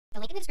The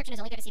link in the description is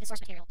only there to see the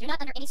source material. Do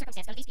not under any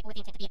circumstance go to these people with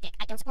the intent to be a dick.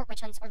 I don't support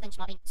witch hunts or lynch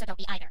mobbing, so don't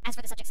be either. As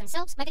for the subjects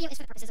themselves, my video is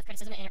for the purposes of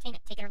criticism and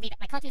entertainment. Take it or leave it.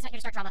 My content is not here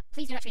to start drama.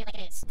 Please do not treat it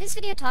like it is. This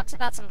video talks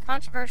about some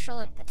controversial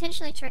and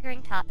potentially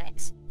triggering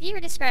topics.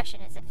 Viewer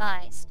discretion is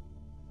advised.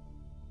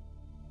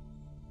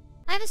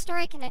 I have a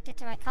story connected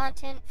to my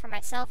content for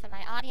myself and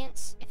my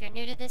audience. If you're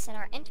new to this and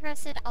are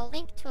interested, I'll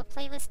link to a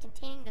playlist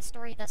containing the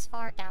story thus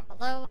far down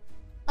below.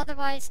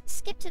 Otherwise,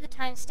 skip to the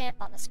timestamp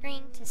on the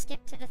screen to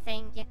skip to the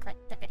thing you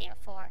clicked the video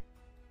for.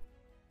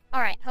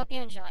 Alright, hope you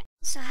enjoy.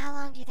 So how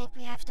long do you think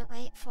we have to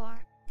wait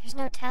for? There's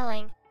no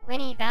telling.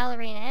 Winnie,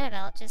 Valerie, and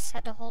Annabelle just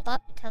had to hold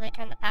up until they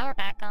turned the power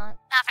back on.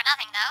 Not for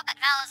nothing though, but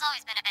Val has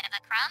always been a bit of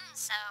a crumb,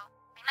 so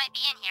we might be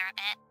in here a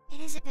bit.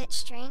 It is a bit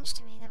strange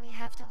to me that we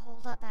have to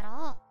hold up at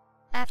all.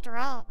 After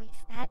all, we've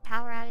had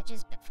power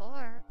outages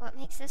before. What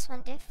makes this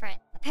one different?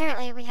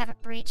 Apparently we have a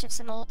breach of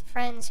some old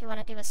friends who want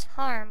to do us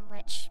harm,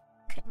 which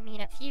could mean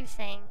a few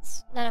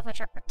things, none of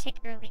which are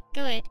particularly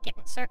good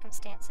given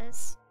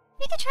circumstances.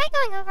 We could try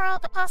going over all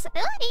the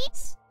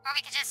possibilities. Or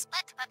we could just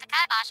split to put the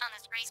kibosh on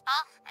this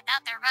greaseball. I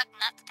doubt they're rugged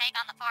enough to take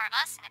on the four of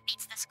us, and it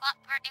beats the squat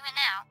we're doing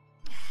now.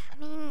 I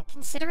mean,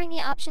 considering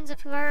the options of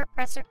who our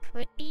oppressor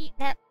could be,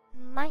 that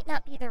might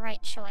not be the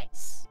right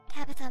choice.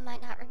 Tabitha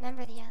might not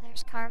remember the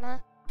others,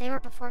 Karma. They were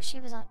before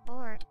she was on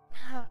board.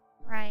 Oh,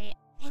 right.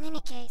 In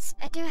any case,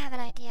 I do have an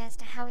idea as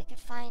to how we could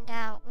find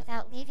out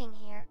without leaving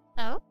here.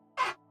 Oh?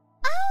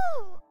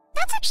 Oh!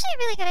 That's actually a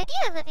really good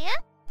idea, Olivia!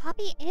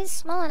 Poppy is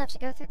small enough to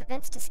go through the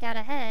vents to scout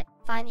ahead,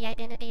 find the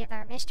identity of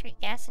our mystery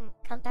guest, and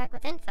come back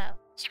with info.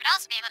 She would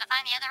also be able to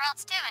find the other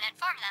alts too and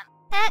inform them.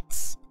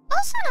 That's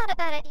also not a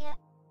bad idea.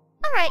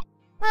 Alright,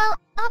 well,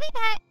 I'll be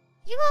back.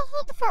 You all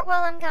hold the fort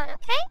while I'm gone,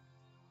 okay?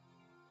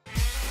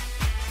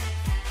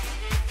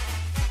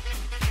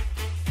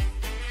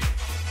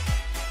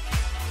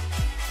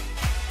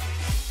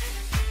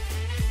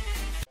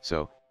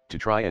 So, to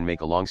try and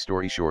make a long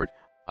story short,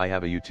 I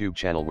have a YouTube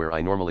channel where I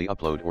normally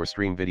upload or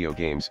stream video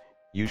games,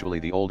 usually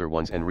the older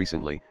ones, and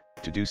recently,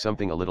 to do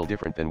something a little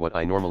different than what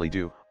I normally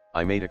do,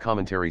 I made a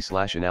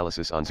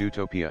commentary/analysis on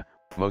Zootopia,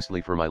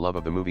 mostly for my love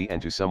of the movie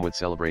and to somewhat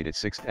celebrate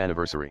its 6th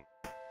anniversary.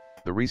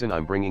 The reason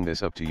I'm bringing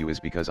this up to you is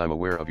because I'm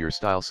aware of your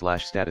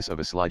style/status of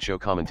a slideshow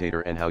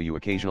commentator and how you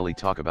occasionally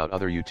talk about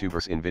other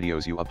YouTubers in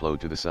videos you upload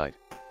to the site.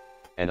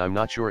 And I'm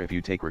not sure if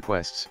you take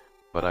requests,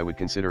 but I would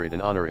consider it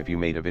an honor if you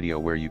made a video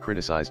where you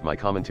criticized my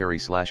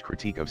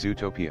commentary/critique of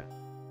Zootopia.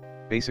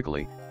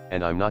 Basically,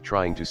 and I'm not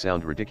trying to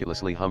sound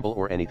ridiculously humble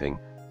or anything,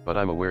 but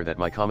I'm aware that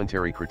my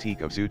commentary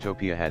critique of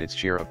Zootopia had its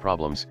share of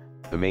problems,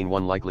 the main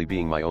one likely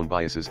being my own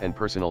biases and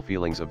personal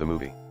feelings of the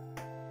movie.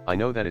 I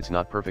know that it's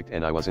not perfect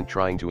and I wasn't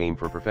trying to aim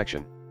for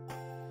perfection.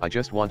 I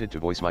just wanted to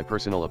voice my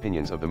personal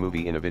opinions of the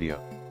movie in a video.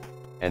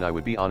 And I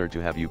would be honored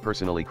to have you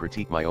personally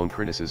critique my own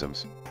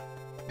criticisms.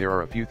 There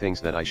are a few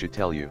things that I should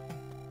tell you.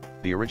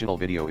 The original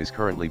video is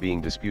currently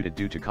being disputed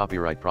due to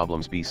copyright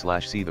problems.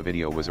 B/C The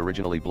video was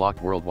originally blocked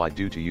worldwide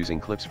due to using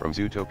clips from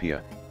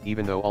Zootopia,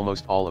 even though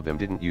almost all of them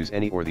didn't use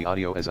any or the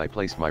audio, as I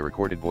placed my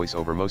recorded voice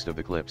over most of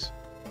the clips.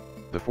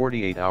 The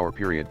 48-hour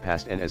period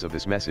passed, and as of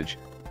this message,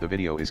 the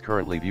video is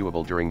currently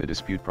viewable during the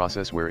dispute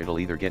process, where it'll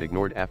either get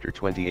ignored after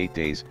 28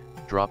 days,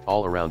 dropped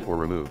all around, or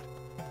removed.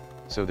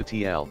 So the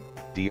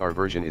TLDR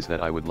version is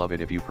that I would love it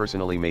if you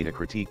personally made a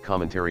critique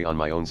commentary on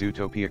my own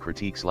Zootopia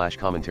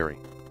critique/commentary.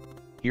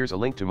 Here's a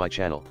link to my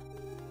channel.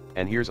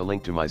 And here's a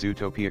link to my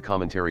Zootopia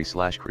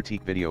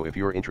commentary/critique video if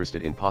you're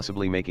interested in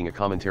possibly making a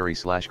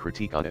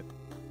commentary/critique on it.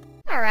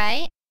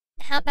 Alright,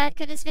 how bad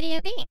could this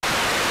video be?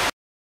 I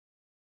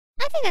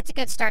think that's a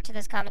good start to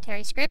this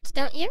commentary script,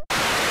 don't you?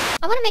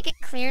 I want to make it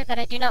clear that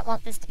I do not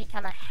want this to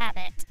become a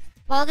habit.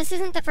 While this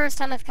isn't the first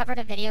time I've covered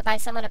a video by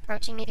someone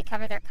approaching me to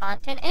cover their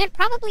content, and it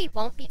probably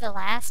won't be the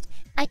last,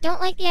 I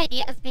don't like the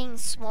idea of being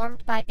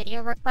swarmed by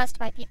video requests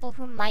by people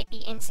who might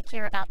be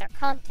insecure about their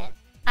content.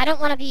 I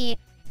don't want to be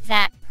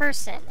that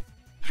person.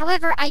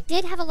 However, I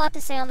did have a lot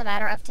to say on the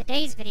matter of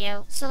today's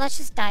video, so let's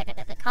just dive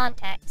into the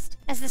context.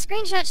 As the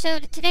screenshot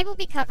showed, today we'll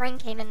be covering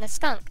Kamon the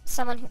Skunk,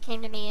 someone who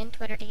came to me in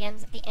Twitter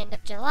DMs at the end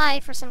of July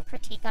for some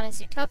critique on a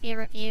Zootopia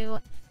review,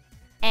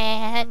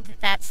 and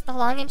that's the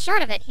long and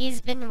short of it. He's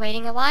been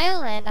waiting a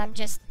while, and I'm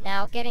just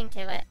now getting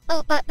to it.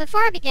 Oh, but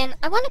before I begin,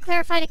 I want to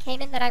clarify to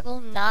Kamon that I will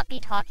not be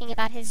talking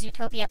about his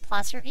Zootopia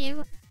Plus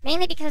review.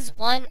 Mainly because,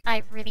 one,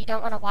 I really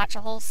don't want to watch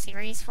a whole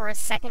series for a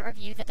second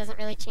review that doesn't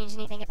really change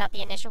anything about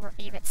the initial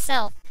review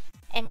itself,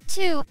 and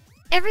two,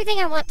 everything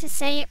I want to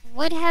say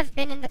would have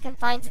been in the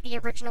confines of the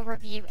original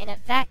review in a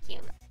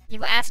vacuum.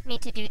 You asked me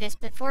to do this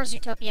before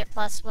Zootopia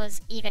Plus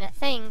was even a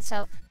thing,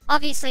 so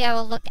obviously I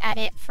will look at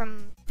it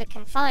from the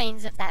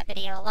confines of that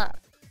video alone.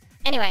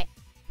 Anyway,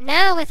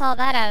 now with all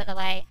that out of the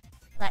way,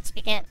 let's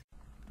begin.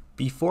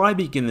 Before I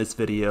begin this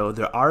video,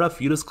 there are a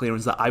few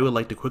disclaimers that I would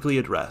like to quickly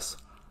address.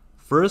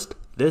 First,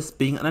 this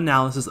being an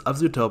analysis of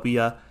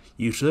Zootopia,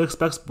 you should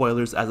expect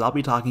spoilers, as I'll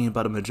be talking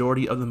about a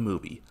majority of the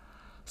movie.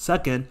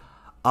 Second,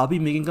 I'll be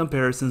making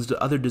comparisons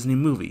to other Disney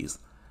movies.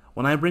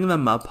 When I bring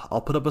them up,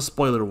 I'll put up a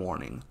spoiler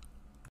warning.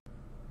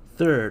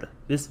 Third,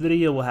 this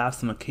video will have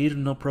some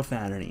occasional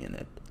profanity in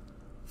it.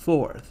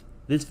 Fourth,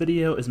 this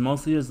video is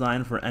mostly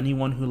designed for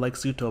anyone who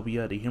likes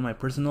Zootopia to hear my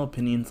personal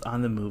opinions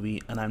on the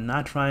movie, and I'm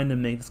not trying to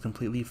make this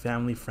completely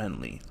family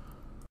friendly.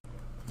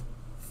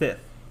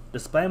 Fifth,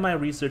 despite my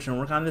research and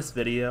work on this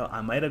video,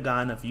 I might have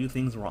gotten a few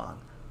things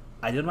wrong.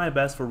 I did my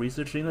best for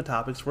researching the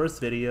topics for this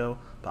video,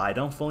 but I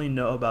don't fully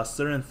know about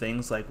certain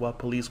things like what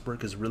police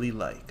work is really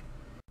like.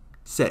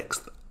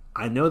 Sixth,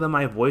 I know that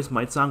my voice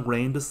might sound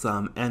grating to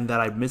some and that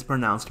I've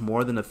mispronounced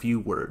more than a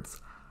few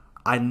words.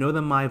 I know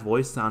that my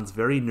voice sounds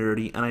very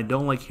nerdy and I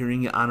don't like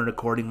hearing it on a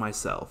recording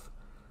myself.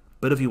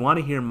 But if you want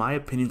to hear my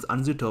opinions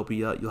on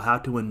Zootopia, you'll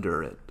have to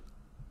endure it.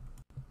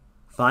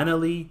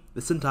 Finally,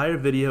 this entire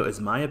video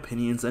is my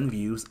opinions and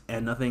views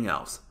and nothing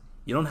else.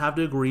 You don't have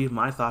to agree with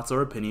my thoughts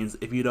or opinions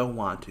if you don't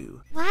want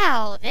to.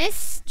 Wow,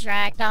 this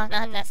dragged on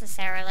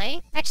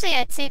unnecessarily. Actually,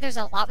 I'd say there's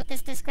a lot with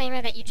this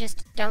disclaimer that you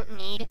just don't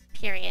need,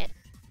 period.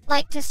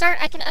 Like, to start,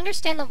 I can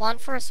understand the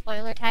want for a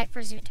spoiler tag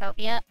for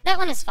Zootopia. That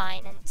one is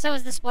fine, and so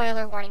is the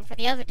spoiler warning for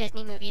the other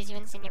Disney movies you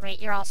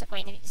insinuate you're also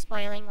going to be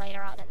spoiling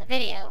later on in the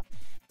video.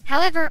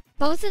 However,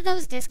 both of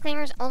those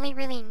disclaimers only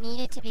really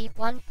needed to be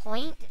one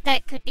point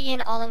that could be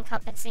an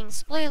all-encompassing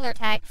spoiler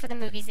tag for the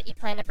movies that you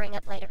plan to bring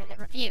up later in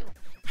the review.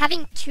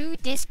 Having two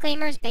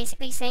disclaimers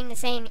basically saying the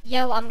same,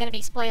 yo, I'm gonna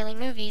be spoiling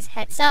movies,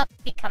 heads up,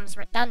 becomes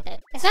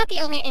redundant. It's not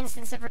the only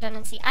instance of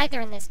redundancy either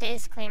in this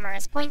disclaimer,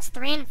 as points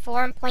 3 and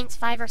 4 and points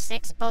 5 or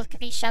 6 both could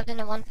be shoved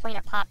into one point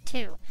a pop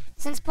too.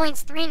 Since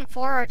points 3 and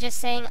 4 are just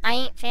saying, I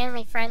ain't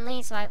family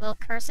friendly, so I will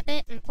curse a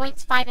bit, and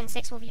points 5 and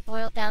 6 will be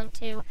boiled down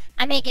to,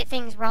 I may get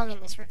things wrong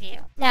in this review.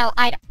 Now,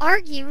 I'd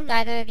argue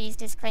neither of these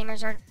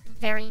disclaimers are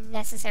very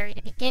necessary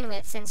to begin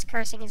with, since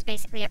cursing is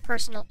basically a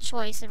personal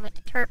choice and would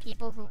deter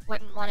people who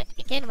wouldn't want it to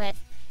begin with.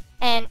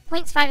 And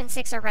points 5 and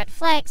 6 are red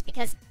flags,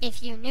 because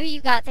if you knew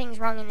you got things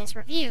wrong in this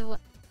review,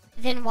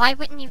 then why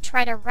wouldn't you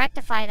try to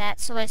rectify that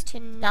so as to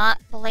not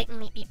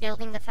blatantly be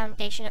building the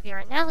foundation of your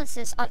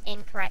analysis on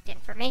incorrect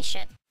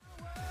information?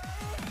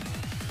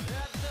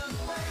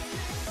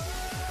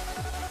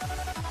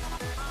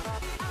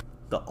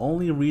 The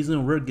only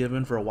reason we're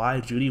given for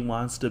why Judy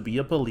wants to be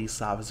a police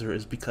officer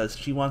is because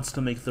she wants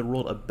to make the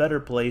world a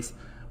better place,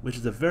 which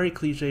is a very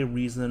cliche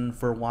reason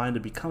for wanting to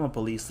become a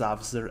police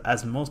officer,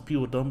 as most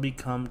people don't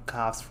become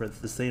cops for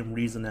the same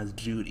reason as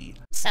Judy.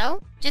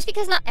 So, just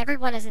because not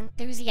everyone is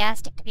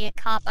enthusiastic to be a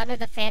cop under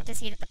the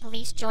fantasy that the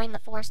police join the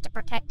force to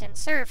protect and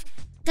serve,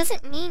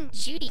 doesn't mean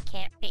Judy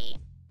can't be.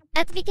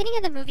 At the beginning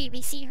of the movie,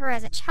 we see her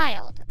as a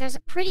child. There's a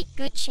pretty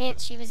good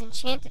chance she was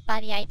enchanted by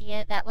the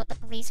idea that what the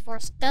police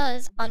force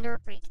does under a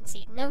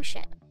preconceived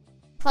notion.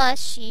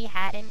 Plus, she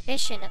had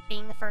ambition of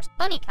being the first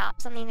bunny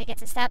cop, something that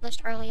gets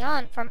established early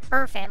on from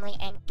her family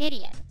and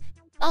Gideon.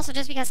 Also,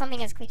 just because something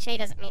is cliché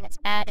doesn't mean it's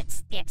bad,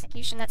 it's the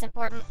execution that's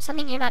important,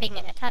 something you're not even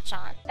going to touch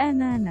on.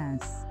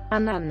 Ananas.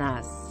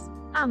 Ananas.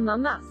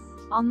 Ananas.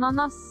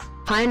 Ananas.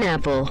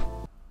 Pineapple.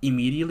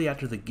 Immediately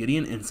after the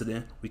Gideon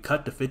incident, we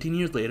cut to 15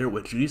 years later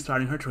with Judy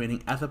starting her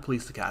training at the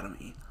police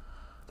academy.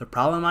 The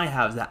problem I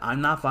have is that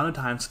I'm not fond of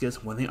time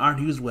skips when they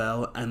aren't used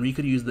well, and we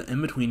could use the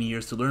in-between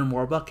years to learn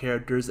more about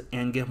characters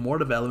and get more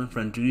development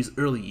from Judy's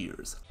early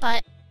years.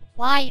 But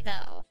why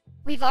though?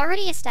 We've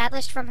already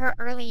established from her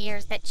early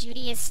years that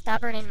Judy is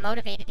stubborn and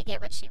motivated to get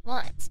what she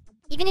wants.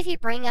 Even if you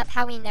bring up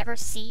how we never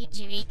see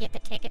Judy get the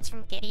tickets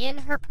from Gideon,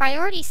 her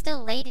priority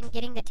still laid in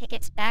getting the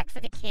tickets back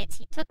for the kids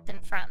he took them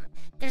from.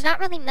 There's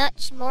not really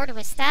much more to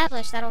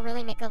establish that'll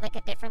really make a lick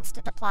of difference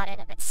to the plot in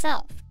of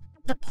itself.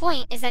 The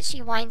point is that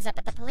she winds up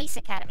at the police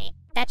academy.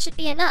 That should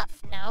be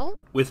enough, no?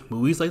 With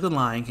movies like The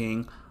Lion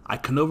King, I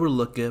can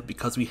overlook it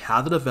because we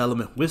have the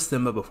development with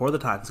Simba before the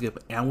time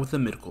skip and with the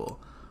midquel.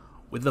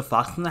 With The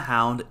Fox and the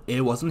Hound,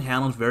 it wasn't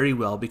handled very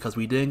well because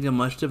we didn't get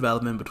much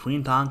development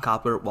between Tom and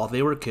Copper while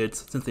they were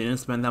kids since they didn't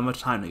spend that much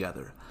time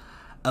together.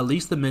 At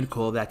least the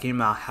midquel that came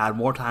out had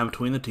more time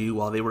between the two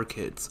while they were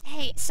kids.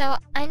 Hey, so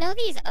I know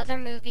these other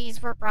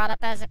movies were brought up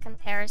as a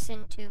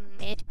comparison to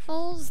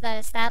midquels that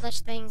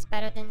establish things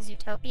better than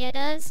Zootopia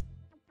does,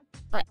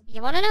 but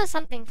you wanna know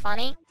something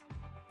funny?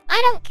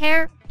 I don't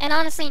care, and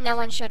honestly no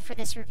one should for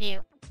this review.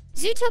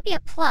 Zootopia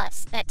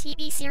Plus, that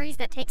TV series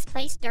that takes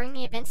place during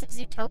the events of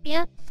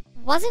Zootopia,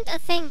 wasn't a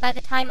thing by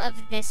the time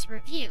of this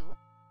review,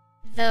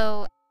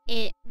 though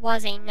it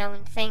was a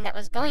known thing that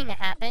was going to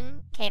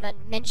happen.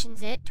 Kamon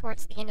mentions it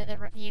towards the end of the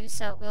review,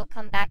 so we'll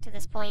come back to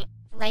this point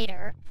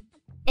later.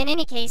 In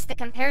any case, the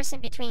comparison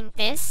between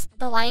this,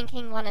 The Lion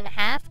King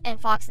 1.5,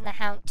 and Fox and the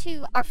Hound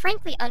 2 are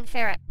frankly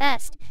unfair at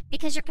best,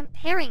 because you're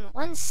comparing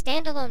one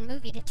standalone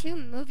movie to two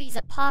movies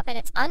a pop, and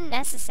it's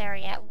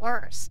unnecessary at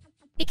worst.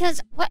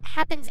 Because what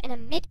happens in a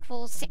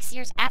midquel 6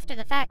 years after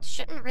the fact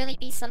shouldn't really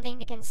be something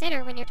to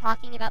consider when you're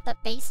talking about the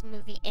base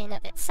movie in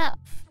of itself.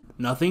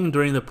 Nothing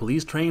during the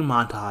police training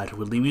montage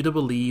would lead me to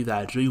believe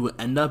that Judy would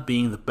end up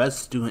being the best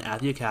student at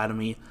the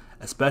academy,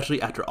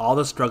 especially after all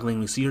the struggling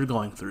we see her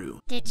going through.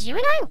 Did you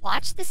and I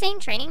watch the same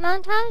training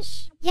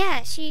montage?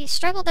 Yeah, she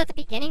struggled at the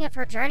beginning of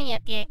her journey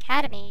at the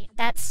academy,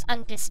 that's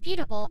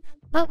undisputable,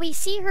 but we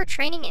see her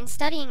training and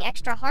studying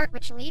extra hard,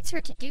 which leads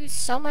her to do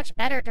so much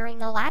better during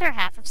the latter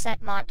half of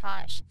said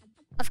montage.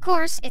 Of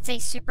course, it's a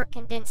super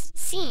condensed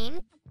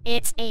scene,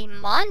 it's a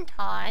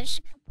montage,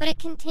 but it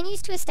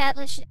continues to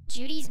establish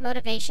Judy's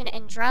motivation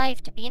and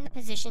drive to be in the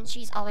position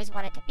she's always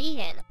wanted to be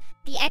in.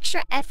 The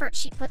extra effort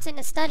she puts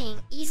into studying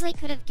easily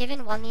could have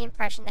given one the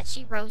impression that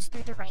she rose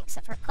through the ranks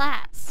of her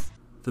class.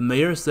 The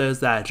mayor says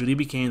that Judy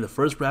became the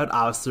first rabbit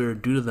officer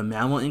due to the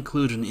Mammal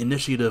Inclusion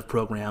Initiative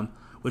program,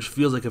 which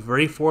feels like a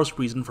very forced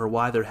reason for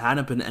why there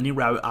hadn't been any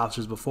rabbit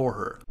officers before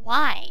her.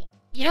 Why?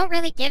 You don't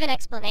really give an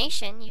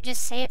explanation, you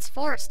just say it's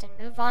forced and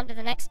move on to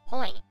the next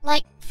point.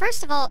 Like,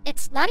 first of all,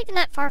 it's not even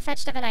that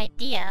far-fetched of an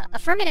idea.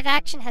 Affirmative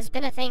action has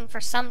been a thing for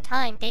some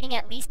time, dating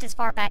at least as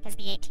far back as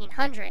the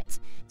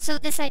 1800s. So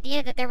this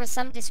idea that there was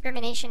some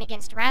discrimination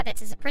against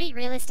rabbits is a pretty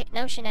realistic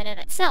notion in and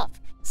of itself.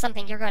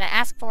 Something you're going to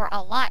ask for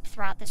a lot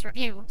throughout this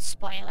review,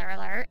 spoiler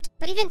alert.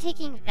 But even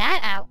taking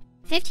that out,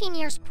 15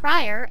 years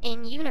prior,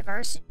 in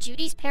universe,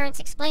 Judy's parents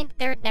explained that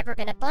there had never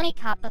been a bunny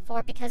cop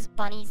before because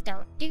bunnies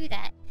don't do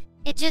that.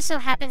 It just so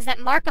happens that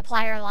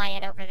Markiplier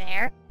Lion over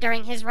there,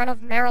 during his run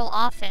of mayoral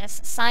office,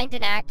 signed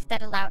an act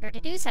that allowed her to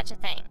do such a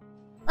thing.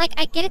 Like,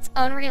 I get it's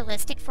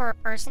unrealistic for a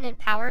person in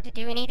power to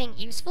do anything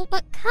useful,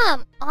 but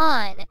come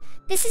on!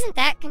 This isn't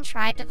that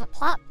contrived of a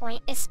plot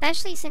point,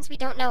 especially since we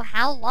don't know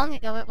how long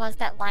ago it was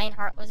that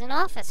Lionheart was in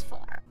office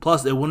for.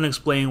 Plus, it wouldn't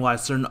explain why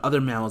certain other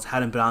mammals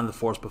hadn't been on the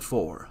force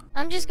before.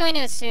 I'm just going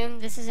to assume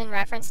this is in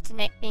reference to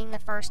Nick being the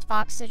first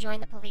fox to join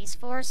the police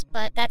force,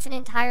 but that's an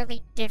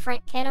entirely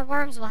different can of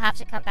worms we'll have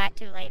to come back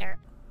to later.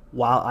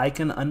 While I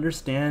can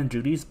understand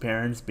Judy's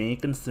parents being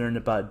concerned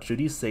about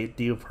Judy's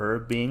safety of her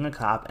being a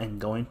cop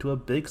and going to a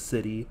big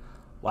city,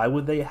 why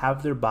would they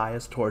have their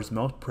bias towards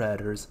most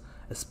predators,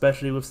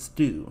 especially with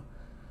Stu?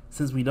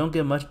 Since we don't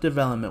get much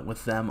development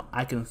with them,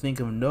 I can think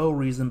of no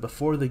reason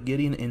before the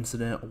Gideon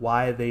incident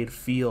why they'd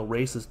feel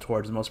racist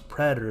towards most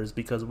predators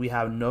because we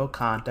have no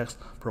context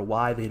for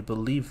why they'd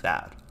believe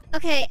that.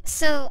 Okay,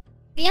 so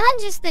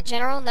beyond just the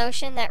general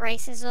notion that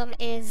racism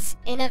is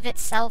in of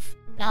itself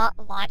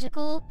not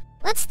logical,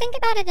 let's think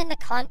about it in the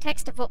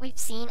context of what we've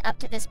seen up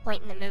to this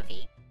point in the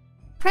movie.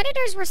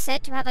 Predators were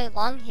said to have a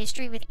long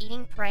history with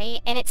eating prey,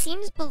 and it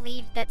seems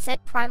believed that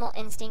said primal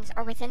instincts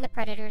are within the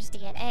predator's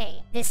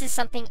DNA. This is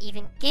something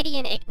even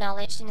Gideon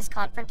acknowledged in his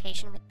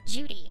confrontation with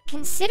Judy.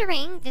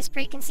 Considering this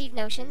preconceived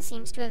notion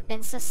seems to have been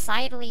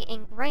societally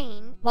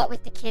ingrained, what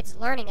with the kids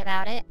learning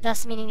about it,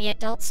 thus meaning the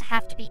adults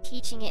have to be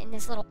teaching it in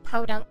this little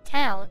podunk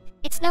town,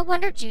 it's no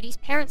wonder Judy's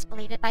parents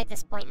believe it by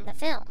this point in the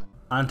film.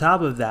 On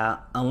top of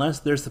that, unless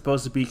there's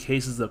supposed to be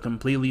cases of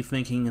completely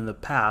thinking in the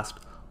past,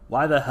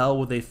 why the hell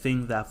would they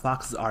think that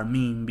foxes are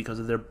mean because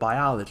of their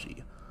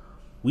biology?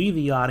 We,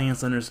 the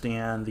audience,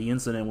 understand the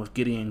incident with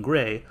Gideon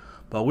Gray,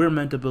 but we're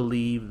meant to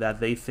believe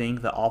that they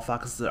think that all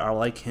foxes are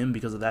like him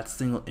because of that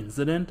single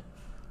incident?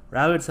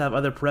 Rabbits have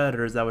other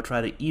predators that would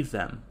try to eat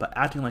them, but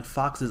acting like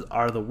foxes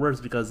are the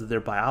worst because of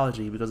their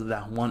biology because of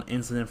that one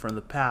incident from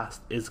the past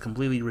is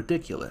completely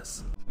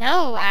ridiculous.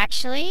 No,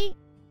 actually.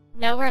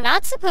 No, we're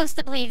not supposed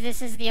to believe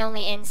this is the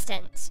only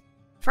instance.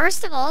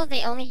 First of all,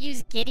 they only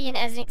use Gideon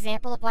as an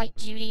example of why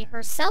Judy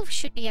herself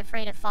should be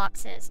afraid of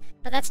foxes,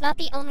 but that's not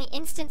the only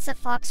instance of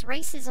fox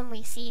racism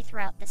we see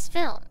throughout this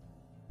film.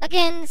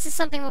 Again, this is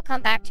something we'll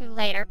come back to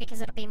later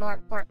because it'll be more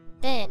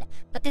important then,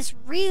 but this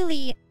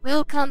really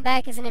will come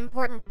back as an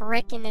important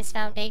brick in this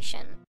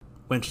foundation.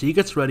 When she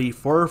gets ready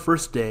for her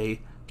first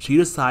day, she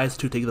decides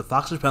to take the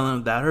fox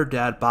repellent that her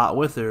dad bought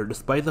with her,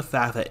 despite the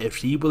fact that if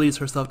she believes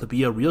herself to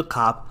be a real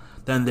cop,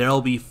 then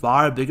there'll be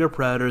far bigger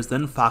predators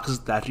than foxes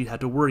that she'd have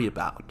to worry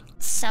about.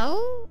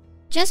 So?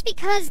 Just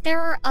because there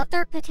are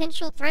other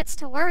potential threats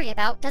to worry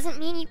about doesn't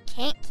mean you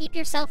can't keep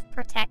yourself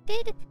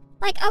protected?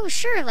 Like, oh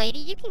sure lady,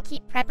 you can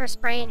keep pepper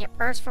spray in your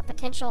purse for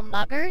potential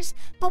muggers,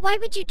 but why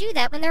would you do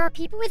that when there are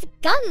people with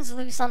guns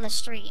loose on the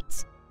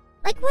streets?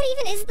 Like, what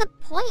even is the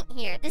point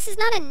here? This is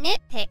not a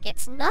nitpick,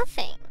 it's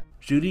nothing.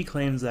 Judy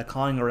claims that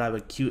calling a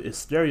rabbit cute is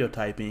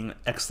stereotyping,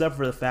 except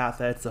for the fact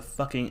that it's a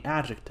fucking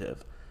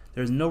adjective.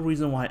 There's no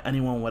reason why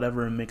anyone would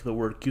ever make the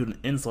word cute an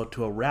insult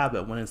to a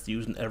rabbit when it's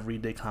used in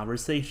everyday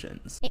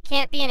conversations. It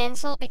can't be an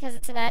insult because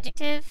it's an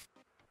adjective?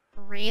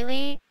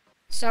 Really?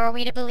 So are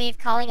we to believe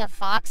calling a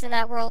fox in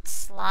that world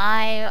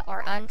sly,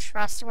 or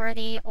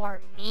untrustworthy,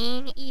 or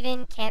mean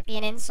even can't be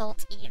an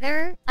insult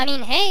either? I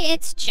mean, hey,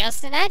 it's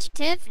just an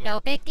adjective, no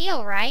big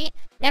deal, right?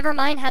 Never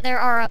mind how there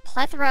are a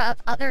plethora of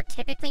other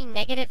typically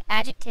negative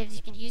adjectives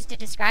you can use to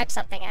describe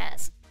something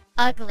as.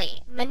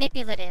 Ugly,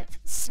 manipulative,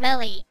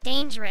 smelly,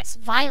 dangerous,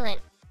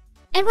 violent.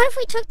 And what if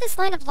we took this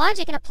line of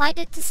logic and applied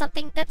it to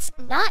something that's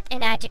not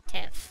an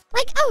adjective?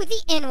 Like, oh,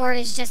 the N-word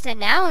is just a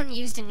noun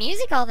used in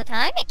music all the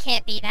time, it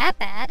can't be that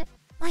bad.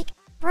 Like,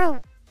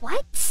 bro,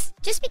 what?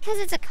 Just because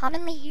it's a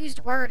commonly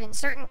used word in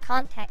certain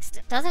contexts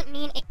doesn't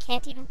mean it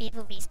can't even be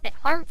the least bit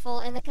harmful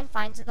in the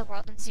confines of the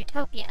world of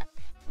Zootopia.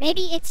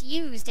 Maybe it's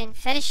used in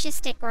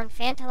fetishistic or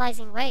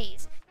infantilizing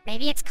ways.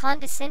 Maybe it's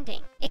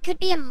condescending. It could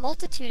be a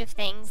multitude of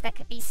things that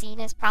could be seen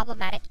as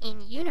problematic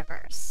in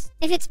universe.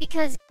 If it's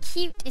because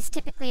cute is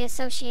typically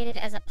associated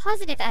as a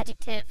positive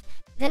adjective,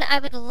 then I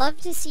would love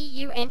to see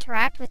you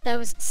interact with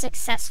those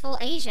successful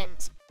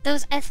Asians.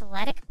 those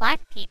athletic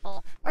black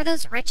people, or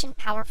those rich and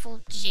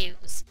powerful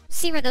Jews.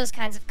 See where those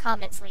kinds of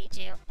comments lead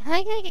you. Am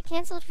I gonna get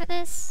cancelled for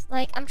this?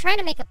 Like, I'm trying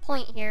to make a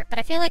point here, but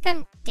I feel like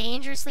I'm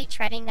dangerously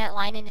treading that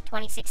line into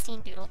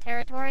 2016 Doodle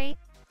territory.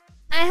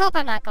 I hope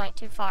I'm not going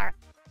too far.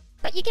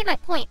 But you get my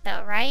point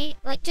though, right?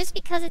 Like, just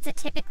because it's a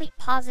typically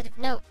positive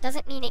note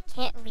doesn't mean it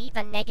can't leave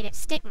a negative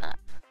stigma.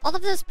 All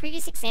of those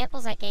previous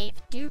examples I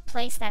gave do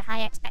place that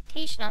high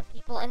expectation on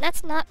people, and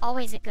that's not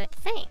always a good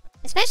thing.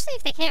 Especially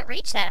if they can't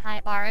reach that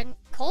high bar, and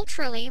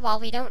culturally, while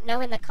we don't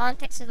know in the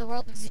context of the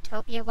world of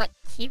Zootopia what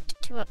cute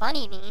to a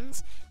bunny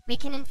means, we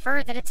can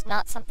infer that it's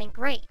not something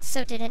great.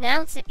 So to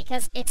denounce it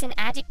because it's an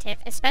adjective,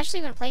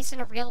 especially when placed in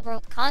a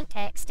real-world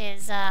context,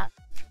 is,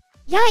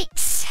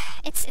 yikes!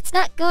 It's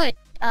not good.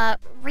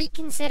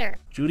 Reconsider.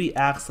 Judy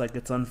acts like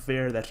it's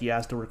unfair that she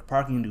has to work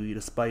parking duty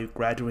despite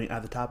graduating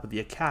at the top of the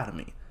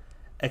academy.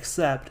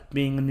 Except,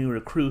 being a new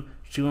recruit,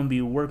 she won't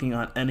be working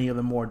on any of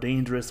the more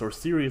dangerous or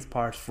serious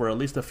parts for at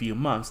least a few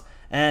months,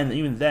 and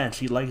even then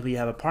she'd likely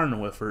have a partner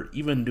with her,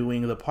 even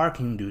doing the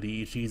parking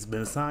duty she's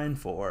been assigned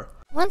for.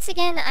 Once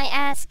again, I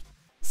ask,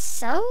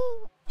 so?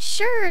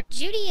 Sure,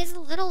 Judy is a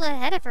little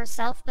ahead of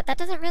herself, but that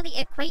doesn't really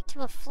equate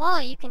to a flaw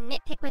you can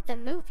nitpick with the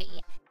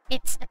movie.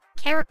 It's a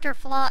character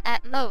flaw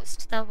at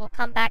most, though we'll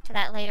come back to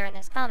that later in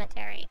this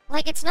commentary.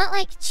 Like, it's not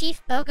like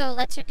Chief Bogo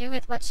lets her do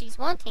with what she's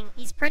wanting.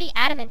 He's pretty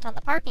adamant on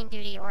the parking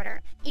duty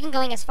order, even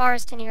going as far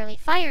as to nearly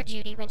fire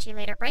Judy when she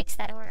later breaks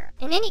that order.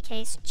 In any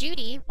case,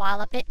 Judy, while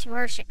a bit to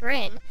her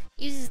chagrin,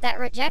 uses that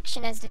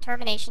rejection as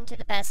determination to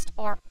the best,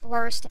 or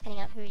worst,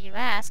 depending on who you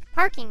ask,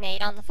 parking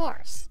maid on the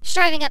force,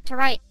 striving up to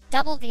write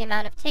double the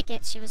amount of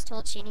tickets she was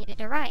told she needed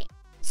to write.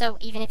 So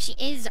even if she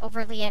is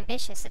overly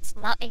ambitious, it's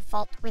not a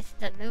fault with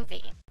the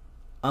movie.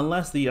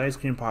 Unless the ice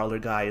cream parlor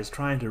guy is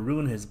trying to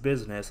ruin his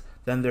business,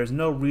 then there's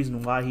no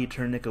reason why he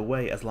turned Nick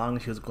away as long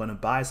as he was going to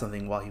buy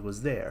something while he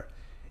was there.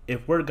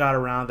 If word got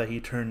around that he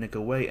turned Nick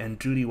away and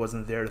Judy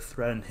wasn't there to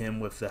threaten him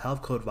with the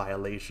health code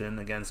violation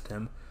against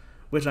him,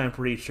 which I'm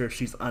pretty sure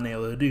she's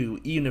unable to do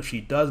even if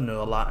she does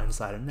know a lot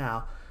inside and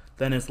out,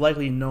 then it's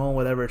likely no one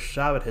would ever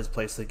shop at his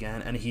place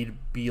again and he'd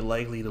be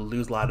likely to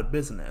lose a lot of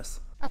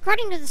business.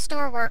 According to the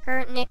store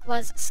worker, Nick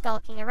was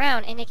skulking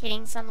around,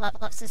 indicating some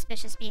level of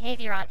suspicious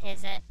behavior on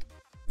his end.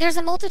 There's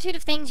a multitude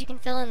of things you can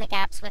fill in the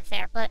gaps with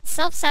there, but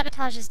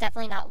self-sabotage is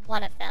definitely not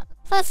one of them.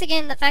 Plus,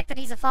 again, the fact that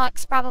he's a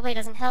fox probably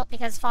doesn't help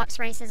because fox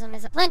racism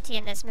is aplenty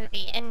in this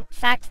movie. In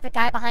fact, the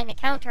guy behind the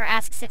counter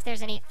asks if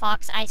there's any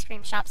fox ice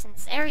cream shops in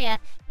this area,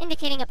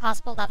 indicating a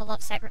possible level of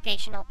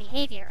segregational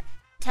behavior,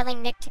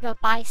 telling Nick to go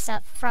buy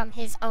stuff from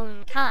his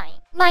own kind.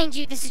 Mind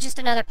you, this is just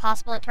another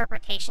possible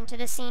interpretation to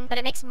this scene, but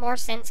it makes more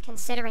sense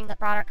considering the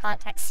broader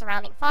context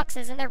surrounding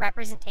foxes and their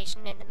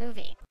representation in the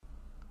movie.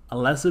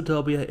 Unless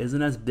Zootopia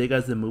isn't as big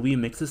as the movie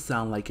makes it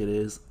sound like it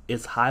is,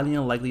 it's highly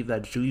unlikely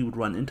that Judy would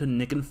run into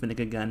Nick and Finnick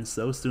again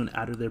so soon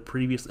after their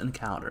previous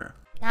encounter.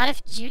 Not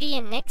if Judy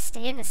and Nick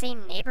stay in the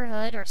same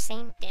neighborhood or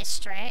same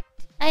district.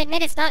 I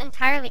admit it's not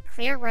entirely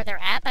clear where they're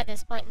at by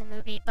this point in the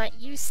movie, but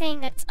you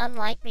saying that it's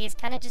unlikely is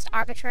kind of just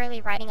arbitrarily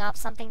writing off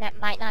something that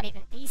might not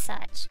even be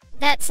such.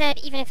 That said,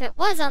 even if it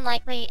was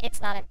unlikely,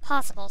 it's not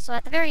impossible, so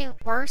at the very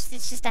worst,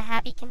 it's just a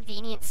happy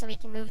convenience so we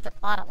can move the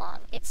plot along.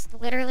 It's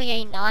literally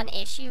a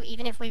non-issue,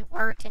 even if we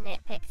were to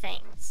nitpick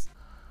things.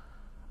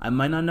 I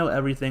might not know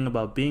everything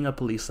about being a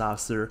police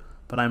officer,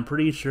 but I'm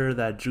pretty sure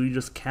that Judy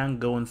just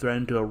can't go and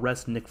threaten to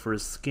arrest Nick for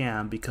his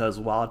scam because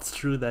while it's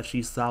true that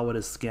she saw what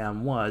his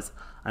scam was,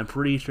 I'm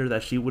pretty sure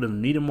that she would have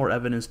needed more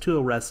evidence to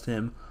arrest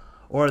him,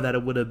 or that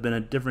it would have been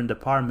a different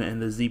department in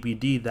the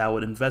ZPD that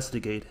would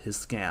investigate his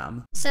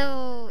scam.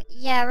 So,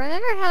 yeah,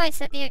 remember how I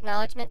said the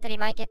acknowledgement that he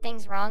might get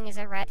things wrong is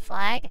a red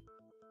flag?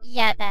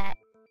 Yeah, that.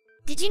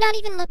 Did you not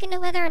even look into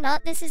whether or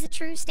not this is a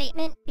true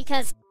statement?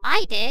 Because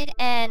I did,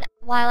 and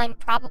while I'm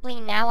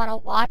probably now on a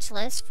watch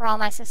list for all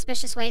my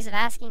suspicious ways of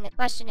asking the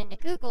question into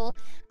Google,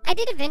 I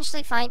did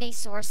eventually find a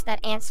source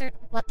that answered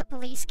what the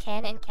police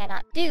can and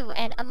cannot do,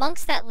 and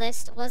amongst that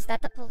list was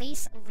that the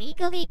police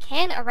legally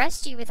can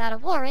arrest you without a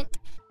warrant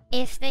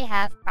if they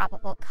have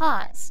probable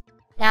cause.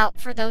 Now,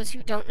 for those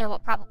who don't know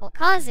what probable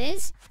cause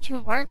is, you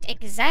weren't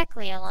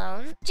exactly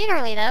alone.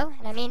 Generally though,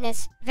 and I mean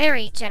this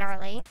very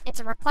generally, it's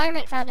a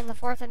requirement found in the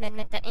Fourth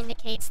Amendment that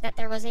indicates that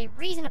there was a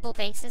reasonable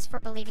basis for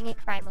believing a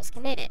crime was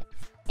committed.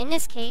 In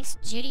this case,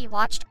 Judy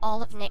watched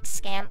all of Nick's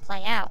scam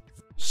play out.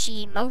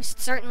 She most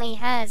certainly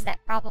has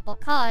that probable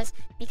cause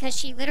because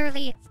she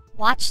literally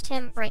watched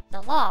him break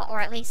the law,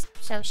 or at least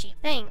so she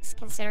thinks,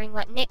 considering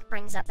what Nick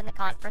brings up in the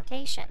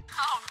confrontation.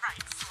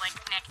 Alright, Slick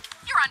Nick,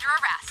 you're under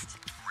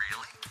arrest.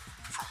 Really?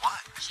 For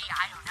what? Gee,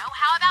 I don't know.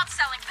 How about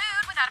selling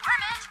food without a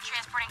permit,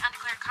 transporting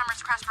undeclared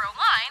commerce across borough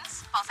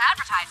lines, false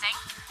advertising?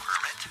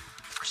 Permit?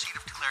 Receipt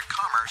of declared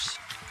commerce.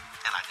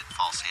 And I didn't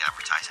falsely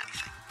advertise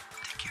anything.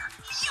 Take care.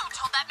 You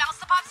told that mouse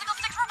the popsicle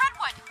sticks were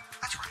redwood.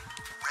 That's right.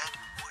 Red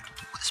wood.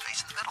 With a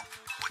space in the middle.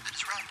 Wood that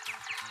is red.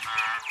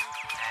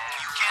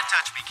 You can't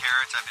touch me,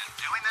 Carrots. I've been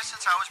doing this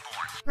since I was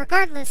born.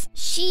 Regardless,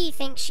 she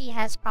thinks she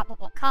has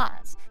probable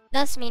cause,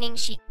 thus meaning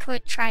she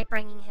could try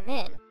bringing him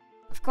in.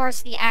 Of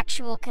course, the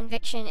actual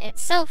conviction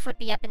itself would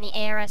be up in the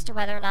air as to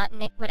whether or not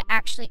Nick would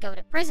actually go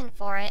to prison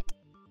for it,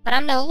 but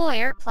I'm no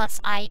lawyer, plus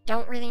I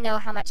don't really know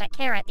how much I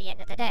care at the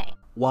end of the day.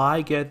 While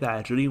I get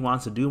that Judy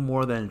wants to do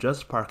more than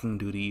just parking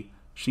duty,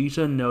 she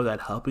should know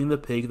that helping the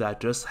pig that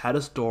just had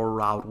a store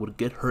robbed would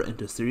get her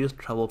into serious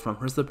trouble from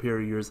her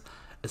superiors,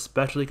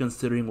 especially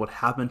considering what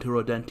happened to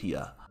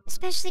Rodentia.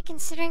 Especially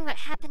considering what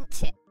happened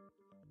to...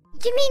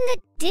 You mean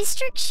the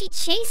district she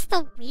chased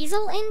the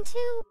weasel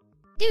into?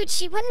 Dude,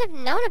 she wouldn't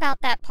have known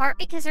about that part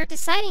because her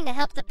deciding to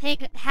help the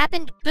pig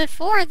happened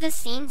before the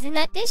scenes in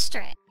that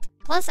district.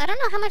 Plus, I don't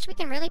know how much we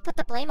can really put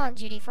the blame on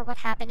Judy for what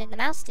happened in the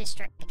mouse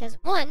district, because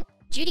 1,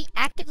 Judy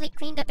actively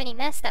cleaned up any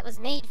mess that was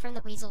made from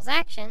the weasel's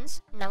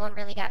actions, no one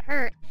really got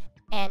hurt,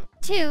 and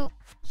 2,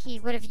 he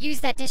would have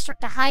used that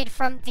district to hide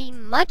from the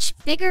much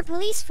bigger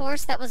police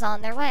force that was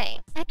on their way.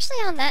 Actually,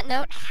 on that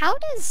note, how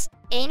does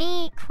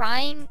any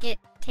crime get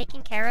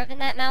taken care of in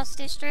that mouse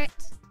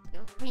district?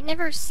 We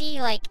never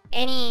see, like,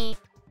 any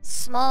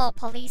small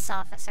police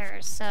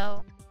officers,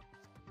 so...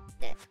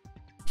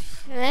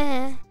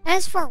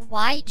 As for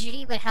why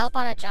Judy would help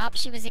on a job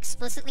she was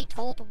explicitly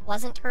told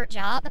wasn't her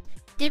job,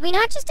 did we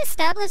not just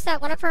establish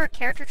that one of her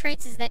character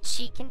traits is that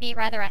she can be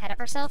rather ahead of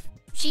herself?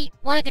 She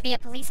wanted to be a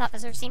police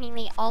officer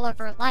seemingly all of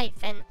her life,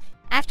 and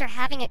after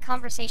having a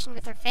conversation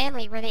with her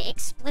family where they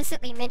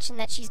explicitly mention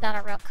that she's not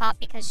a real cop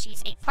because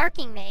she's a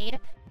parking maid,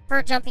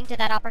 her jumping to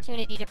that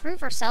opportunity to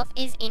prove herself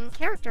is in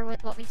character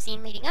with what we've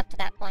seen leading up to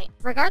that point,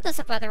 regardless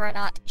of whether or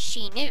not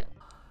she knew.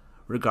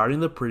 Regarding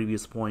the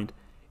previous point,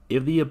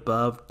 if the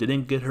above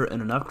didn't get her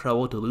in enough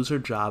trouble to lose her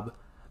job,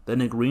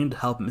 then agreeing to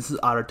help Mrs.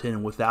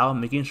 Otterton without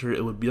making sure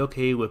it would be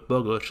okay with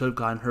Bogo should have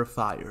gotten her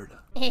fired.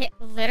 It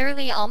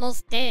literally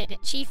almost did.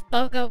 Chief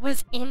Bogo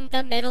was in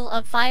the middle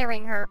of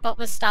firing her, but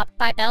was stopped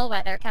by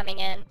Bellwether coming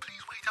in.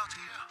 Please wait out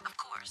here. Of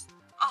course.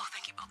 Oh,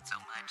 thank you both so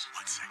much.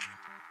 1 second.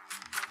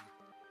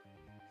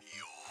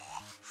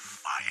 You're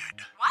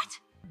fired. What?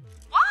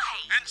 Why?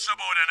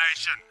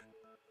 Insubordination!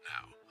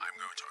 Now, I'm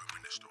going to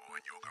open this door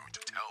and you're going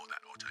to tell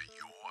that otter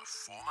you're a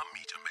former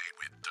meter maid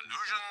with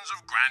delusions of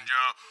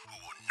grandeur who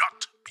will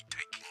not be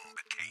taking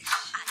the case.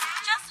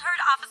 I just heard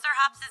Officer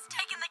Hops is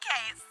taking the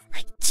case.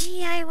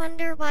 Gee, I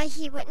wonder why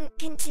he wouldn't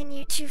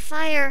continue to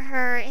fire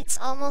her. It's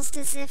almost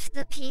as if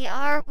the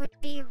PR would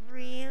be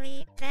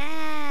really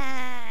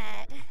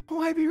bad.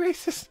 Why be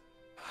racist?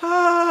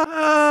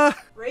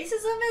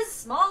 Racism is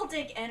small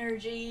dick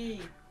energy.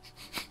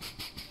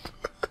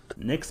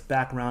 Nick's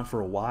background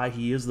for why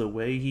he is the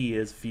way he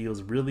is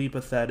feels really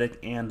pathetic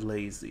and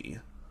lazy.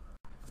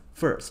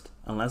 First,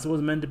 unless it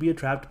was meant to be a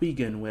trap to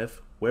begin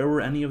with, where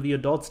were any of the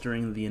adults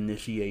during the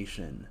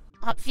initiation?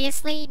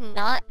 Obviously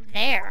not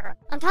there.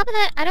 On top of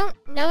that, I don't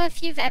know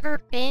if you've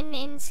ever been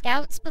in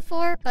Scouts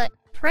before, but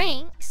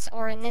pranks,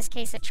 or in this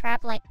case a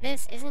trap like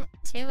this, isn't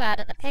too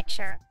out of the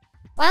picture.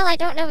 While I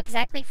don't know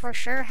exactly for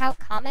sure how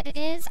common it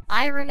is,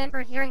 I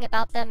remember hearing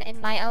about them in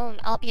my own,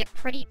 albeit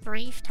pretty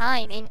brief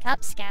time in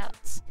Cub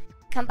Scouts.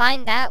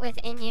 Combine that with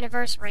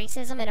in-universe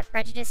racism and a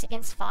prejudice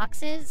against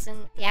foxes,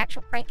 and the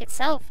actual prank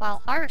itself,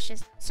 while harsh,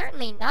 is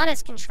certainly not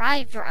as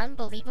contrived or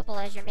unbelievable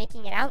as you're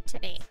making it out to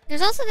be.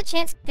 There's also the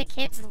chance the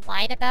kids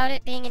lied about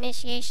it being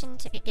initiation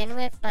to begin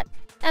with, but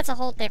that's a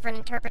whole different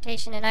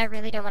interpretation, and I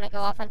really don't want to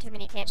go off on too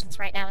many tangents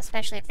right now,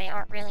 especially if they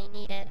aren't really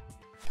needed.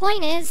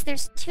 Point is,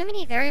 there's too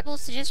many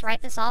variables to just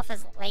write this off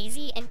as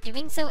lazy, and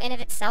doing so in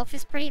of itself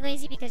is pretty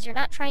lazy because you're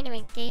not trying to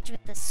engage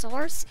with the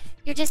source,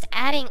 you're just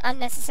adding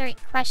unnecessary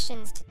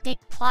questions to dig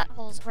plot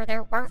holes where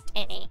there weren't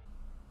any.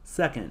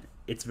 Second,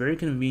 it's very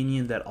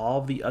convenient that all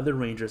of the other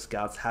Ranger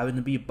Scouts happen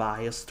to be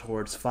biased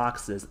towards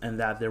foxes and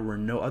that there were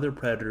no other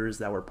predators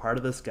that were part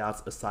of the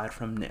Scouts aside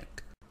from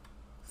Nick.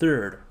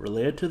 Third,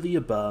 related to the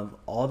above,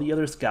 all the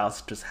other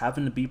Scouts just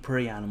happen to be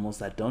prey animals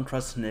that don't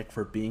trust Nick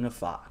for being a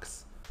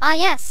fox. Ah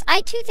yes,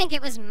 I too think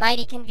it was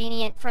mighty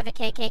convenient for the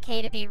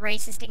KKK to be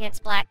racist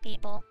against black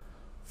people.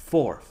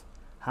 Fourth,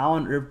 how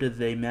on earth did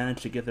they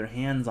manage to get their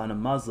hands on a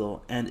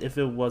muzzle, and if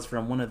it was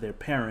from one of their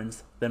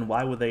parents, then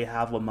why would they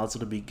have a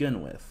muzzle to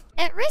begin with?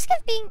 At risk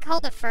of being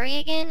called a furry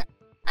again,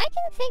 I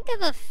can think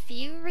of a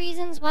few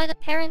reasons why the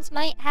parents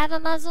might have a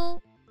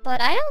muzzle, but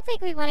I don't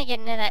think we want to get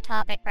into that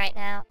topic right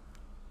now.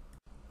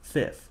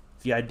 Fifth,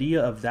 the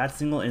idea of that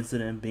single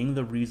incident being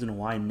the reason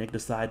why Nick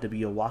decided to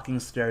be a walking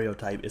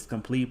stereotype is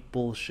complete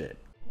bullshit.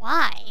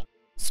 Why?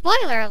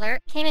 Spoiler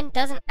alert, Kamon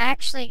doesn't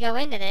actually go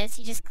into this,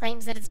 he just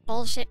claims that it's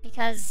bullshit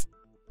because,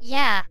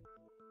 yeah.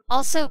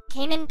 Also,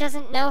 Kamon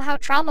doesn't know how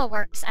trauma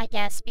works, I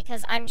guess,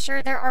 because I'm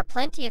sure there are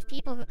plenty of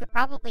people who could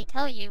probably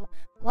tell you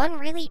one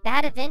really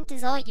bad event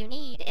is all you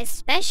need,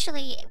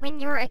 especially when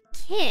you're a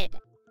kid.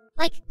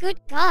 Like, good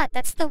God,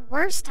 that's the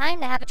worst time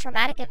to have a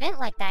traumatic event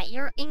like that.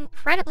 You're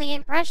incredibly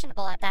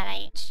impressionable at that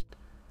age.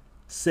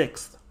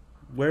 Sixth,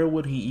 where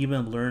would he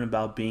even learn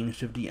about being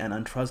shifty and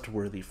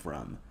untrustworthy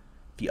from?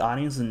 The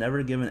audience is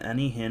never given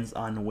any hints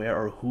on where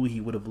or who he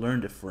would have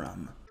learned it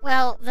from.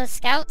 Well, the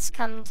Scouts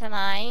come to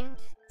mind,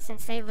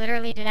 since they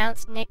literally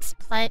denounced Nick's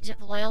pledge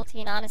of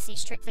loyalty and honesty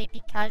strictly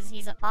because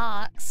he's a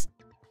fox.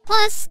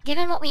 Plus,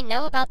 given what we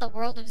know about the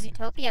world of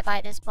Zootopia by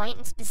this point,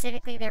 and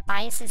specifically their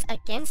biases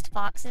against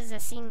foxes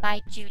as seen by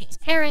Judy's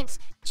parents,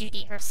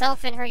 Judy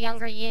herself in her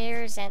younger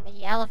years, and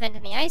the elephant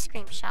in the ice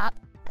cream shop,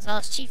 as well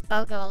as Chief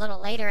Bogo a little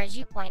later as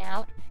you point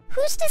out,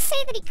 who's to say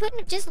that he couldn't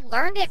have just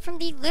learned it from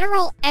the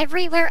literal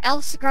everywhere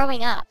else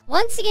growing up?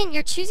 Once again,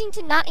 you're choosing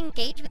to not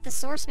engage with the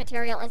source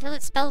material until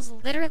it spells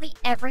literally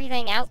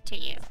everything out to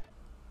you.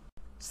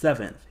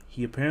 7th,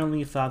 he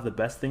apparently thought the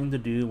best thing to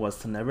do was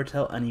to never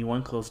tell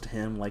anyone close to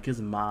him, like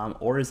his mom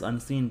or his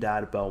unseen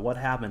dad, about what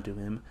happened to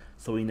him,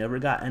 so he never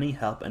got any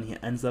help and he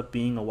ends up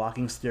being a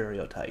walking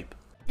stereotype.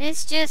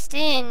 This just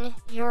in,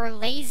 you're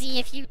lazy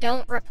if you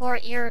don't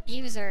report your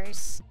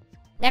abusers.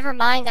 Never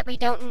mind that we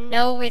don't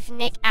know if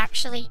Nick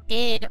actually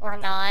did or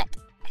not.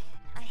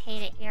 I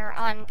hate it here,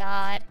 on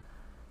God.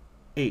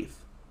 8th,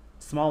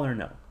 smaller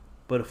note,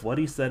 but if what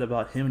he said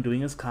about him doing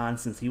his con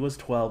since he was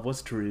 12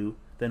 was true,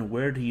 then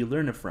where did he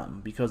learn it from?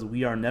 Because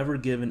we are never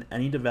given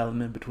any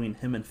development between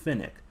him and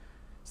Finnick.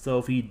 So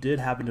if he did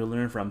happen to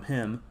learn from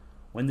him,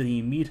 when did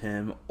he meet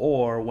him,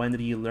 or when did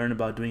he learn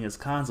about doing his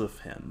cons with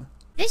him?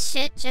 This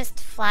shit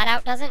just flat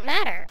out doesn't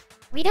matter.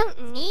 We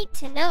don't need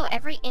to know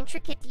every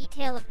intricate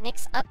detail of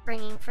Nick's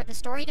upbringing for the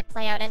story to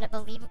play out in a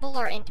believable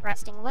or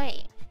interesting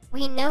way.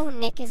 We know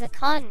Nick is a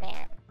con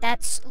man.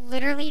 That's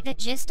literally the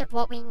gist of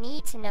what we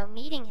need to know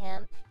meeting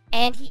him,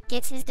 and he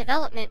gets his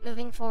development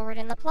moving forward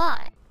in the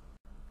plot.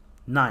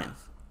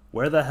 9th,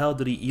 where the hell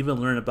did he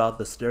even learn about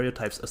the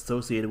stereotypes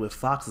associated with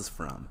foxes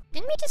from?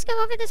 Didn't we just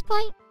go over this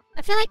point?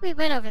 I feel like we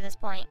went over this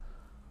point.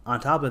 On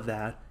top of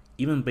that,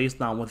 even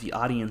based on what the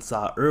audience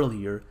saw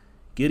earlier,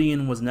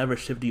 Gideon was never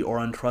shifty or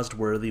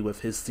untrustworthy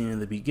with his scene in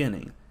the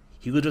beginning.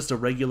 He was just a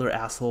regular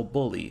asshole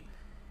bully.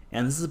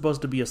 And this is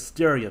supposed to be a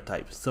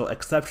stereotype, so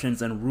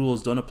exceptions and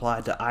rules don't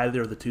apply to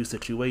either of the two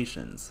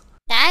situations.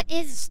 That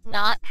is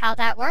not how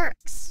that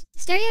works.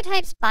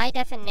 Stereotypes, by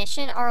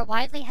definition, are a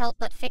widely held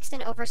but fixed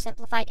and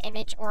oversimplified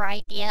image or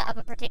idea of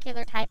a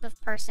particular type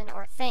of person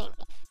or thing.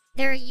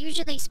 They're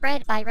usually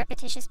spread by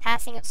repetitious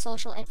passing of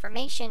social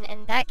information,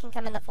 and that can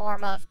come in the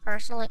form of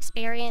personal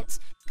experience,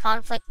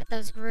 conflict with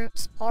those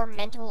groups, poor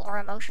mental or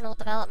emotional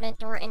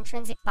development, or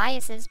intrinsic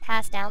biases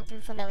passed down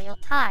through familial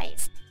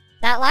ties.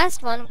 That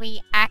last one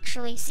we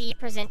actually see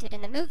presented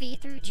in the movie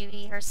through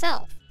Judy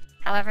herself.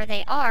 However,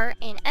 they are,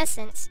 in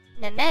essence,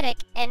 mimetic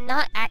and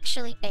not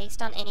actually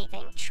based on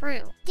anything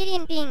true.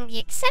 Gideon being the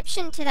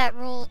exception to that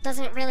rule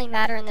doesn't really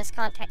matter in this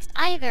context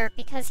either,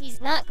 because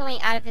he's not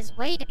going out of his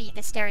way to be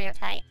the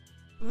stereotype.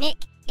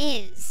 Nick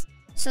is.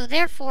 So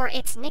therefore,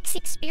 it's Nick's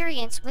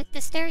experience with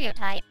the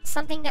stereotype,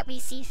 something that we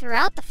see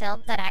throughout the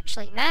film, that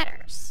actually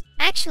matters.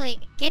 Actually,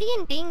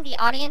 Gideon being the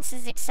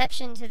audience's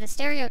exception to the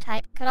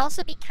stereotype could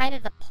also be kind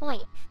of the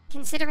point,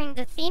 considering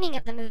the theming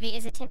of the movie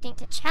is attempting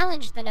to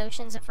challenge the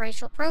notions of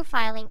racial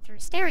profiling through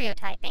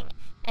stereotyping.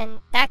 And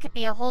that could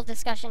be a whole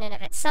discussion in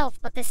of itself,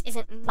 but this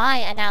isn't my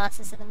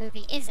analysis of the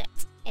movie, is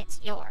it? It's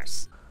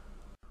yours.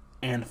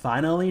 And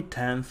finally,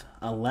 10th,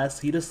 unless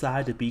he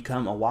decided to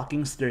become a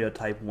walking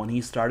stereotype when he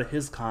started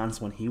his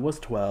cons when he was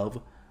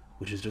 12,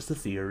 which is just a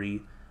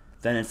theory,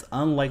 then it's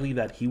unlikely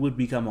that he would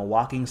become a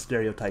walking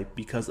stereotype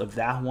because of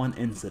that one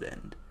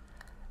incident.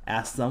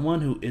 As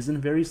someone who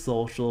isn't very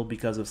social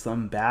because of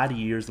some bad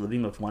years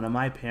living with one of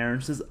my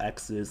parents'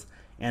 exes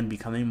and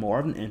becoming more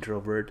of an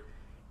introvert,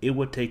 it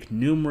would take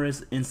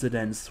numerous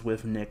incidents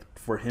with Nick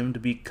for him to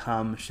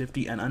become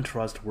shifty and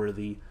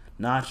untrustworthy,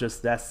 not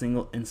just that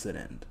single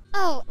incident.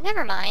 Oh,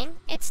 never mind.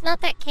 It's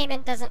not that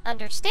Kamon doesn't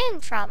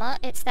understand trauma,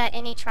 it's that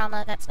any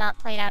trauma that's not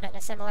played out in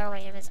a similar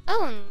way to his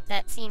own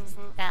that seems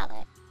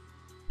invalid.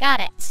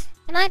 Got it.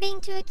 Am I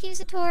being too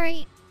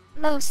accusatory?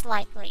 Most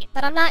likely,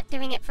 but I'm not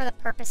doing it for the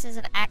purposes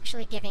of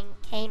actually giving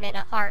Kamon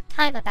a hard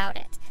time about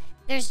it.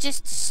 There's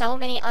just so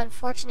many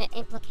unfortunate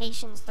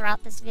implications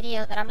throughout this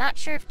video that I'm not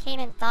sure if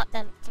Kamon thought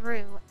them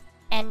through,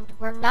 and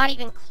we're not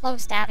even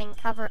close to having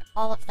covered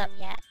all of them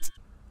yet.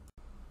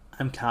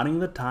 I'm counting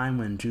the time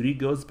when Judy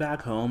goes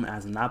back home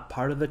as not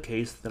part of the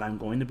case that I'm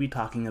going to be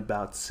talking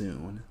about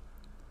soon.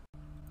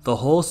 The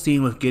whole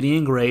scene with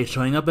Gideon Grey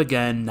showing up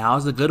again now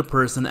as a good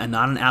person and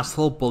not an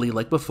asshole bully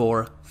like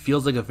before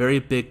feels like a very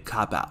big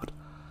cop-out.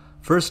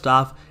 First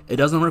off, it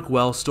doesn't work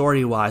well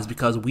story-wise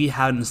because we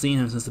hadn't seen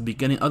him since the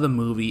beginning of the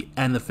movie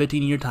and the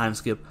 15-year time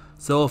skip,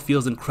 so it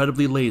feels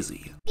incredibly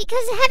lazy.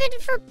 Because heaven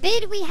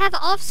forbid we have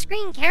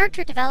off-screen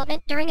character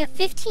development during a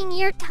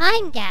 15-year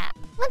time gap.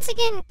 Once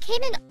again,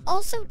 Kamon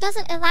also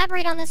doesn't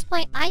elaborate on this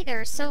point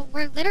either, so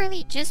we're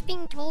literally just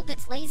being told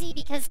it's lazy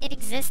because it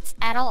exists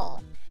at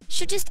all.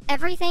 Should just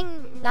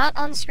everything not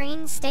on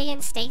screen stay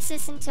in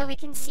stasis until we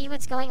can see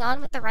what's going on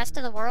with the rest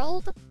of the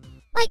world?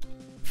 Like,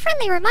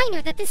 friendly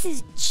reminder that this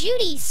is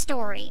Judy's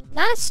story,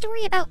 not a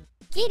story about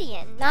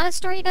Gideon, not a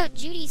story about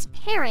Judy's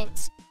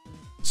parents.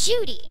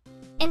 Judy.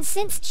 And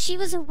since she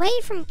was away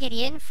from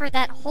Gideon for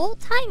that whole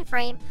time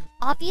frame,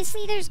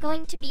 obviously there's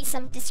going to be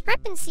some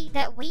discrepancy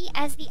that we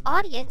as the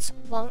audience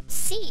won't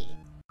see.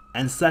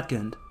 And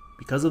second,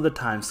 because of the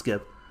time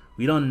skip,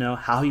 we don't know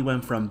how he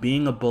went from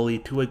being a bully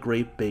to a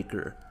great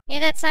baker. Hear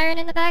that siren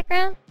in the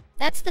background?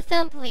 That's the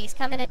film police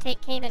coming to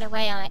take Kamon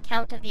away on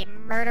account of the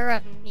murder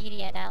of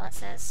media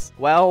analysis.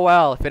 Well,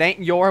 well, if it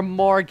ain't your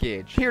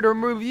mortgage, here to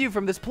remove you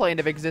from this plane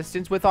of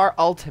existence with our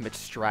ultimate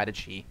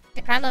strategy.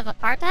 The crime of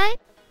apartheid?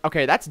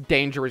 Okay, that's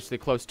dangerously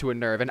close to a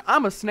nerve, and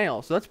I'm a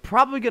snail, so that's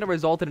probably gonna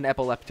result in an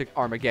epileptic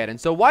Armageddon.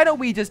 So why don't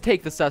we just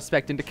take the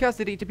suspect into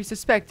custody to be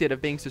suspected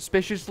of being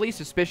suspiciously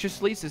suspicious.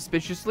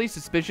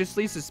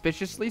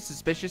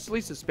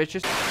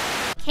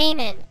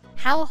 Kamon,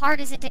 how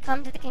hard is it to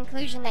come to the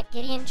conclusion that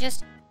Gideon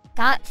just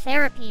got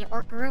therapy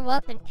or grew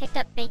up and picked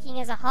up baking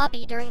as a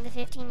hobby during the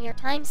 15-year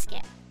time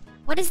skip?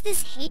 What is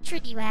this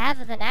hatred you have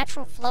of the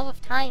natural flow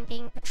of time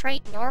being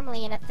portrayed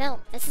normally in a film?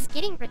 This is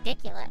getting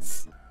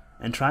ridiculous.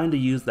 And trying to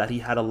use that he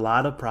had a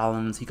lot of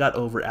problems he got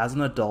over as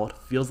an adult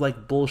feels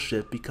like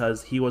bullshit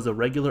because he was a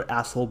regular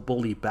asshole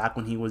bully back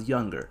when he was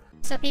younger.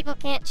 So people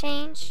can't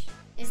change?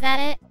 Is that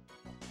it?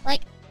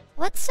 Like,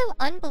 what's so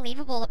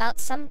unbelievable about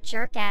some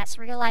jerk-ass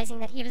realizing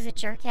that he was a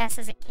jerk-ass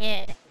as a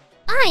kid?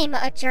 I'm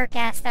a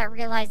jerk-ass that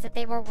realized that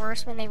they were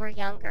worse when they were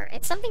younger.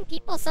 It's something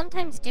people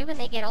sometimes do when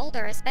they get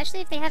older,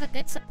 especially if they have a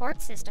good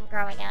support system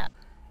growing up.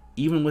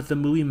 Even with the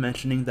movie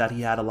mentioning that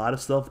he had a lot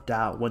of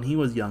self-doubt when he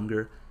was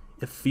younger,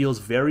 it feels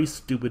very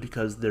stupid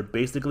because they're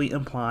basically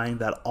implying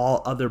that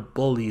all other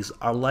bullies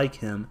are like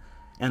him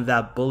and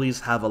that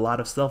bullies have a lot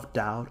of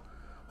self-doubt,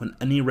 when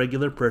any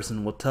regular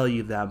person will tell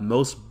you that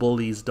most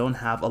bullies don't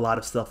have a lot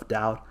of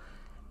self-doubt,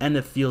 and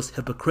it feels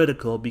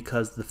hypocritical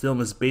because the film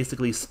is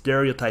basically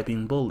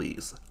stereotyping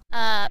bullies.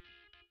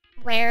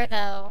 Where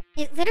though?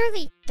 It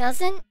literally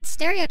doesn't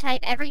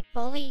stereotype every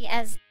bully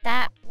as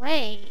that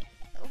way.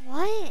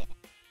 What?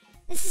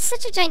 This is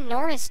such a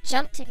ginormous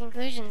jump to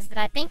conclusions that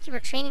I think you were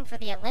training for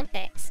the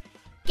Olympics.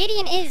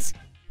 Gideon is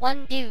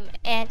one dude,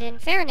 and in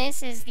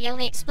fairness is the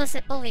only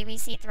explicit bully we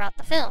see throughout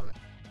the film.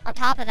 On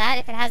top of that,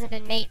 if it hasn't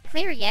been made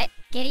clear yet,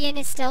 Gideon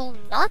is still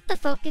not the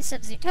focus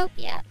of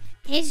Zootopia.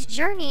 His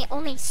journey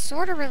only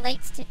sorta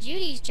relates to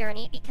Judy's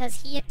journey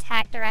because he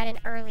attacked her at an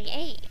early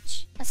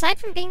age. Aside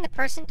from being the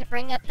person to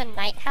bring up the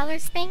night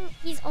howlers thing,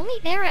 he's only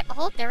there at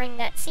all during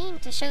that scene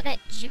to show that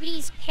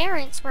Judy's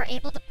parents were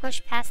able to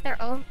push past their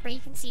own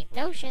preconceived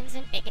notions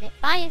and bigoted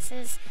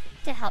biases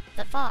to help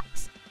the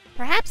fox.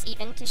 Perhaps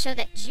even to show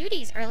that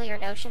Judy's earlier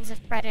notions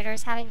of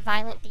predators having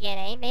violent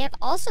DNA may have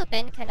also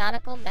been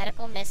canonical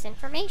medical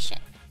misinformation.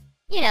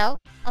 You know,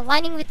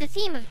 aligning with the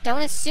theme of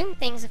don't assume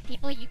things of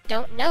people you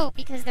don't know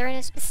because they're in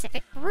a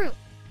specific group.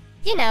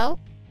 You know,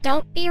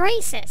 don't be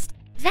racist.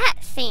 That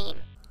theme.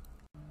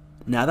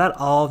 Now that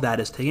all of that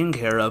is taken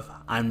care of,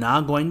 I'm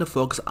now going to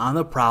focus on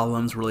the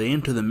problems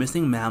relating to the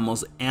missing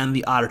mammals and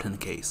the Otterton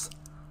case.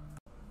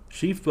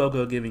 Chief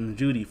Bogo giving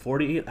Judy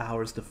 48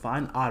 hours to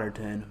find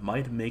Otterton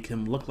might make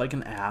him look like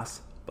an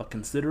ass, but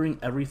considering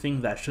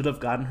everything that should have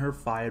gotten her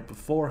fired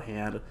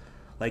beforehand,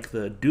 like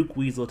the Duke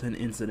Weaselton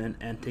incident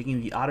and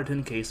taking the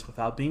Otterton case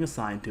without being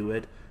assigned to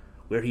it,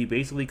 where he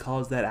basically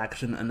calls that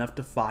action enough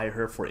to fire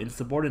her for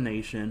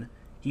insubordination,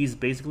 he's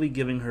basically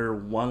giving her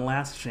one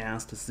last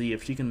chance to see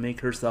if she can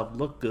make herself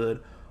look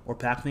good or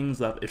pack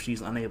things up if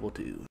she's unable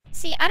to.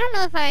 See, I don't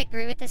know if I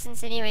agree with this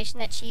insinuation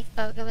that Chief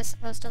Bogo is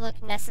supposed to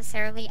look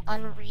necessarily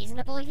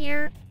unreasonable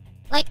here.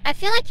 Like, I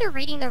feel like you're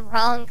reading the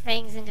wrong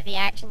things into the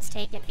actions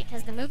taken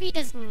because the movie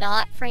does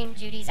not frame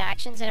Judy's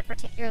actions in a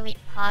particularly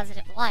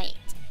positive light.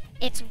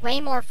 It's way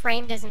more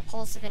framed as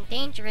impulsive and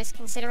dangerous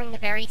considering the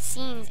very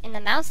scenes in the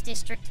Mouse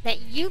District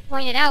that you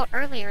pointed out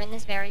earlier in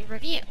this very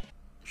review.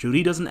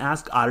 Judy doesn't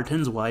ask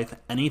Otterton's wife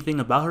anything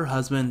about her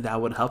husband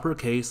that would help her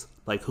case,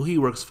 like who he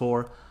works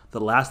for,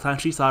 the last time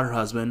she saw her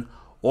husband,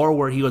 or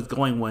where he was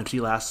going when she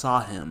last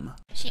saw him.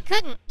 She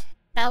couldn't.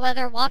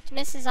 Bellwether walked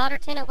Mrs.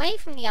 Otterton away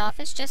from the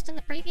office just in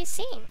the previous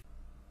scene.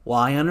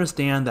 While I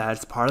understand that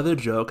it's part of the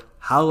joke,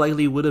 how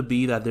likely would it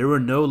be that there were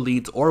no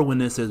leads or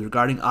witnesses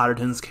regarding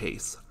Otterton's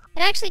case?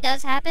 It actually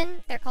does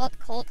happen. They're called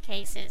cold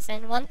cases,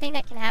 and one thing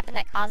that can happen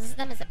that causes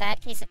them is a bad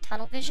case of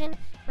tunnel vision,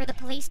 where the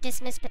police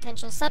dismiss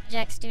potential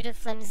subjects due to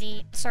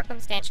flimsy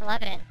circumstantial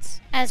evidence.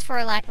 As for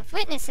a lack of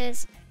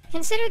witnesses,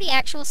 consider the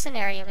actual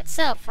scenario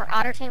itself, where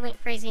Otterton went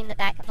crazy in the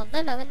back of a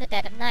limo in the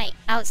dead of night.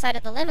 Outside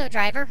of the limo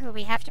driver, who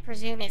we have to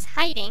presume is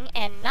hiding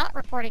and not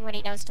reporting what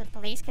he knows to the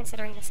police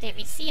considering the state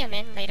we see him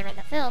in later in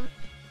the film,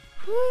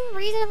 who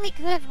reasonably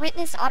could have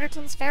witnessed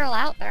Otterton's feral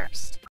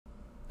outburst?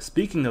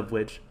 Speaking of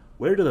which,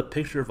 where did the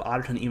picture of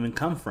Otterton even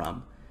come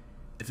from?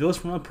 If it was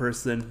from a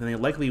person, then they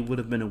likely would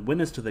have been a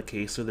witness to the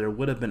case, so there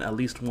would have been at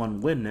least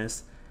one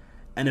witness,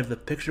 and if the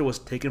picture was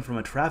taken from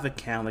a traffic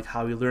cam like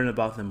how we learn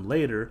about them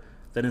later,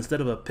 then instead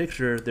of a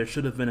picture, there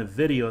should have been a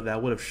video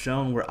that would have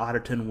shown where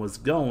Otterton was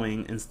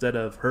going, instead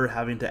of her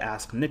having to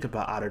ask Nick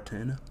about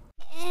Otterton.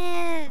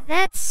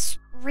 That's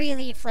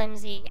really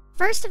flimsy.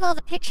 First of all,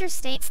 the picture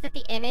states that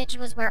the image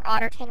was where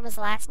Otterton was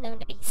last known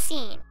to be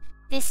seen.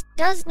 This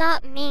does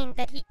not mean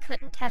that he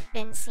couldn't have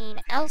been seen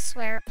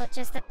elsewhere, but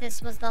just that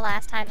this was the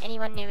last time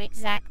anyone knew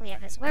exactly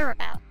of his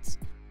whereabouts.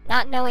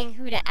 not knowing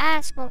who to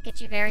ask won't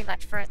get you very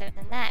much further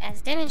than that,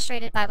 as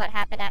demonstrated by what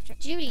happened after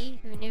Judy,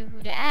 who knew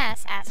who to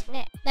ask, asked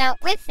Nick. Now,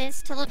 with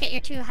this, to look at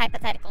your two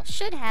hypothetical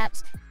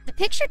should-haves, the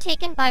picture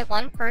taken by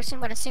one person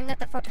would assume that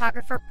the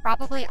photographer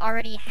probably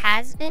already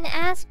has been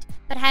asked,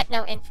 but had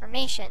no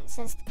information,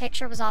 since the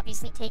picture was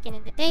obviously taken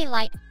in the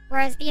daylight,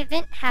 whereas the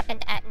event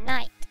happened at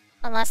night.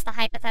 Unless the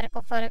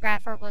hypothetical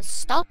photographer was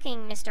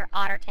stalking Mr.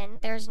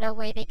 Otterton, there's no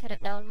way they could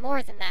have known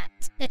more than that.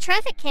 The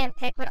traffic cam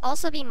pic would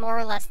also be more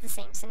or less the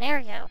same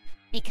scenario,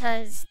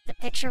 because the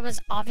picture was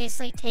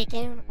obviously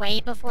taken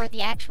way before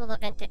the actual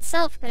event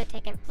itself could have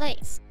taken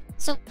place.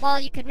 So while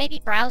you could maybe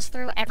browse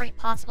through every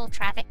possible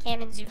traffic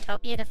cam in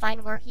Zootopia to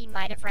find where he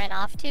might have ran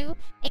off to,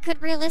 it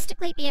could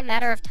realistically be a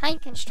matter of time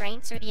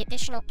constraints or the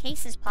additional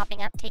cases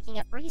popping up taking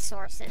up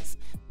resources.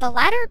 The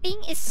latter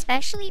being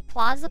especially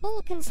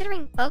plausible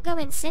considering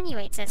Bogo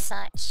insinuates as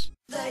such.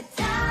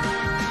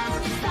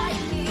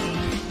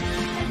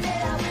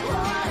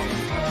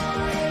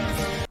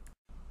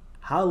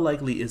 How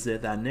likely is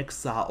it that Nick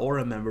saw or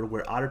remembered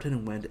where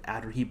Otterton went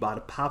after he bought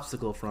a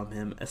popsicle from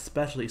him,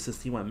 especially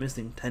since he went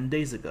missing 10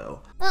 days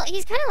ago? Well,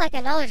 he's kind of like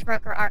a knowledge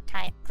broker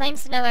archetype,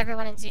 claims to know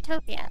everyone in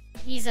Zootopia.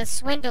 He's a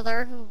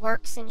swindler who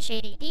works in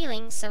shady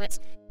dealings, so it's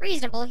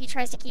reasonable he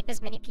tries to keep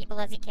as many people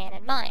as he can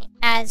in mind.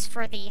 As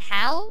for the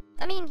how,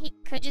 I mean, he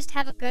could just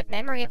have a good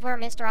memory of where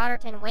Mr.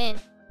 Otterton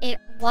went. It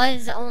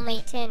was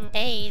only 10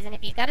 days, and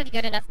if you've got a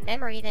good enough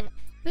memory, then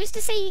who's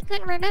to say he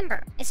couldn't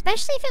remember?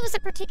 Especially if it was a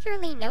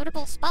particularly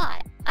notable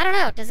spot. I don't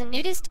know, does a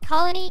nudist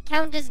colony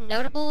count as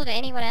notable to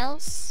anyone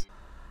else?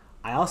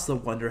 I also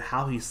wonder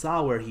how he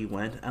saw where he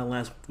went,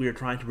 unless we are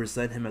trying to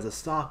present him as a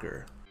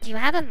stalker. Do you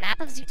have a map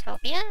of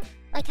Zootopia?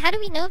 Like, how do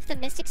we know if the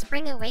Mystic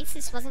Spring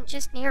Oasis wasn't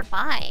just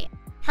nearby?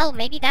 Hell,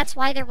 maybe that's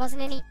why there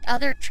wasn't any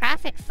other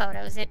traffic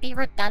photos. It'd be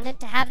redundant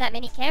to have that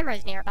many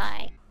cameras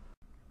nearby.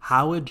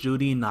 How would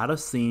Judy not have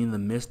seen the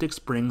Mystic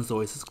Springs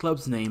Oasis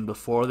Club's name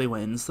before they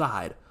went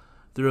inside?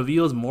 The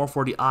reveal is more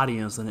for the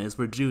audience than it is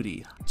for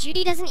Judy.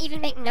 Judy doesn't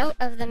even make note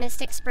of the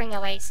Mystic Spring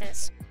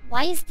Oasis.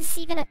 Why is this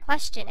even a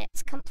question?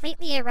 It's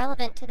completely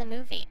irrelevant to the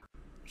movie.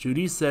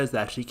 Judy says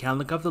that she can't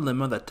look up the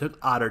limo that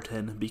took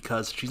Otterton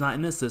because she's not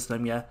in the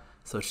system yet,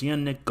 so she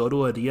and Nick go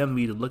to a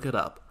DMV to look it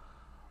up.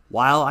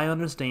 While I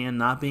understand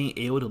not being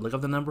able to look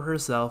up the number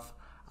herself,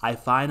 I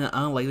find it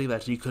unlikely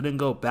that she couldn't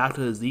go back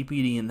to the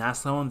ZPD and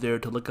ask someone there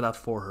to look it up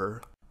for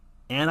her.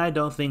 And I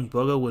don't think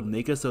Bogo would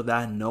make it so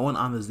that no one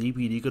on the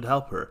ZPD could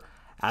help her,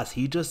 as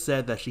he just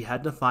said that she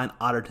had to find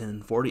Otterton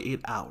in 48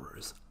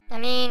 hours. I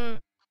mean,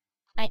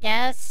 I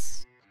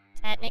guess,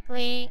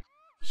 technically,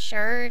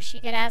 sure, she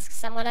could ask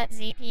someone at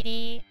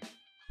ZPD,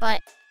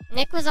 but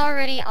Nick was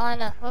already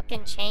on a hook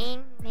and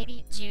chain.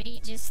 Maybe Judy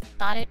just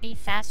thought it'd be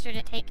faster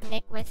to take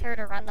Nick with her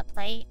to run the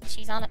plate.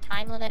 She's on a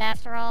time limit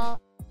after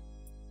all.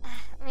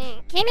 I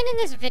mean, Kamon in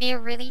this video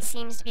really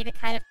seems to be the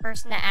kind of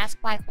person to ask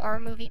why horror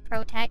movie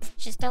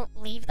protagonists just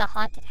don't leave the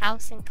haunted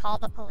house and call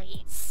the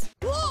police.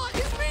 Law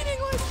is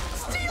meaningless!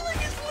 Stealing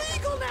is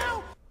legal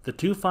now! The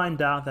two find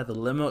out that the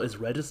limo is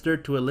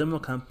registered to a limo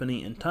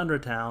company in Tundra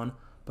Town,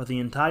 but the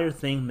entire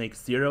thing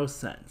makes 0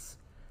 sense.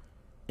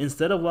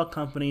 Instead of what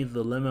company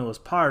the limo was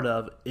part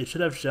of, it should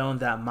have shown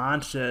that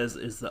Monchez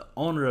is the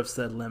owner of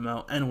said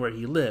limo and where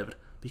he lived,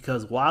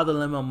 because while the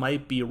limo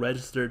might be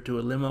registered to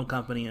a limo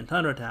company in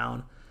Tundra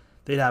Town,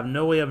 they'd have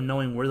no way of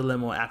knowing where the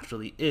limo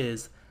actually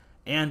is,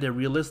 and it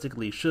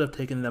realistically should have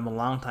taken them a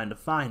long time to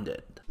find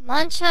it.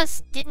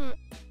 Monchez didn't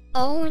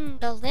own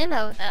the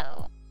limo,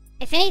 though.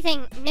 If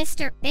anything,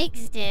 Mr.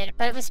 Biggs did,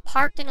 but it was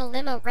parked in a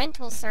limo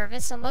rental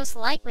service, so most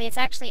likely it's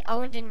actually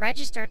owned and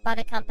registered by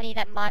the company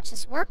that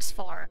Monchez works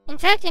for. In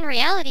fact, in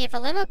reality, if a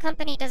limo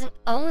company doesn't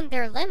own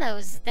their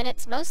limos, then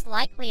it's most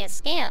likely a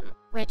scam,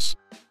 which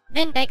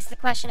then begs the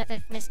question of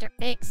if Mr.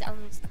 Biggs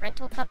owns the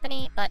rental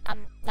company, but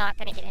I'm not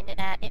gonna get into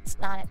that, it's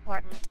not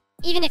important.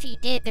 Even if he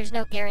did, there's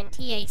no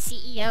guarantee a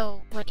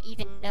CEO would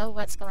even know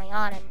what's going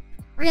on, and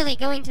really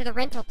going to the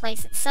rental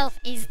place itself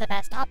is the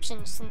best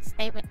option since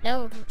they would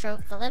know who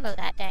drove the limo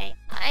that day.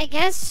 I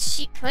guess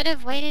she could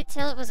have waited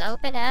till it was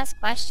open to ask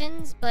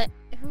questions, but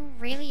who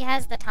really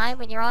has the time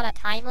when you're on a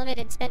time limit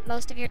and spent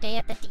most of your day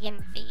at the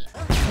DMV?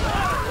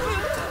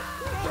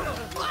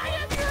 I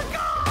am your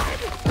god!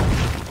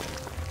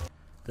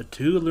 The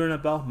two learn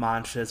about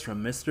Monchez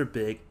from Mr.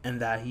 Big and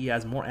that he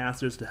has more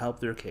answers to help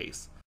their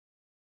case.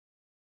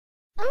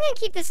 I'm gonna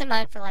keep this in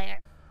mind for later.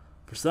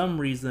 For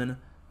some reason,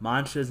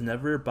 Monchez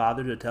never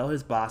bothered to tell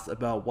his boss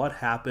about what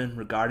happened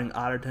regarding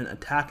Otterton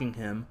attacking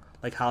him,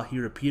 like how he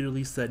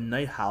repeatedly said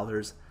night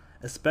howlers,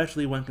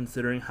 especially when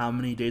considering how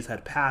many days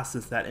had passed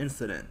since that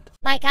incident.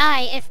 My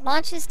guy, if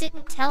Monchez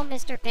didn't tell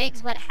Mr.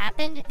 Biggs what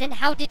happened, then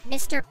how did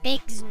Mr.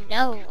 Biggs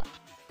know?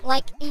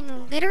 Like,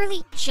 in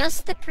literally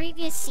just the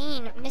previous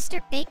scene,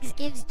 Mr. Biggs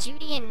gives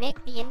Judy and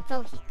Nick the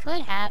info he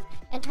could have,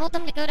 and told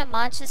them to go to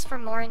Monchez for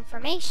more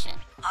information.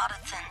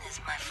 Otterton is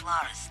my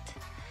florist.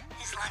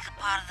 He's like a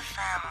part of the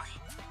family.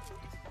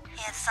 He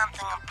had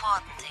something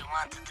important he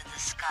wanted to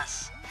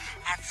discuss.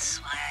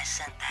 That's why I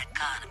sent that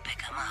car to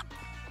pick him up.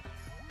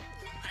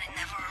 But he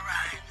never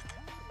arrived.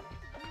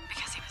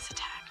 Because he was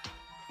attacked.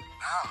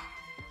 No,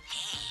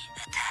 he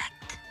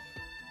attacked.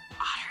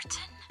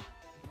 Otterton?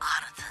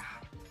 Otterton.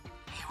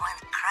 He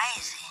went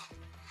crazy.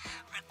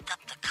 Ripped up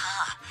the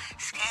car,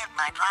 scared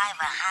my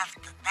driver half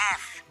to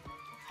death,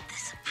 and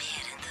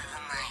disappeared into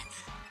the night.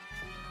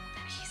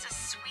 He's a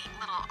sweet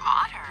little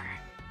otter.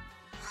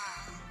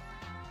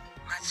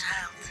 My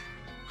child,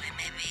 we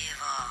may be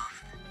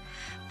evolved,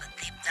 but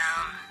deep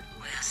down,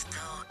 we are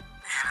still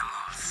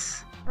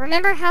animals.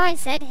 Remember how I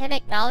said him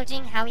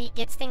acknowledging how he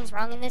gets things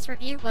wrong in this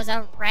review was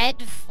a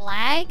red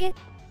flag?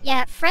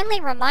 Yeah, friendly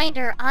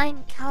reminder,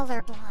 I'm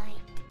colorblind.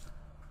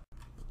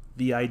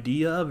 The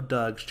idea of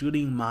Doug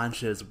shooting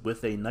Manches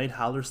with a Night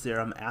Howler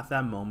serum at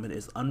that moment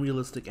is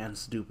unrealistic and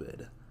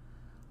stupid.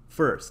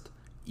 First,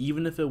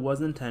 even if it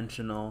was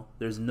intentional,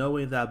 there's no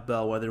way that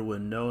Bellwether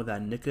would know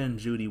that Nika and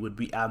Judy would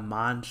be at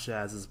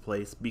Manchez's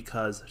place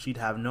because she'd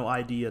have no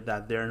idea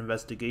that their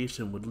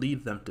investigation would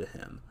lead them to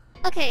him.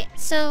 Okay,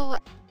 so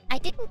I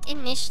didn't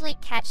initially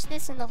catch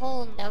this in the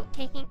whole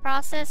note-taking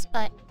process,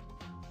 but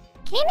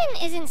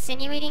Kamon is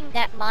insinuating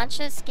that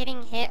Manches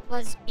getting hit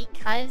was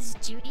because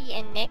Judy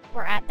and Nick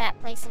were at that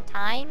place and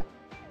time,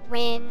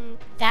 when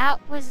that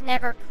was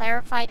never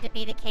clarified to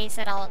be the case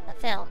at all in the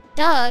film.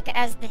 Doug,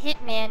 as the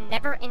hitman,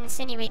 never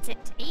insinuates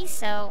it to be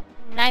so,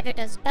 neither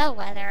does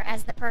Bellwether,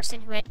 as the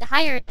person who had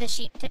hired the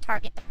sheep to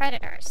target the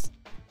predators.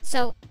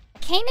 So,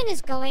 Kamon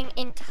is going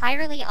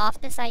entirely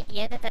off this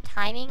idea that the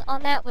timing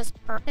on that was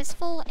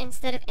purposeful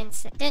instead of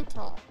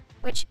incidental,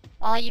 which,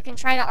 while you can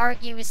try to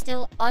argue is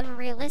still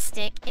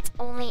unrealistic, it's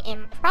only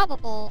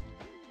improbable,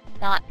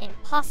 not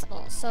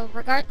impossible. So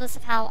regardless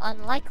of how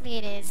unlikely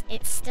it is,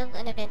 it's still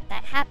an event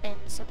that happened,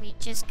 so we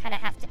just kind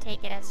of have to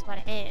take it as what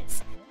it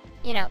is.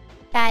 You know,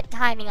 bad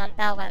timing on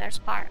Bellwether's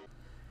part.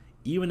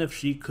 Even if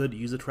she could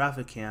use the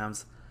traffic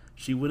cams,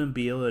 she wouldn't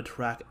be able to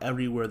track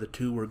everywhere the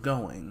two were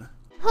going.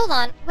 Hold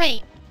on,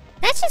 wait.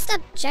 That's just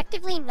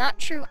objectively not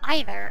true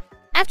either.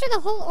 After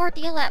the whole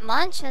ordeal at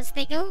Manches,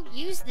 they go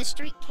use the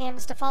street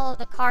cams to follow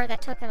the car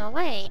that took him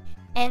away,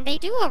 and they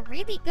do a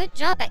really good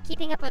job at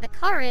keeping up where the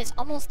car is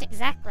almost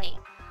exactly.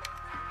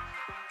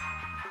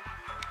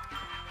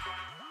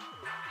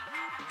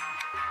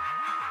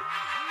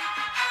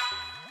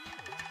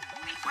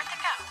 Wait, where'd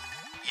they go?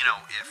 You know,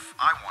 if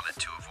I wanted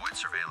to avoid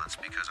surveillance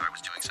because I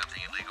was doing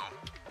something illegal,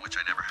 which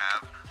I never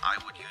have, I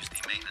would use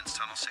the maintenance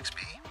tunnel 6B,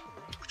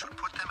 which would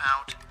put them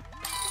out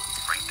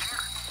right there.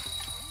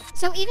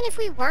 So even if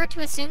we were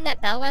to assume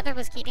that Bellwether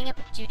was keeping up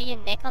with Judy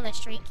and Nick on the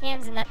street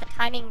cams and that the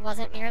timing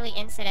wasn't merely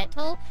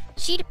incidental,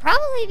 she'd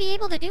probably be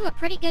able to do a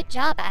pretty good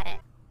job at it.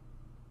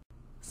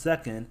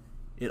 Second,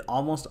 it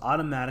almost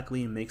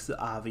automatically makes it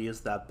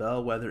obvious that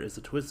Bellwether is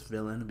a twist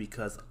villain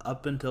because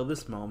up until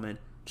this moment,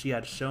 she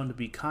had shown to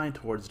be kind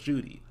towards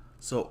Judy,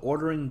 so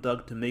ordering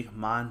Doug to make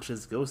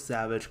Manches go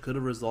savage could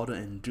have resulted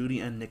in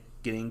Judy and Nick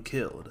getting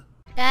killed.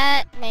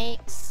 That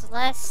makes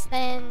less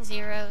than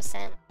 0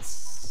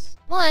 sense.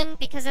 One,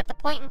 because at the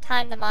point in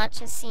time the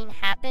Manches scene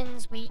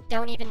happens, we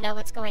don't even know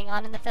what's going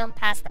on in the film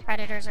past the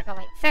predators are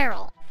going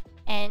feral.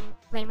 And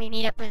when we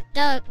meet up with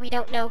Doug, we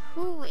don't know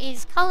who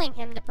is calling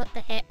him to put the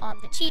hit on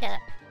the cheetah.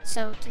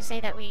 So to say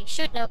that we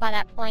should know by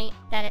that point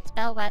that it's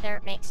Bellwether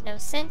makes no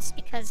sense,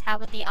 because how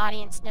would the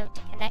audience know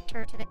to connect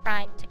her to the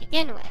crime to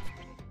begin with?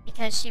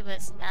 Because she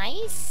was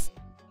nice?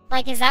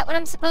 Like, is that what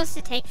I'm supposed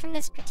to take from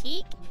this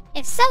critique?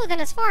 If so, then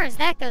as far as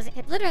that goes, it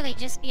could literally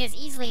just be as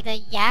easily the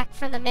yak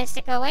from the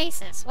Mystic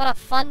Oasis. What a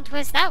fun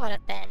twist that would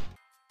have been.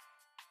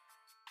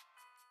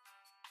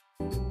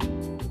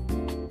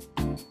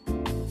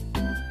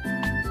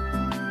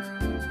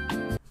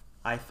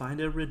 I find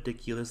it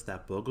ridiculous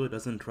that Bogo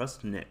doesn't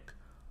trust Nick.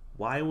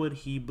 Why would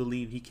he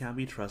believe he can't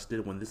be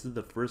trusted when this is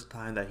the first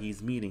time that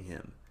he's meeting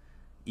him?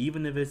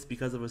 Even if it's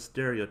because of a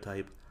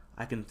stereotype,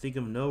 I can think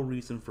of no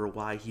reason for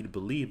why he'd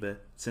believe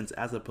it, since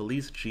as a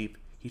police chief,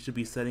 he should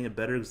be setting a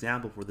better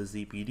example for the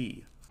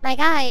ZPD. My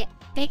guy,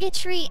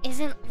 bigotry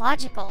isn't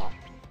logical.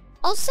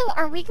 Also,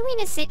 are we going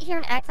to sit here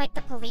and act like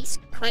the police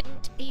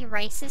couldn't be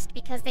racist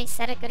because they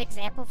set a good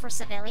example for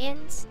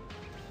civilians?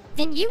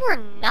 Then you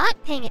were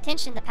not paying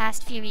attention the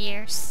past few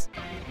years.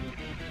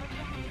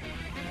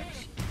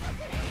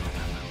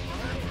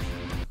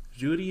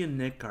 Judy and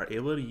Nick are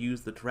able to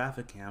use the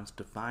traffic cams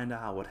to find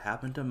out what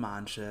happened to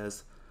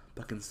Manches,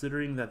 but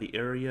considering that the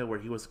area where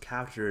he was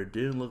captured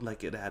didn't look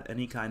like it had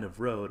any kind of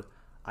road,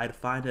 I'd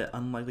find it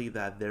unlikely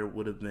that there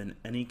would have been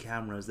any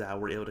cameras that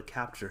were able to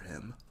capture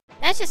him.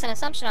 That's just an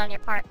assumption on your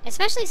part,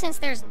 especially since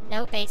there's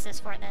no basis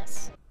for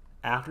this.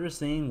 After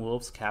seeing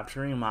wolves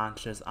capturing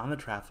Manches on the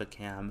traffic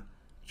cam,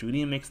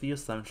 Judy makes the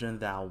assumption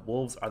that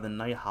wolves are the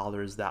night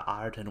howlers that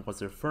Otterton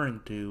was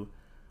referring to,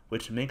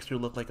 which makes her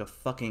look like a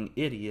fucking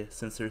idiot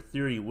since her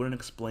theory wouldn't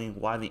explain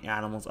why the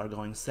animals are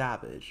going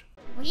savage.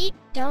 We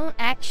don't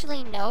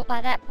actually know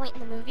by that point in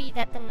the movie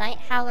that the night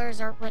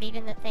howlers are what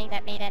even the thing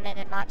that made Emmett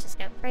and Manches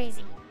go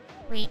crazy.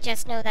 We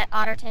just know that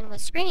Otterton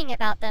was screaming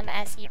about them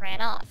as he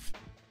ran off.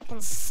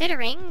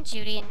 Considering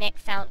Judy and Nick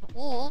found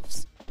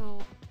wolves who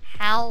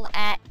howl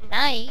at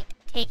night,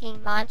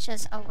 taking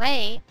Manches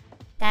away,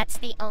 that's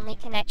the only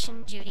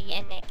connection Judy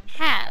and Nick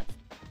have.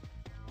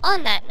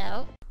 On that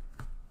note,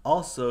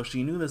 Also,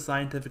 she knew the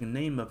scientific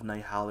name of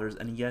night howlers,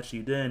 and yet she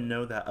didn't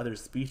know that other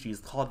species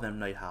called them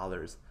night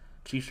howlers.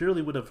 She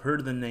surely would have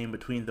heard the name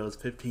between those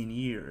 15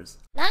 years.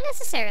 Not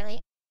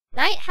necessarily.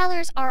 Night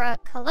howlers are a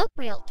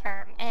colloquial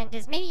term, and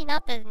is maybe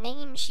not the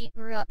name she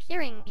grew up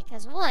hearing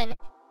because 1,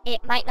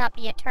 it might not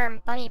be a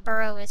term Bunny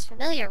Burrow is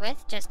familiar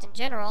with, just in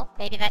general.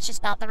 Maybe that's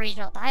just not the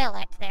regional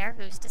dialect there,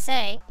 who's to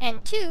say.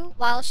 And 2,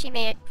 while she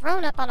may have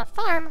grown up on a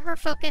farm, her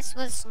focus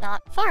was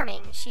not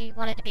farming. She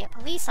wanted to be a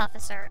police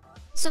officer.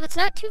 So it's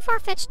not too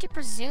far-fetched to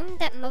presume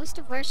that most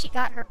of where she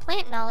got her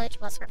plant knowledge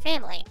was her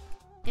family.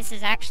 This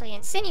is actually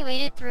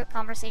insinuated through a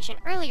conversation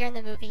earlier in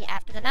the movie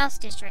after the Mouse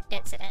District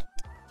incident.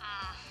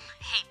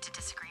 Hate to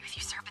disagree with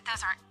you, sir, but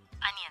those aren't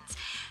onions.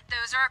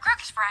 Those are a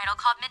crocus varietal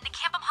called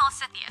Midnicampum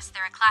holocithius.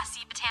 They're a Class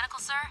C botanical,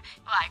 sir.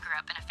 Well, I grew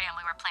up in a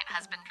family where plant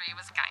husbandry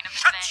was kind of a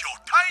Shut thing. your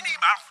tiny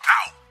mouth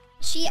now!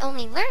 She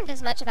only learned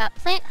as much about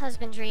plant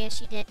husbandry as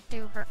she did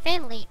through her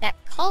family that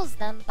calls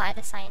them by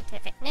the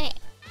scientific name.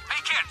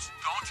 Hey kids,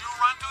 don't you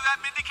run through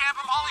that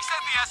Midnicampum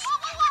holocithius!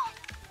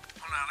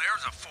 Well, now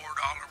there's a $4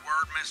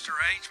 word, Mr.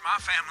 H. My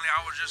family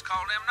always just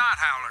called them night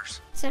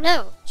howlers. So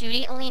no,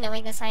 Judy only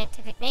knowing the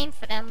scientific name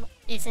for them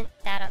isn't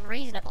that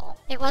unreasonable.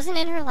 It wasn't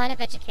in her line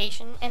of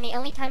education, and the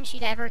only time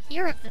she'd ever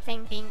hear of the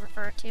thing being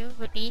referred to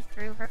would be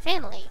through her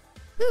family,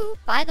 who,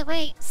 by the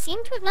way,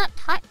 seem to have not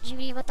taught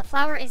Judy what the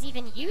flower is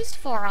even used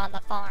for on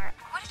the farm.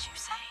 What did you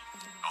say?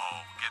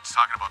 Oh, kids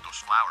talking about those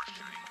flowers,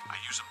 Judy. I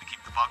use them to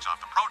keep the bugs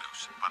off the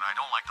produce, but I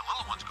don't like the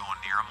little ones going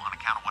near them on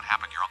account of what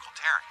happened to your Uncle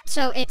Terry.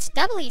 So it's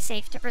doubly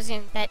safe to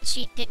presume that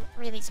she didn't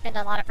really spend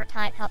a lot of her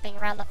time helping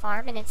around the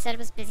farm and instead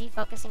was busy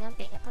focusing on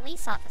being a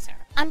police officer.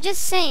 I'm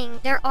just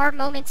saying, there are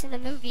moments in the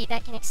movie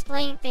that can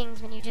explain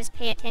things when you just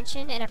pay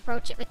attention and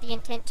approach it with the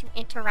intent to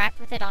interact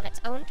with it on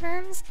its own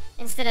terms,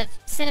 instead of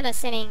cinema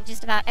sinning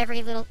just about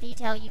every little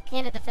detail you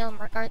can of the film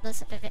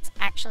regardless of if it's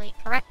actually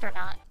correct or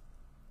not.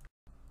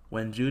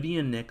 When Judy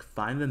and Nick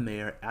find the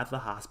mayor at the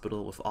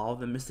hospital with all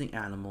the missing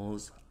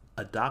animals,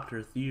 a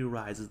doctor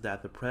theorizes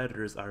that the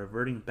predators are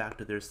reverting back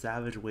to their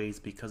savage ways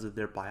because of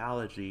their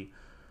biology,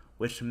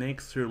 which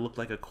makes her look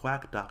like a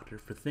quack doctor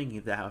for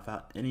thinking that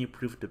without any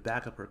proof to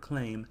back up her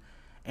claim,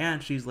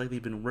 and she's likely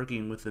been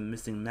working with the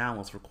missing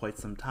mammals for quite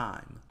some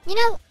time. You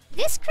know,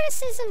 this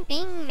criticism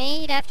being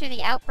made after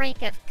the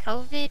outbreak of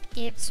COVID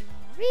gives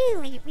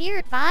really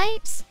weird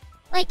vibes.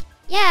 Like,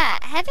 yeah,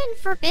 heaven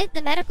forbid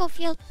the medical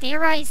field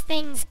theorize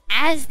things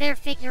as they're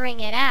figuring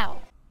it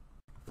out.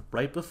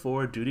 Right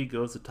before Judy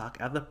goes to talk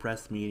at the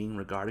press meeting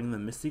regarding the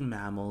missing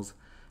mammals,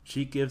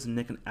 she gives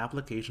Nick an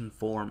application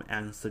form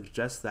and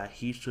suggests that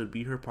he should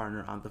be her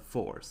partner on the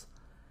force.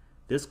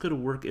 This could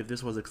work if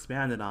this was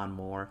expanded on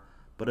more,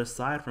 but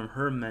aside from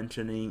her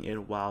mentioning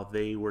it while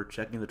they were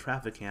checking the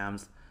traffic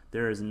cams,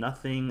 there is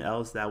nothing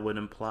else that would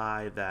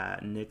imply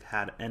that Nick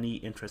had any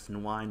interest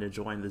in wanting to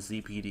join the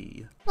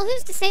ZPD. Well,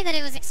 who's to say that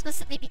it was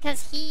explicitly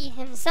because he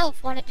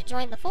himself wanted to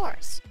join the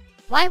force?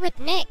 Why would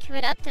Nick, who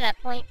had up to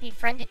that point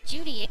befriended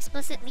Judy,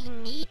 explicitly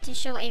need to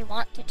show a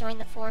want to join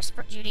the force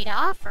for Judy to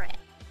offer it?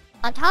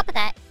 On top of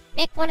that,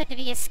 Nick wanted to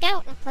be a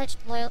scout and pledged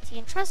loyalty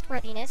and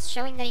trustworthiness,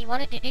 showing that he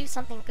wanted to do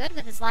something good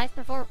with his life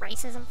before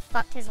racism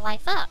fucked his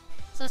life up.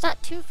 So it's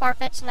not too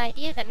far-fetched an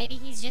idea that maybe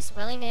he's just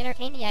willing to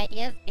entertain the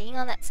idea of being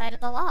on that side of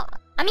the law.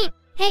 I mean,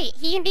 hey,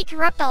 he can be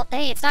corrupt all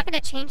day, it's not going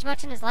to change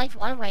much in his life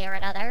one way or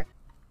another.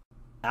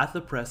 At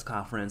the press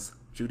conference,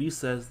 Judy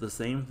says the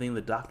same thing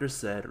the doctor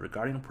said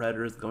regarding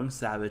predators going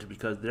savage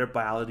because their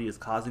biology is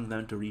causing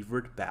them to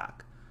revert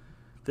back.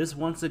 This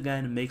once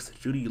again makes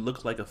Judy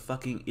look like a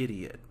fucking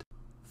idiot.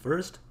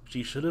 First,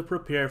 she should have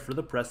prepared for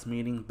the press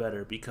meeting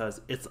better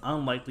because it's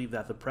unlikely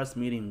that the press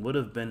meeting would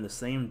have been the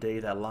same day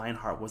that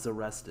Lionheart was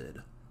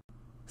arrested.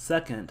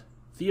 Second,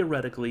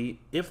 theoretically,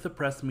 if the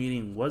press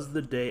meeting was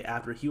the day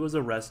after he was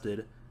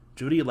arrested,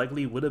 Judy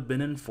likely would have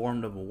been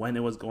informed of when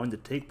it was going to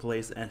take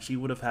place and she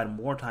would have had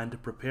more time to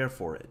prepare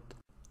for it.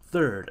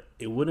 Third,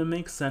 it wouldn't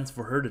make sense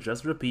for her to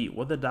just repeat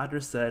what the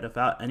doctor said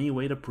without any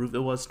way to prove it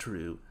was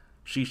true.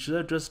 She should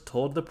have just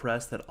told the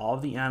press that all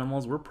the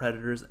animals were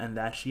predators and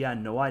that she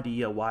had no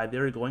idea why they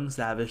were going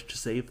savage to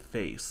save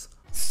face.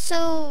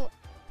 So,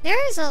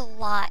 there is a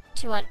lot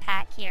to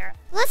unpack here.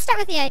 Let's start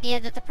with the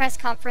idea that the press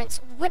conference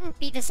wouldn't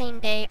be the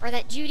same day or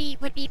that Judy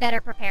would be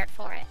better prepared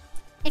for it.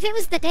 If it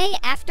was the day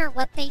after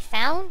what they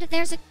found,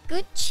 there's a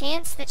good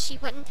chance that she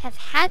wouldn't have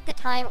had the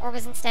time or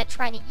was instead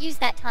trying to use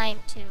that time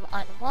to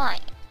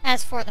unwind.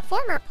 As for the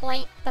former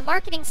point, the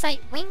marketing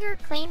site Winger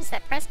claims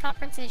that press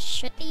conferences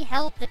should be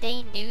held the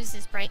day news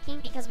is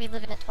breaking because we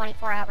live in a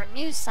 24-hour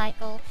news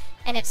cycle,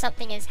 and if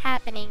something is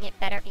happening, it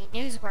better be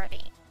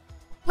newsworthy.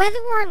 Whether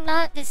or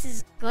not this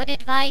is good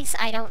advice,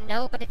 I don't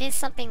know, but it is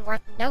something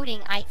worth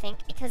noting, I think,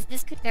 because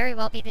this could very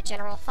well be the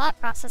general thought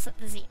process of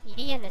the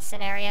ZPD in this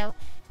scenario,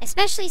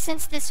 especially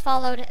since this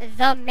followed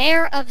the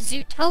mayor of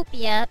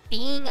Zootopia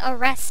being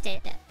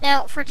arrested.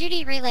 Now, for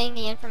Judy relaying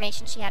the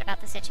information she had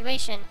about the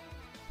situation,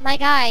 My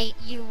guy,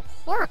 you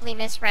horribly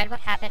misread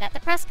what happened at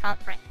the press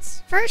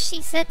conference. First, she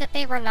said that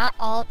they were not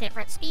all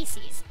different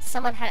species.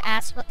 Someone had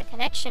asked what the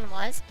connection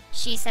was.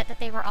 She said that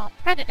they were all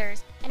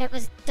predators, and it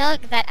was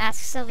Doug that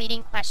asks a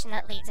leading question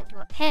that leads into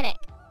a panic,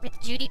 with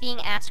Judy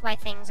being asked why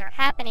things are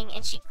happening,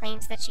 and she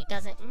claims that she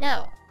doesn't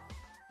know.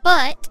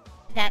 But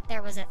that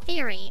there was a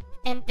theory,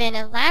 and then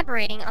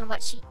elaborating on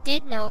what she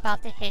did know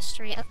about the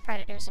history of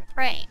predators and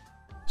prey.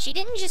 She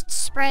didn't just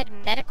spread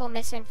medical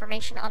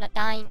misinformation on a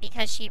dime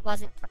because she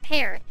wasn't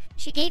prepared.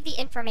 She gave the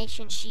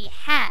information she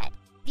had.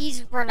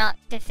 These were not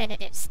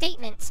definitive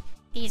statements.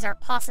 These are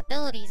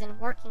possibilities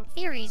and working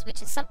theories,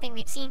 which is something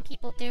we've seen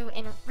people do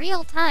in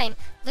real time,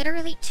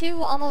 literally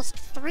 2, almost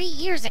 3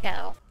 years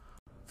ago.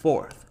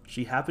 Fourth,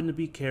 she happened to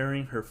be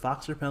carrying her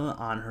fox repellent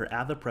on her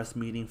at the press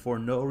meeting for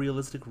no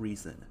realistic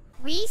reason.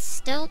 We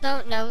still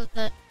don't know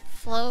the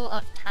flow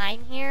of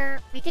time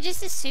here. We could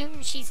just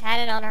assume she's had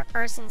it on her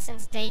person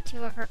since day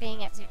 2 of her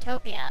being at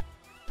Zootopia.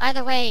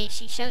 Either way,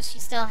 she shows she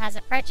still has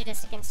a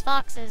prejudice against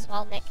foxes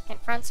while Nick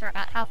confronts her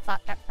about how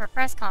fucked up her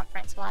press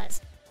conference was.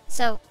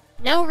 So,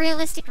 no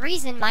realistic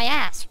reason, my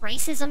ass.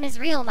 Racism is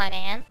real, my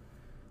man.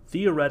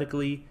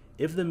 Theoretically,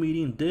 if the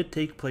meeting did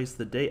take place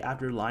the day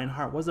after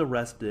Lionheart was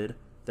arrested,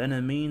 then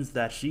it means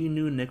that she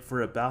knew Nick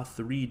for about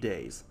 3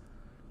 days.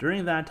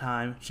 During that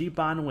time, she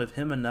bonded with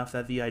him enough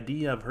that the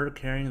idea of her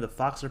carrying the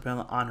fox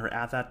repellent on her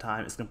at that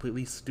time is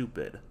completely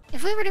stupid.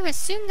 If we were to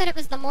assume that it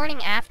was the morning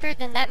after,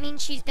 then that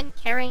means she's been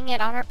carrying it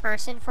on her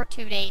person for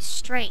 2 days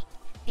straight,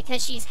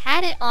 because she's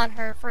had it on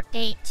her for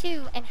day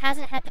 2 and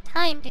hasn't had the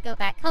time to go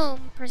back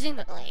home,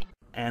 presumably.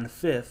 And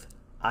fifth,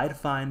 I'd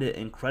find it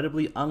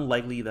incredibly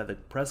unlikely that the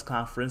press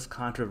conference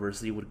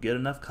controversy would get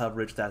enough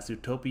coverage that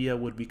Zootopia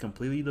would be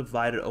completely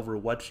divided over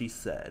what she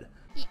said.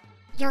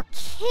 You're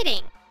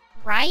kidding,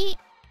 right?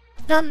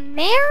 The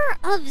mayor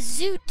of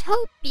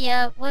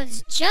Zootopia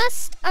was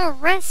just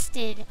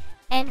arrested,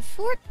 and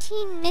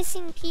 14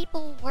 missing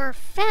people were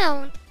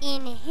found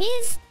in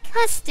his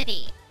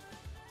custody.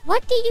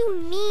 What do you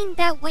mean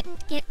that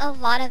wouldn't get a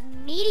lot of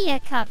media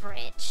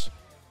coverage?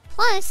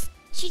 Plus,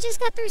 she just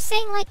got through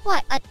saying like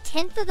what,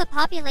 1/10 of the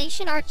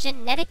population are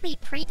genetically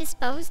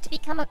predisposed to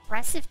become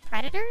aggressive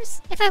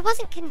predators? If I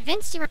wasn't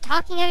convinced you were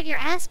talking out of your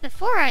ass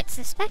before, I'd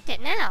suspect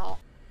it now.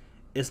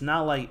 It's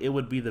not like it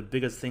would be the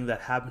biggest thing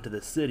that happened to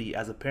the city,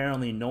 as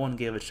apparently no one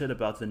gave a shit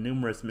about the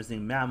numerous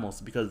missing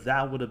mammals, because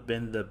that would have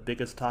been the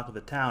biggest talk of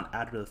the town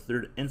after the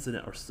 3rd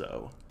incident or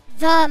so.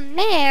 The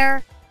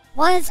mayor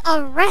was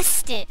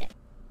arrested!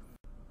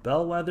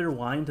 Bellwether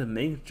wanting to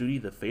make Judy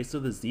the face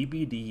of the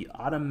ZBD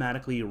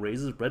automatically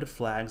raises red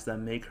flags that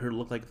make her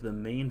look like the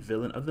main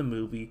villain of the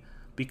movie,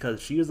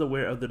 because she is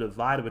aware of the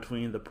divide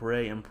between the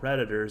prey and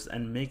predators,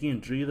 and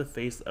making Judy the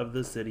face of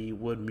the city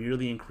would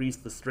merely increase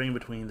the strain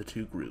between the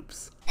two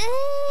groups.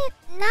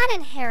 Not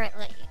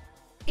inherently.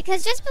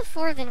 Because just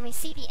before then we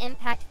see the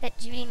impact that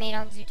Judy made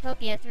on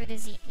Zootopia through the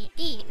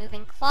ZPD,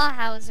 moving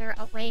Clawhauser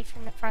away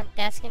from the front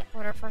desk in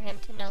order for him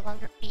to no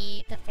longer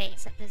be the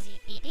face of the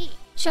ZPD,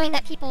 showing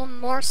that people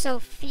more so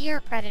fear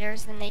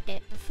predators than they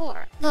did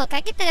before. Look, I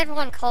get that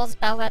everyone calls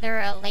Bellwether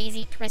a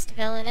lazy twist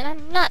villain, and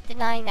I'm not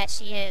denying that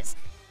she is.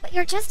 But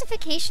your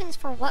justifications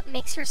for what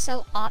makes her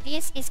so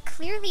obvious is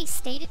clearly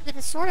stated with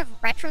a sort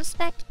of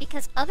retrospect,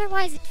 because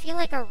otherwise it'd feel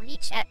like a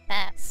reach at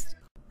best.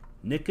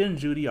 Nick and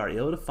Judy are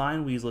able to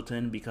find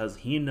Weaselton because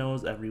he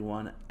knows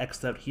everyone,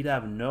 except he'd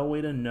have no way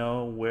to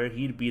know where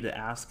he'd be to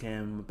ask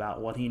him about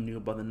what he knew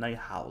about the Night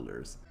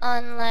Howlers.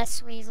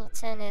 Unless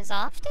Weaselton is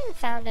often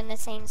found in the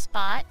same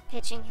spot,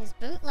 pitching his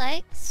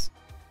bootlegs.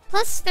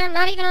 Plus, they're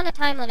not even on a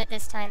time limit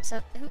this time, so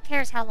who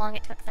cares how long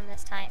it took them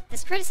this time.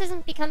 This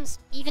criticism becomes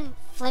even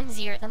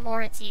flimsier the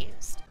more it's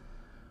used.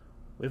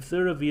 With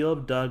the reveal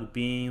of Doug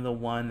being the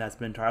one that's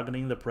been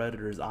targeting the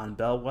predators on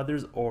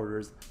Bellwether's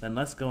orders, then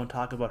let's go and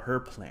talk about her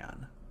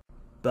plan.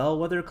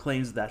 Bellwether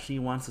claims that she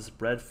wants to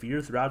spread fear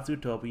throughout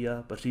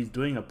Zootopia, but she's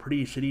doing a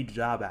pretty shitty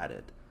job at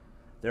it.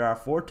 There are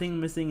 14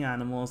 missing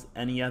animals,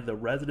 and yet the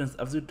residents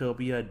of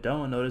Zootopia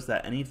don't notice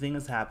that anything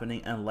is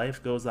happening and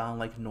life goes on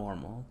like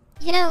normal.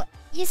 You know,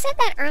 you said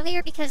that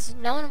earlier because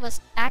no one was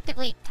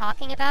actively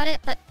talking about it,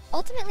 but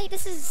ultimately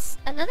this is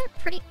another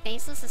pretty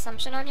baseless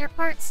assumption on your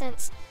part,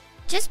 since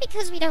just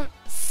because we don't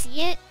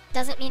see it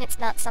doesn't mean it's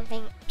not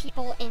something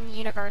people in the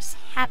universe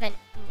haven't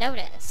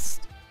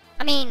noticed.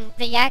 I mean,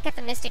 the yak at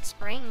the Mystic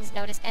Springs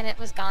noticed Emmett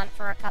was gone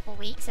for a couple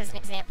weeks as an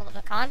example of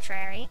the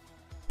contrary.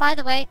 By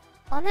the way,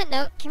 on that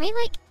note, can we,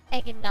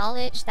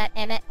 acknowledge that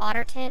Emmett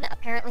Otterton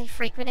apparently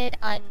frequented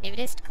a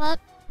nudist club?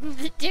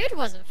 The dude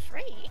was a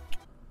freak.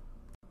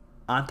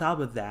 On top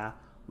of that,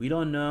 we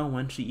don't know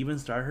when she even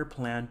started her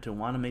plan to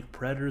want to make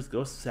predators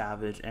go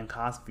savage and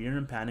cause fear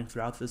and panic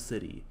throughout the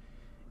city.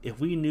 If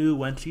we knew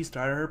when she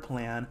started her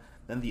plan,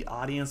 then the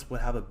audience would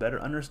have a better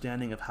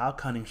understanding of how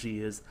cunning she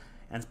is,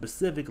 and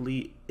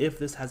specifically if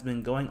this has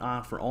been going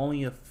on for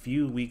only a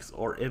few weeks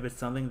or if it's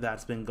something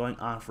that's been going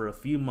on for a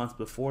few months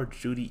before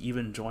Judy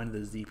even joined the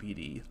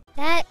ZPD.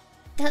 That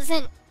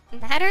doesn't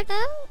matter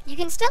though. You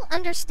can still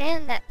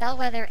understand that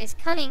Bellwether is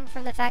cunning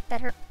from the fact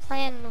that her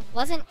plan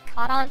wasn't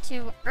caught on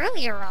to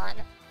earlier on.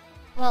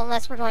 Well,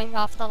 unless we're going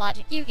off the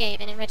logic you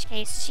gave, and in which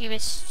case she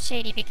was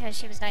shady because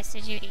she was nice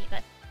to Judy,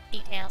 but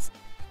details.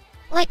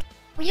 Like,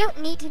 we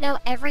don't need to know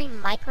every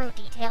micro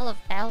detail of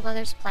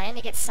Bellwether's plan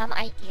to get some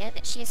idea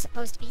that she is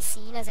supposed to be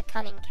seen as a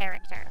cunning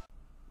character.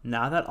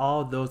 Now that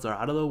all of those are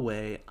out of the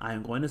way, I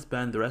am going to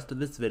spend the rest of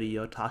this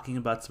video talking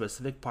about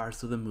specific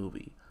parts of the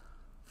movie.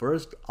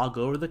 First, I'll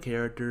go over the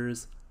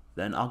characters,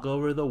 then I'll go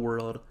over the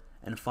world,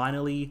 and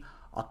finally,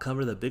 I'll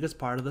cover the biggest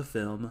part of the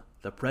film,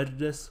 the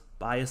prejudice,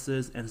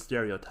 biases, and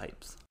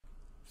stereotypes.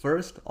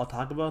 First, I'll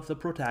talk about the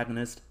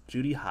protagonist,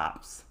 Judy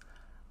Hopps.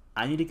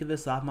 I need to get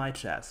this off my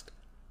chest.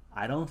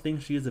 I don't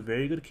think she is a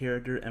very good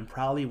character and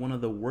probably one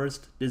of the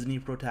worst Disney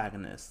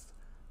protagonists.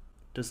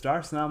 To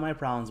start some of my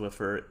problems with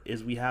her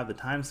is we have the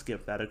time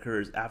skip that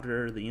occurs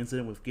after the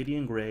incident with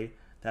Gideon Grey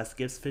that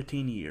skips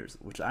 15 years,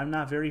 which I'm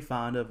not very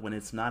fond of when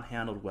it's not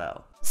handled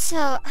well.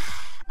 So,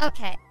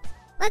 okay.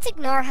 Let's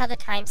ignore how the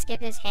time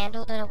skip is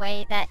handled in a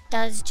way that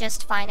does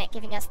just fine at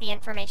giving us the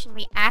information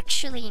we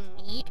actually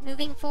need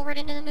moving forward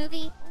into the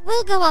movie.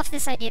 We'll go off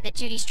this idea that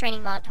Judy's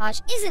training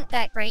montage isn't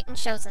that great and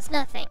shows us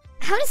nothing.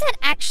 How does that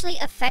actually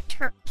affect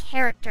her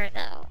character,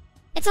 though?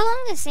 It's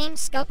along the same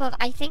scope of,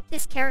 I think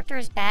this character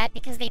is bad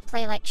because they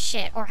play like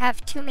shit or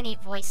have too many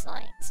voice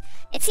lines.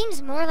 It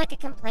seems more like a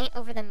complaint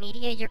over the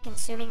media you're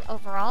consuming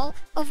overall,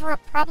 over a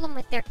problem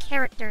with their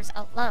characters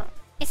alone.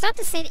 It's not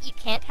to say that you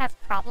can't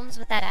have problems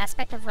with that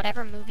aspect of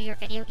whatever movie or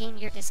video game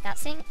you're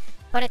discussing,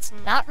 but it's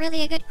not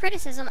really a good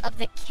criticism of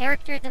the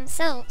character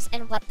themselves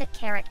and what the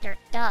character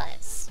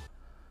does.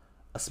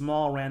 A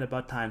small rant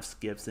about time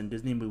skips in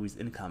Disney movies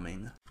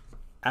incoming.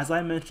 As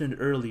I mentioned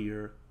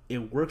earlier,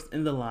 it works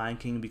in The Lion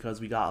King because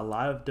we got a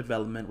lot of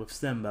development with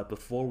Simba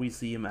before we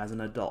see him as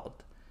an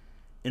adult.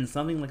 In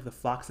something like The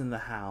Fox and the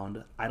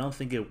Hound, I don't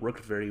think it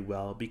worked very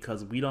well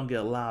because we don't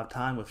get a lot of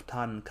time with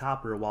Todd and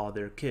Copper while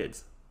they're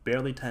kids,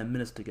 barely 10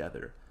 minutes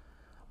together.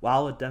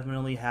 While it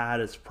definitely had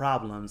its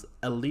problems,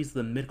 at least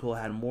the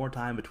midquel had more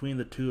time between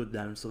the two of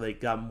them so they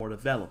got more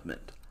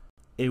development.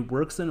 It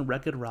works in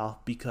Wreck-It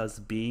Ralph because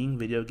being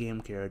video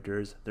game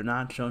characters, they're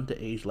not shown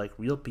to age like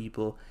real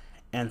people,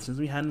 and since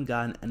we hadn't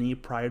gotten any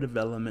prior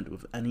development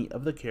with any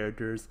of the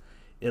characters,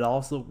 it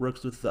also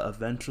works with the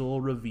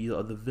eventual reveal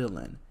of the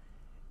villain.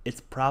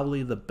 It's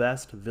probably the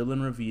best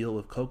villain reveal,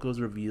 with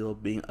Coco's reveal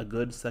being a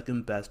good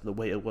second best the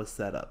way it was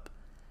set up.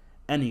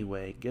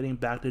 Anyway, getting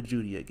back to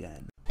Judy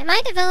again. Am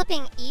I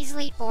developing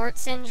easily bored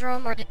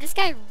syndrome, or did this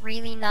guy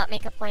really not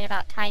make a point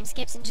about time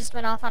skips and just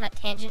went off on a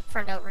tangent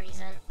for no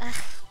reason? Ugh,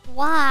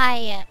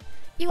 why?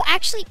 You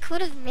actually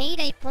could have made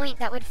a point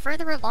that would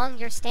further along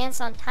your stance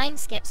on time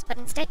skips, but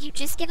instead you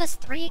just give us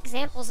 3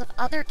 examples of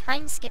other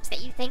time skips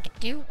that you think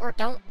do or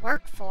don't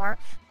work for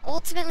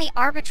ultimately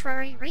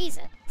arbitrary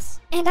reasons.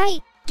 And I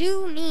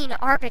do mean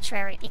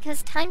arbitrary,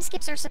 because time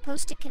skips are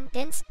supposed to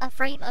condense a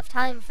frame of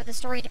time for the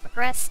story to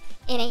progress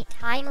in a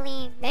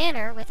timely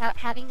manner without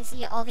having to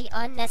see all the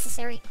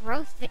unnecessary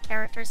growth the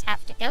characters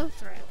have to go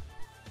through.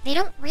 They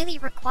don't really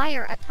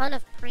require a ton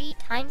of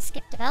pre-time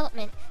skip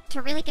development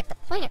to really get the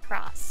point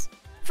across.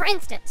 For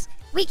instance,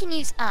 we can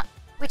use Up,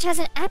 which has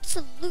an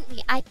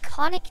absolutely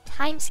iconic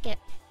time skip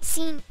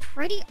seen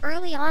pretty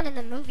early on in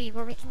the movie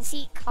where we can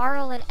see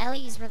Carl and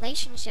Ellie's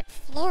relationship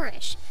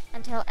flourish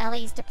until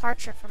Ellie's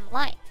departure from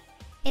life.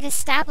 It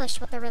established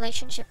what the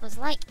relationship was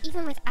like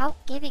even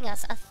without giving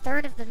us a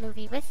third of the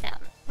movie with them.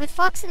 With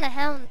Fox and the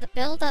Hound, the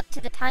build up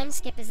to the time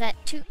skip is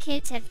that 2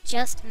 kids have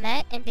just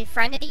met and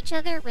befriended each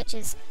other, which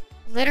is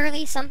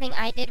literally something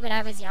I did when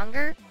I was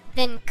younger.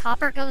 Then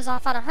Copper goes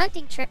off on a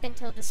hunting trip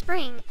until the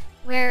spring,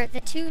 where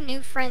the 2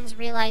 new friends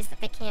realize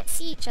that they can't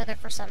see each other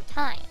for some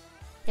time.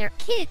 They're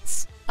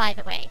kids, by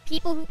the way,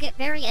 people who get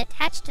very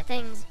attached to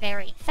things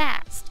very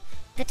fast.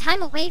 The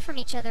time away from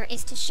each other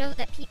is to show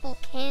that people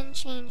can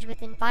change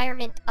with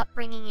environment,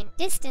 upbringing, and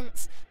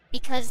distance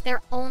because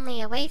they're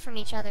only away from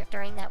each other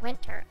during that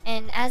winter,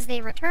 and as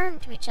they return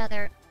to each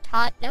other,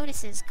 Todd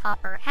notices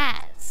Copper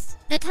has.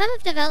 The time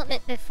of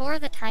development before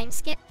the time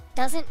skip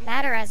doesn't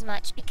matter as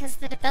much because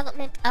the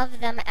development of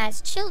them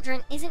as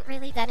children isn't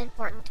really that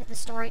important to the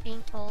story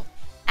being told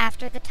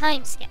after the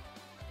time skip.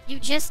 You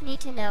just need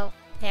to know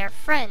they're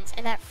friends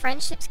and that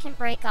friendships can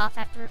break off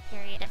after a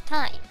period of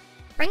time.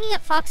 Bringing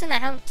up Fox and the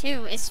Hound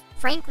 2 is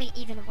frankly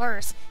even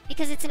worse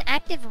because it's an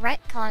active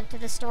retcon to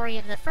the story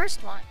of the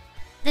first one.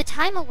 The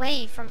time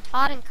away from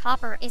Todd and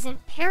Copper is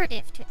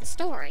imperative to the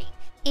story.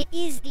 It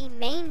is the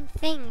main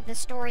thing the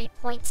story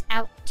points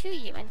out to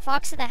you, and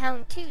Fox and the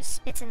Hound 2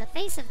 spits in the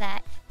face of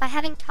that by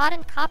having Todd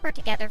and Copper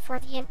together for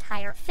the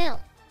entire film.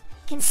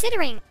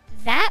 Considering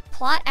that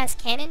plot as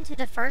canon to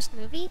the first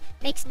movie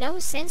makes no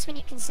sense when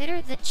you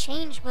consider the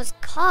change was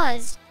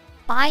caused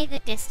by the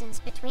distance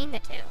between the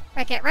 2.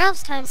 Wreck-It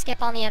Ralph's time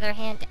skip, on the other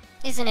hand,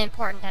 isn't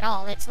important at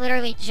all. It's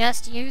literally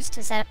just used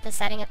to set up the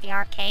setting of the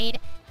arcade.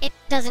 It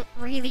doesn't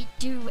really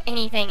do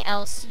anything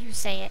else you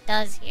say it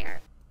does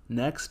here.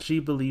 Next, she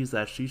believes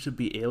that she should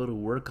be able to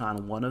work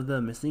on one of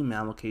the missing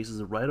mammal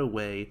cases right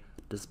away,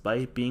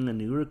 despite being a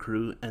new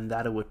recruit, and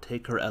that it would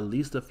take her at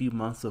least a few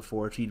months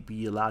before she'd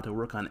be allowed to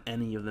work on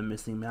any of the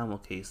missing mammal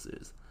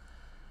cases.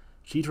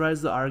 She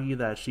tries to argue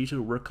that she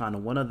should work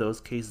on one of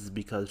those cases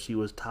because she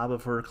was top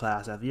of her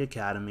class at the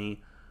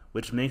academy,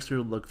 which makes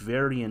her look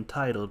very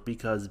entitled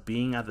because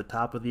being at the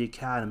top of the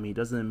academy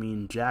doesn't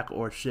mean jack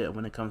or shit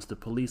when it comes to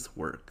police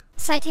work.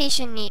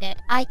 Citation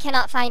needed. I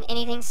cannot find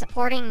anything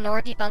supporting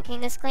nor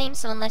debunking this claim,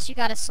 so unless you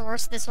got a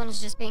source, this one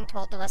is just being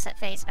told to us at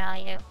face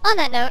value. On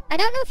that note, I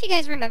don't know if you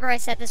guys remember I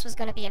said this was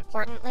going to be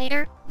important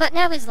later, but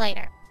now is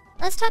later.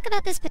 Let's talk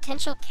about this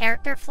potential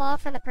character flaw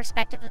from the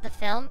perspective of the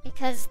film,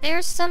 because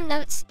there's some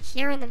notes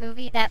here in the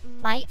movie that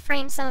might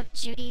frame some of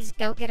Judy's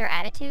go-getter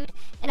attitude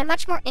in a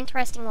much more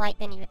interesting light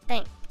than you would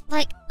think.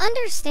 Like,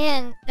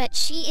 understand that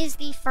she is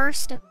the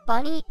first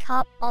bunny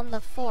cop on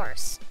the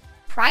force.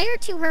 Prior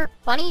to her,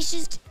 bunnies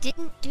just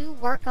didn't do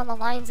work on the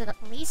lines of the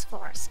police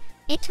force.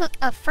 It took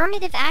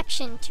affirmative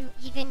action to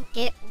even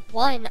get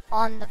one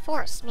on the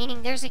force,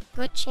 meaning there's a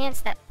good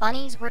chance that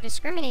bunnies were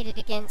discriminated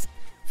against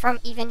from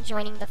even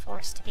joining the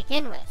force to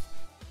begin with.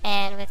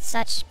 And with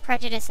such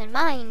prejudice in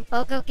mind,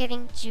 Bogo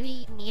giving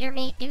Judy meter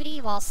maid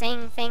duty while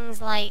saying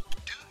things like,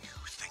 Do you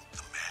think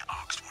the mayor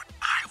asked what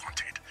I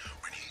wanted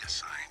when he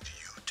assigned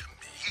you to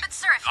me? But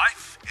sir, if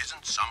Life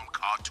isn't some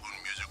cartoon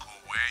musical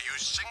where you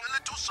sing a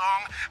little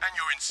song and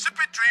your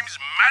insipid dreams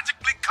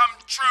magically come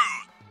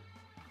true.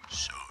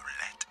 So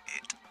let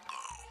it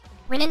go.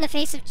 when in the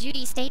face of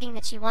Judy stating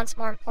that she wants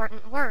more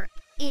important work,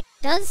 it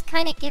does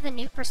kinda give a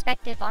new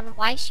perspective on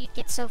why she'd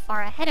get so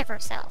far ahead of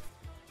herself.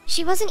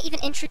 She wasn't even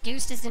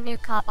introduced as the new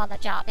cop on the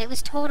job, it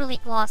was totally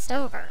glossed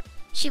over.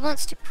 She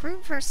wants to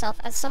prove herself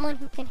as someone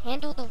who can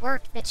handle the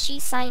work that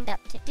she signed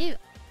up to do.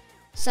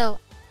 So,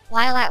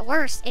 while at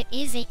worst it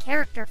is a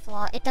character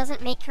flaw, it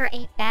doesn't make her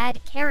a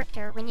bad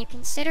character when you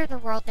consider the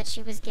world that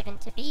she was given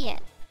to be in.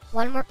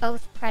 One where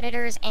both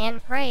predators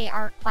and prey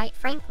are, quite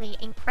frankly,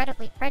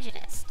 incredibly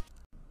prejudiced.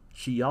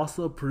 She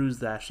also proves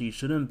that she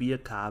shouldn't be a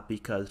cop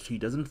because she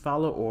doesn't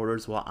follow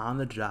orders while on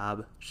the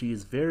job, she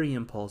is very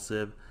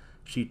impulsive,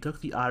 she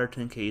took the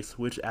Otterton case,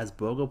 which as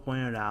Bogo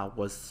pointed out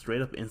was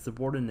straight up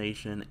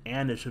insubordination,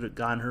 and it should have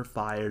gotten her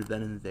fired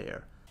then and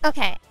there.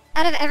 Okay,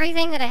 out of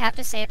everything that I have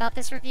to say about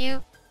this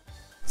review,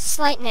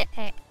 slight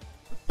nitpick,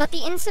 but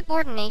the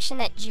insubordination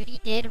that Judy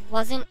did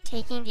wasn't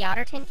taking the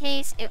Otterton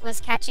case, it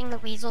was catching the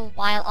weasel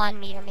while on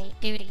meter maid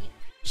duty.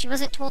 She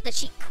wasn't told that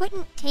she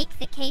couldn't take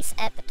the case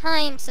at the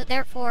time, so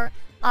therefore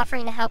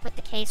offering to help with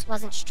the case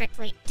wasn't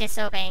strictly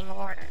disobeying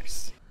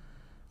orders.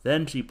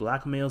 Then she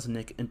blackmails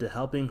Nick into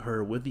helping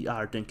her with the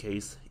Otterton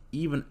case,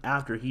 even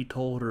after he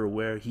told her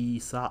where he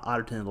saw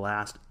Otterton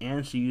last,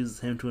 and she uses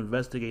him to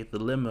investigate the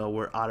limo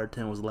where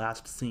Otterton was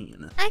last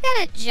seen. I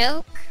got a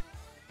joke,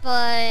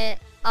 but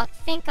I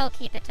think I'll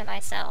keep it to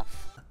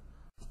myself.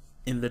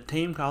 In the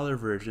Tame Collar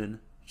version,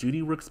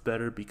 Judy works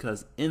better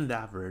because in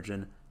that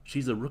version,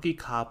 she's a rookie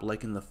cop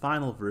like in the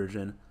final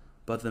version,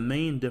 but the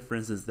main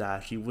difference is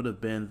that she would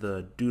have been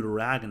the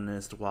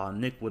deuteragonist while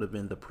Nick would have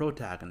been the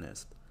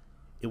protagonist.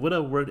 It would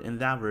have worked in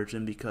that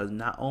version because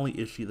not only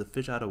is she the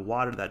fish out of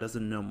water that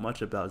doesn't know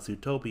much about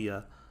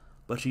Zootopia,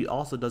 but she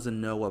also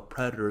doesn't know what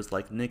predators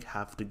like Nick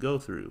have to go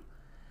through.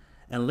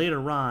 And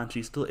later on,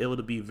 she's still able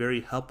to be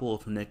very helpful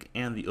with Nick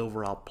and the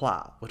overall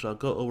plot, which I'll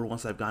go over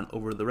once I've gone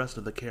over the rest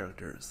of the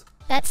characters.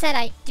 That said,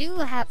 I do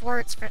have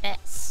words for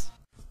this.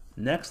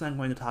 Next, I'm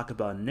going to talk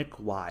about Nick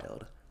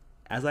Wilde.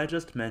 As I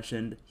just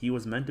mentioned, he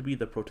was meant to be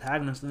the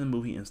protagonist in the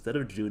movie instead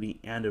of Judy,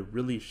 and it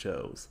really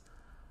shows.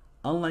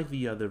 Unlike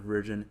the other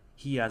version,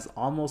 he has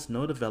almost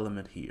no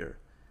development here.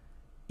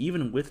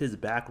 Even with his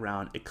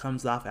background, it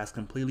comes off as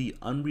completely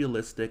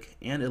unrealistic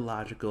and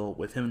illogical,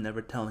 with him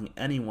never telling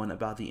anyone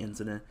about the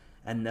incident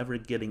and never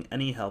getting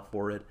any help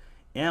for it,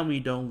 and we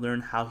don't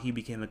learn how he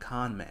became a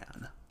con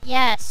man.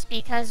 Yes,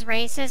 because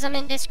racism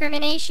and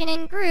discrimination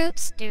in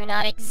groups do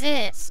not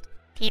exist.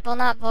 People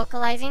not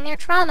vocalizing their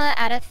trauma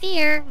out of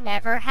fear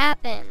never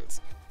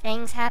happens.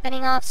 Things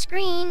happening off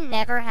screen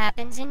never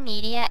happens in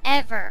media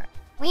ever.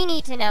 We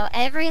need to know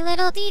every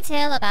little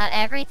detail about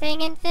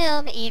everything in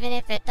film, even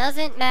if it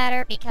doesn't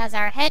matter, because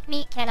our head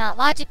meat cannot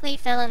logically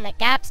fill in the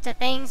gaps to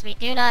things we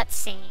do not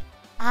see.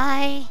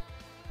 I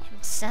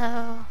am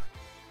so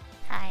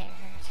tired.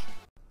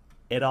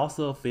 It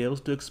also fails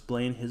to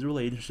explain his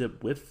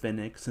relationship with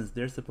Finnick, since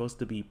they're supposed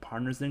to be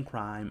partners in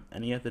crime,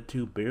 and yet the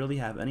two barely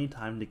have any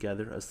time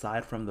together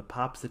aside from the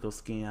popsicle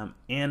scam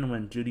and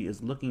when Judy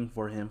is looking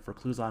for him for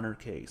clues on her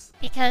case.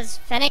 Because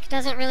Finnick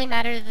doesn't really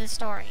matter to the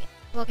story.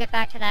 We'll get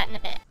back to that in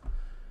a bit.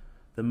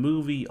 The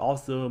movie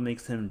also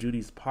makes him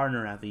Judy's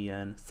partner at the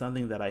end,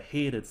 something that I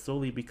hated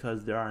solely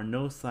because there are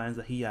no signs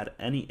that he had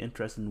any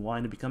interest in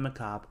wanting to become a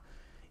cop,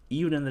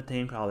 even in the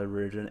Tame Collar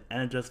version,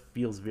 and it just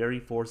feels very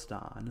forced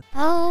on.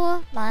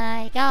 Oh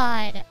my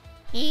god.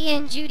 He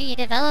and Judy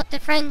developed a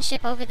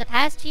friendship over the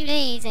past few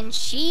days, and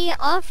she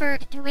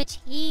offered, to which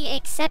he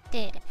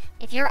accepted.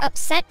 If you're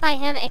upset by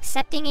him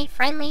accepting a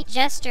friendly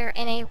gesture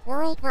in a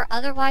world where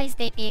otherwise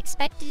they'd be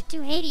expected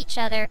to hate each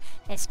other,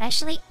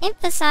 especially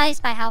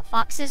emphasized by how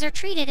foxes are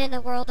treated in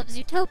the world of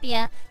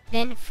Zootopia,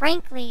 then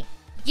frankly,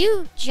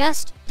 you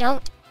just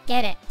don't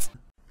get it.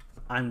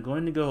 I'm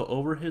going to go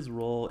over his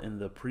role in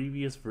the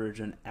previous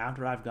version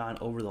after I've gone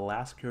over the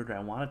last character I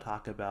want to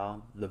talk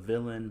about, the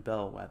villain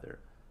Bellwether.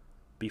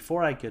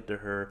 Before I get to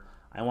her,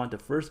 I want to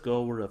first go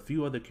over a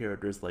few other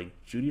characters like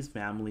Judy's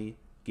family,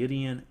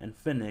 Gideon, and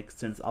Finnick,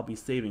 since I'll be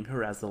saving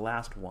her as the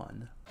last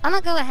one. I'm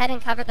gonna go ahead and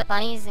cover the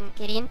bunnies and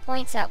Gideon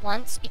points at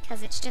once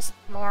because it's just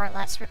more or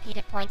less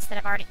repeated points that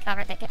I've already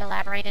covered that get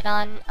elaborated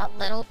on a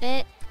little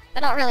bit,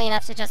 but not really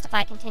enough to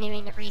justify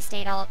continuing to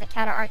restate all of the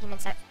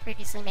counter-arguments I've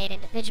previously made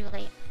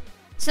individually.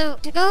 So,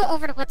 to go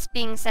over to what's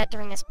being said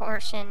during this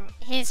portion,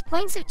 his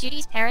points of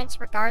Judy's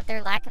parents regard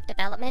their lack of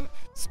development,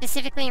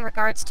 specifically in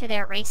regards to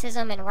their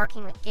racism and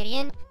working with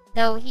Gideon,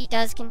 though he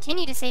does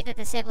continue to say that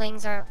the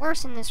siblings are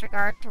worse in this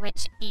regard, to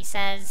which he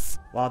says,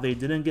 while they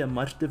didn't get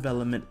much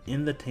development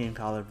in the Tame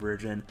Collar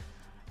version,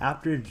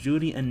 after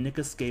Judy and Nick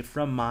escaped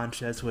from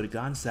Monchez, who had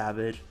gone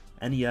savage,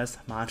 and yes,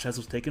 Monchez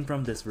was taken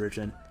from this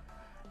version,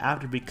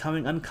 after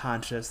becoming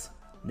unconscious,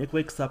 Nick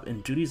wakes up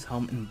in Judy's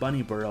home in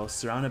Bunnyboro,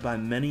 surrounded by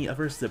many of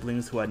her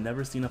siblings who had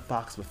never seen a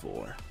fox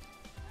before.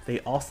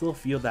 They also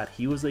feel that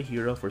he was a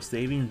hero for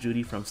saving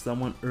Judy from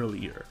someone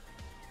earlier.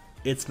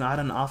 It's not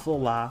an awful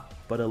lot,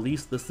 but at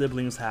least the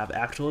siblings have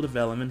actual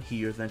development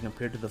here than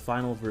compared to the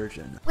final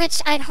version.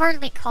 Which I'd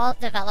hardly call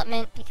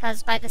development,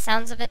 because by the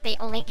sounds of it they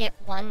only get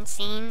one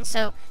scene,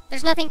 so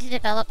there's nothing to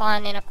develop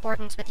on in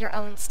accordance with your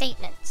own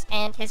statements.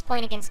 And his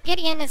point against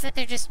Gideon is that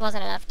there just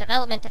wasn't enough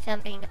development of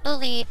him being a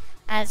bully,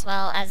 as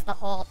well as the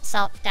whole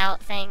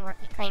self-doubt thing where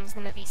he claims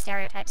the movie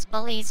stereotypes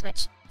bullies,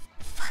 which,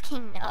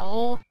 fucking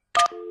no.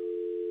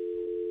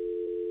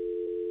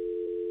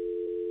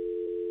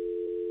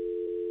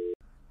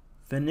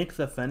 Finnick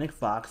the Fennec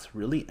Fox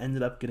really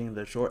ended up getting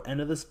the short end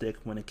of the stick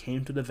when it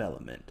came to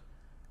development.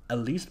 At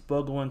least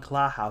Bogo and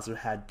Clawhauser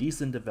had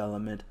decent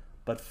development,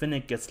 but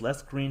Finnick gets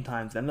less screen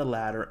time than the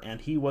latter, and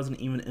he wasn't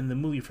even in the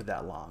movie for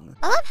that long.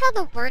 I love how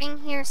the wording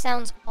here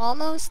sounds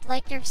almost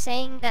like you're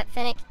saying that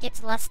Finnick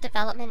gets less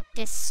development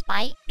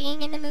despite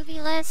being in the movie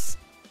less.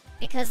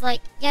 Because,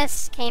 like,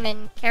 yes,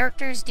 Kamon,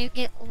 characters do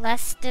get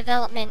less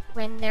development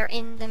when they're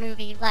in the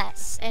movie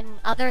less. In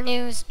other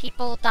news,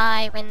 people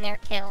die when they're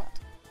killed.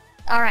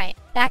 Alright,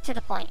 back to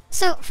the point.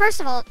 So,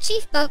 first of all,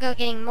 Chief Bogo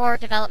getting more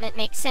development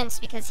makes sense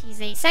because he's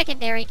a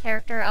secondary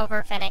character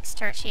over Finnick's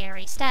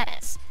tertiary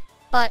status.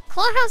 But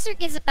Clawhauser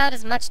gets about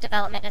as much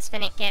development as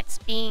Finnick gets,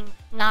 being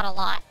not a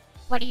lot.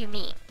 What do you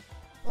mean?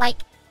 Like,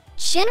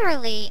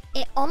 generally,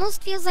 it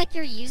almost feels like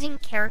you're using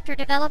character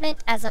development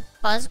as a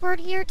buzzword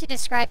here to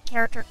describe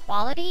character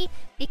quality,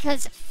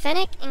 because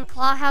Finnick and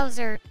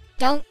Clawhauser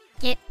don't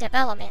get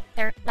development.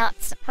 They're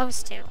not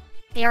supposed to.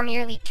 They are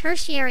merely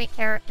tertiary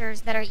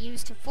characters that are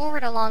used to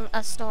forward along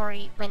a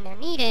story when they're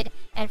needed,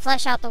 and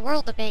flesh out the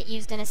world a bit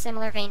used in a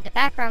similar vein to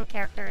background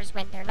characters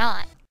when they're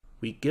not.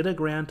 We get a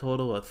grand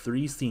total of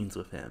 3 scenes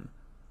with him.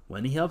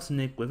 When he helps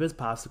Nick with his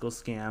popsicle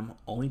scam,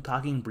 only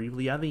talking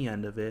briefly at the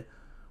end of it,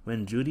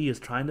 when Judy is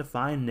trying to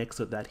find Nick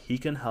so that he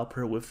can help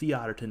her with the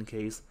Otterton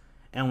case,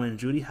 and when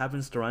Judy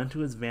happens to run into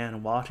his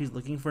van while she's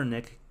looking for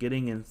Nick,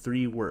 getting in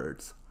 3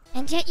 words.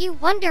 And yet you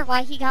wonder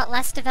why he got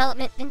less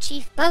development than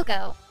Chief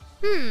Bogo.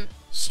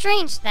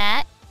 Strange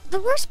that.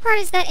 The worst part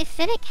is that if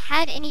Finnick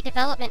had any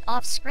development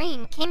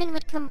off-screen, Kamon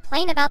would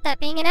complain about that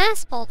being an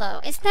asshole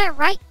though. Is that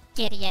right,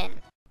 Gideon?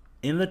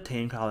 In the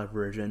Tame Collar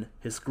version,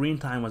 his screen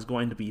time was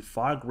going to be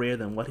far greater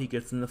than what he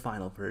gets in the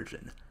final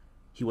version.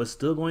 He was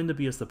still going to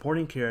be a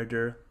supporting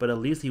character, but at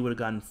least he would have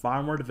gotten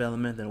far more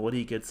development than what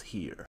he gets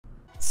here.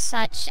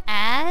 Such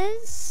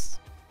as?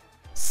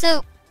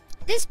 So,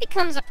 this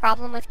becomes a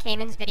problem with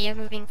Kamon's video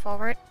moving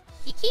forward.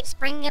 He keeps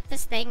bringing up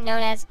this thing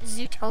known as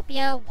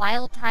Zootopia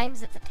Wild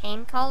Times at the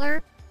Tame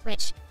Collar,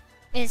 which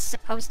is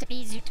supposed to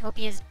be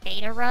Zootopia's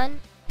beta run.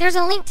 There's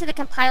a link to the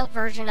compiled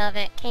version of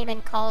it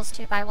Kamon calls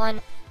to by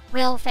one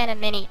Will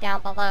Phantomini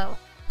down below.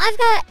 I've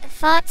got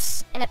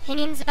thoughts and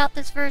opinions about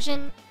this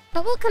version,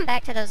 but we'll come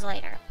back to those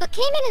later. But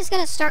Kamon is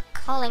going to start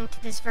calling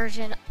to this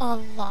version a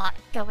lot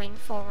going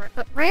forward,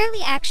 but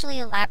rarely actually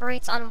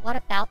elaborates on what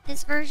about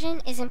this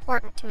version is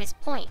important to his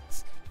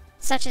points.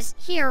 Such as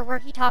here, where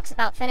he talks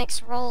about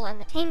Finnick's role in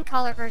the Tame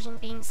Collar version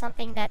being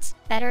something that's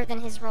better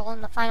than his role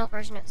in the final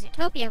version of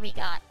Zootopia we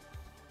got.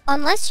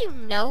 Unless you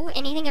know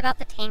anything about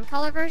the Tame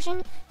Collar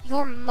version,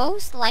 you're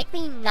most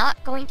likely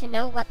not going to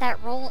know what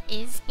that role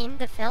is in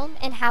the film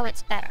and how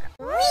it's better.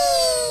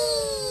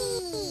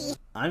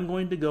 I'm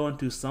going to go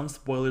into some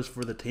spoilers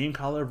for the Tame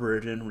Collar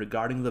version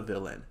regarding the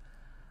villain.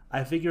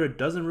 I figure it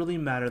doesn't really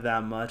matter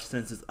that much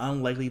since it's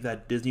unlikely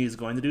that Disney is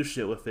going to do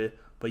shit with it,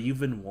 but you've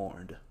been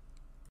warned.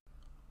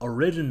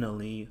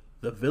 Originally,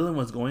 the villain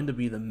was going to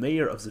be the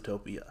mayor of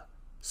Zootopia,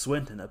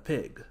 Swinton, a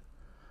pig.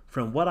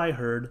 From what I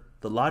heard,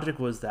 the logic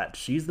was that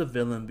she's the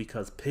villain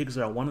because pigs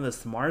are one of the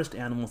smartest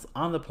animals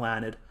on the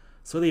planet,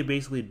 so they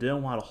basically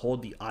didn't want to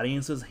hold the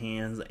audience's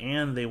hands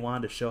and they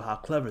wanted to show how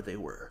clever they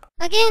were.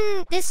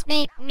 Again, this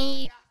may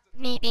me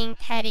being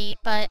petty,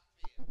 but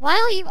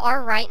while you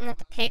are right in that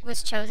the pig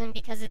was chosen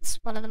because it's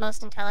one of the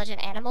most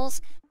intelligent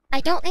animals,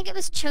 I don't think it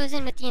was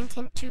chosen with the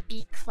intent to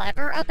be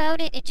clever about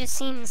it. It just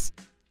seems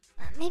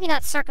maybe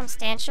not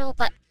circumstantial,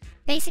 but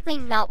basically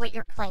not what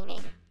you're claiming.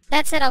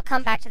 That said, I'll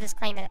come back to this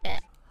claim in a bit.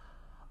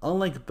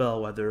 Unlike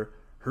Bellwether,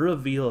 her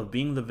reveal of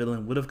being the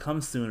villain would have come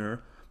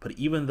sooner, but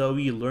even though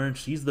we learned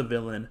she's the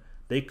villain,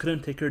 they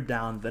couldn't take her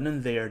down then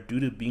and there due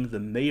to being the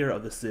mayor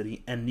of the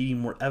city and needing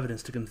more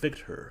evidence to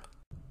convict her.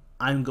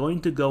 I'm going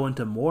to go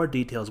into more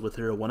details with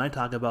her when I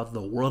talk about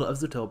the world of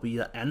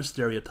Zootopia and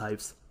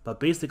stereotypes,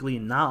 but basically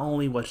not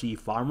only was she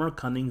far more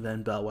cunning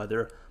than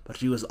Bellwether, but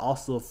she was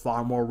also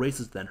far more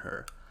racist than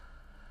her.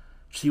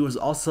 She was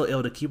also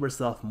able to keep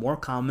herself more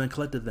calm and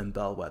collected than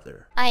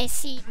Bellwether. I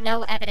see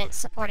no evidence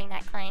supporting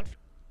that claim.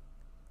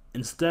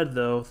 Instead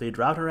though, they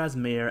dropped her as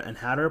mayor and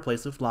had her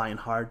replaced with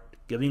Lionheart,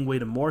 giving way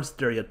to more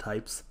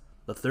stereotypes,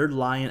 the third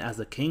lion as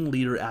the king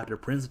leader after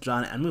Prince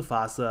John and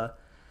Mufasa,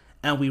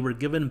 and we were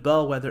given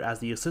Bellwether as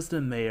the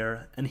assistant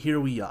mayor, and here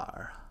we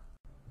are.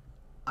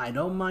 I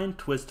don't mind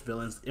twist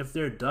villains if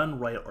they're done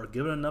right or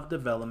given enough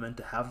development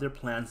to have their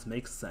plans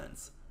make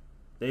sense.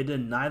 They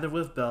did neither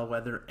with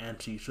Bellwether, and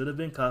she should have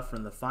been cut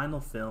from the final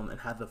film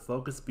and had the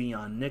focus be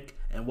on Nick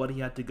and what he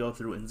had to go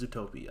through in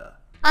Zootopia.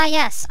 Ah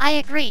yes, I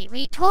agree.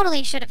 We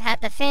totally should have had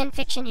the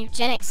fanfiction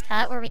eugenics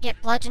cut where we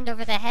get bludgeoned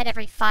over the head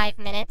every 5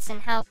 minutes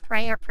and how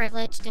prey are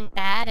privileged and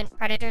bad and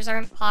predators are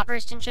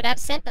impoverished and should have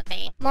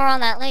sympathy. More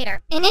on that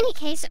later. In any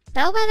case,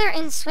 Bellwether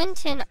and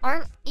Swinton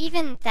aren't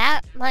even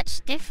that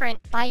much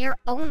different by your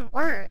own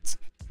words.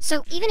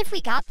 So even if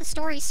we got the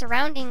story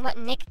surrounding what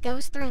Nick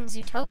goes through in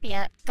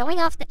Zootopia, going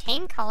off the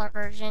Tame Collar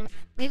version,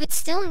 we would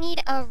still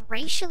need a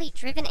racially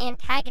driven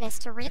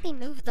antagonist to really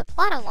move the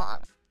plot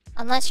along.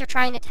 Unless you're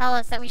trying to tell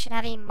us that we should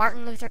have a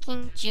Martin Luther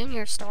King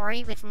Jr.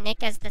 story with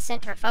Nick as the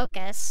center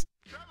focus.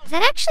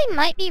 That actually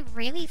might be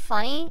really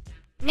funny.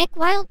 Nick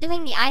Wilde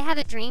doing the I Have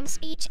a Dream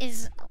speech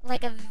is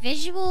like a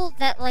visual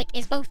that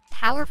is both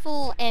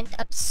powerful and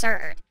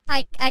absurd.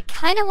 I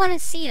kinda wanna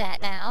see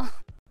that now.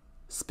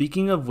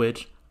 Speaking of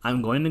which,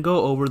 I'm going to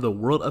go over the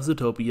world of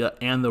Zootopia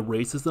and the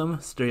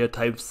racism,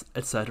 stereotypes,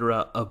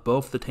 etc. of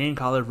both the Tame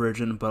Collar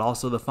version but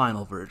also the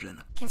final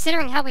version.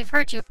 Considering how we've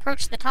heard you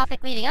approach the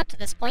topic leading up to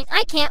this point,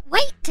 I can't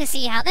wait to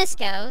see how this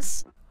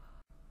goes.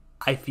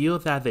 I feel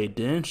that they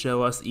didn't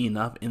show us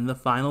enough in the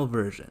final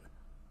version.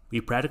 We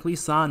practically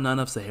saw none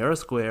of Sahara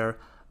Square,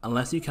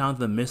 unless you count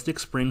the Mystic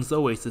Springs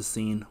Oasis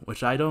scene,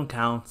 which I don't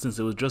count since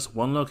it was just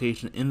one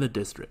location in the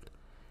district.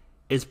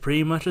 It's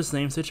pretty much the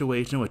same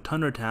situation with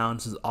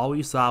Thundertown since all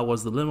we saw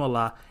was the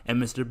Limala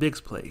and Mr. Big's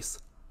place.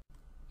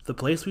 The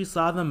place we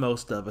saw the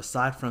most of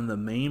aside from the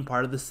main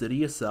part of the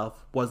city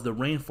itself was the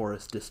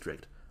Rainforest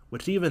District,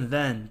 which even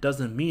then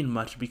doesn't mean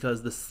much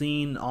because the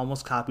scene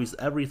almost copies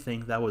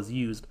everything that was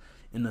used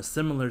in a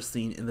similar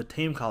scene in the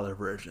Tame Collar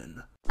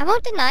version. I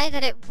won't deny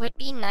that it would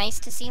be nice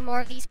to see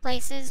more of these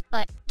places,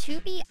 but to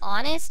be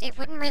honest, it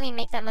wouldn't really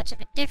make that much of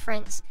a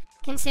difference,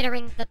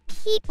 considering the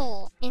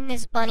people in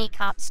this Bunny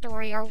Cop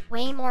story are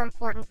way more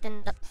important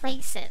than the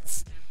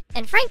places.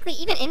 And frankly,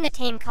 even in the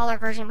Tame Collar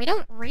version, we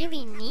don't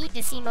really need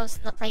to see most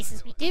of the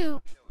places we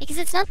do, because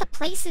it's not the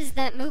places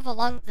that move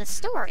along the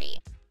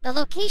story. The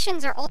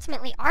locations are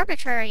ultimately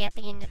arbitrary at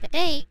the end of the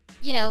day,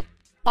 you know,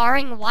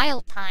 barring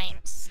wild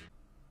times.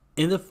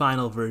 In the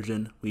final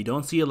version, we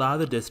don't see a lot of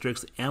the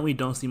districts and we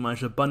don't see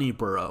much of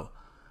Bunnyboro.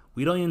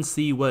 We don't even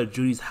see what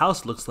Judy's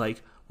house looks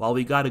like, while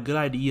we got a good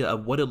idea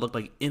of what it looked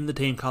like in the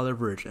Tame Collar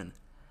version.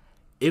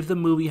 If the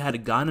movie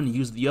had gone and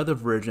used the other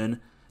version,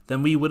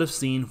 then we would have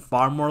seen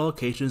far more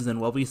locations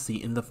than what we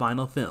see in the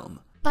final film.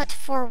 But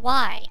for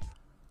why?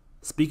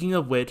 Speaking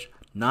of which,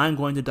 now I'm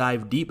going to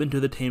dive deep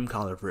into the Tame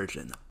Collar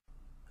version.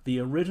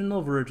 The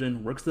original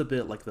version works a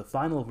bit like the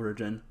final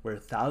version, where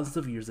thousands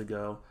of years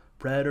ago,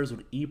 predators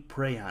would eat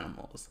prey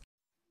animals.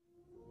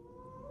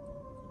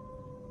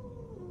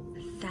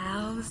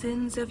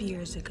 Thousands of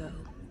years ago,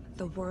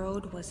 the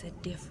world was a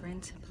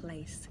different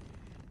place.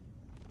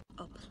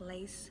 A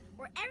place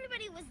where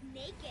everybody was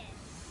naked.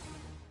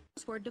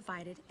 Were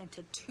divided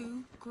into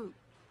two groups.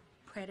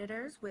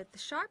 Predators with the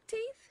sharp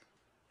teeth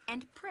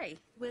and prey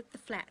with the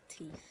flat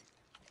teeth.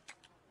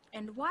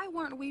 And why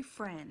weren't we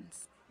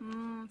friends?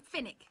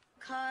 Finnick.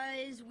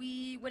 'Cause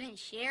we wouldn't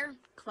share.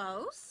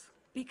 Close.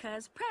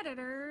 Because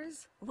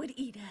predators would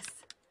eat us.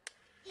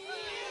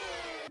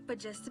 But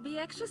just to be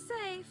extra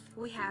safe,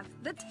 we have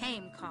the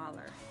Tame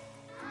Collar.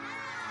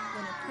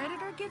 When a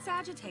predator gets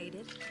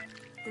agitated,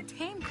 the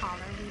Tame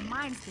Collar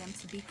reminds them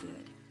to be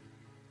good.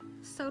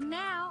 So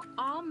now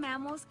all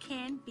mammals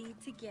can be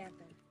together.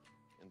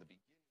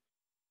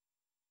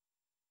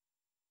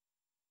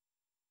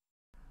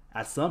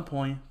 At some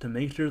point, to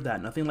make sure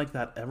that nothing like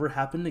that ever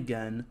happened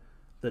again,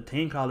 the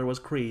Tame Collar was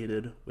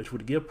created, which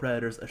would give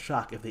predators a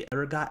shock if they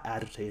ever got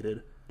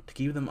agitated, to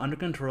keep them under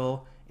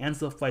control and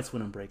so fights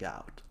wouldn't break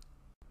out.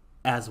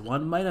 As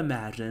one might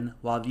imagine,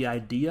 while the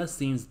idea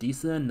seems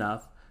decent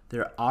enough,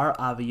 there are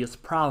obvious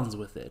problems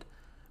with it.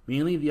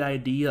 Mainly the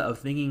idea of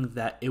thinking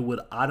that it would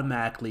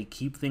automatically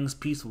keep things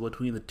peaceful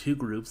between the two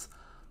groups,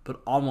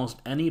 but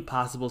almost any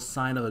possible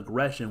sign of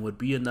aggression would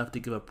be enough to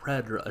give a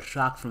predator a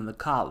shock from the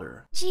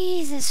collar.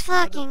 Jesus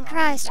fucking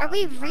Christ, are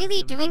we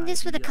really doing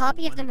this with a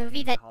copy of the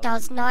movie that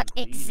does not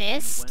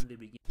exist?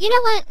 You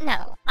know what?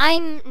 No,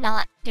 I'm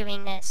not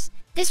doing this.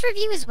 This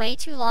review is way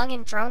too long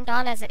and droned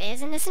on as it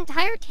is, and this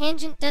entire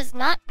tangent does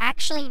not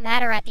actually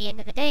matter at the end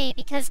of the day,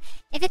 because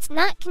if it's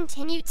not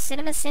continued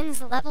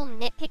CinemaSins level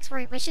nitpicks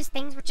where he wishes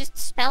things were just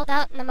spelled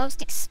out in the most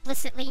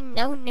explicitly,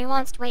 no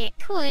nuanced way it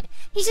could,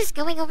 he's just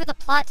going over the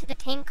plot to the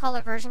Tame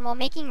Collar version while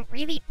making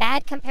really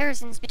bad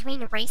comparisons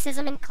between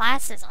racism and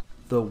classism.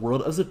 The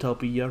world of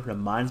Zootopia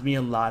reminds me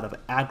a lot of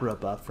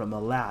Agrabah from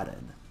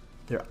Aladdin.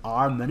 There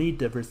are many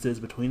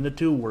differences between the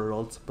two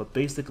worlds, but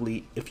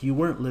basically, if you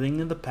weren't living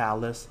in the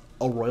palace,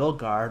 a royal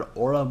guard,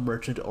 or a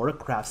merchant or a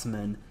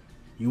craftsman,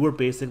 you were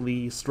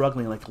basically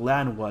struggling like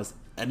Aladdin was,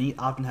 and he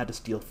often had to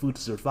steal food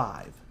to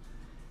survive.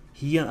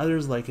 He and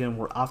others like him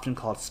were often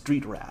called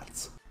street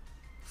rats.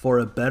 For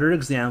a better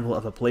example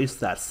of a place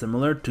that's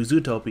similar to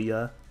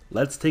Zootopia,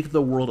 let's take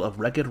the world of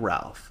Wreck-It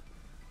Ralph.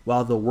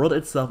 While the world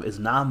itself is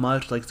not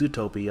much like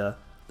Zootopia,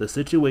 the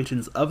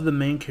situations of the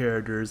main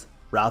characters,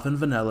 Ralph and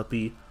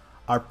Vanellope,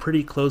 are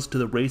pretty close to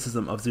the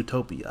racism of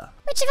Zootopia.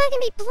 Which, if I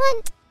can be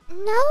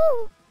blunt,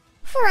 no.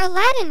 For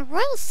Aladdin,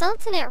 royal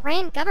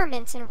sultanate-ran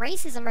governments and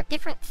racism are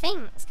different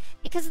things,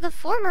 because the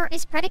former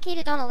is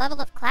predicated on a level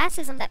of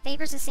classism that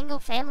favors a single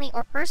family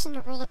or person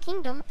to rule a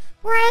kingdom,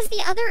 whereas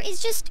the other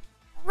is just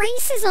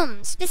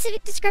racism,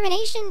 specific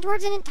discrimination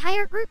towards an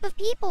entire group of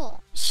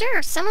people.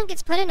 Sure, someone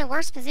gets put in a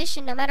worse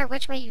position no matter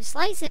which way you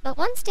slice it, but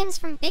one stems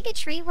from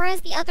bigotry,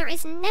 whereas the other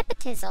is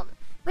nepotism,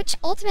 which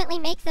ultimately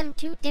make them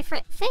two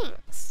different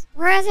things.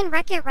 Whereas in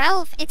Wreck-It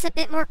Ralph, it's a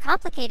bit more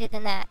complicated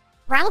than that.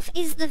 Ralph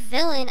is the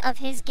villain of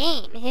his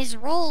game. His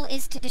role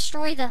is to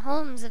destroy the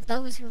homes of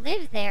those who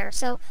live there,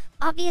 so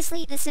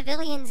obviously the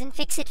civilians in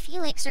Fix-It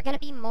Felix are going to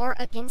be more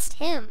against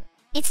him.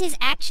 It's his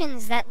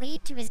actions that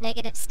lead to his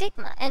negative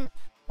stigma, and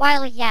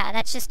while yeah,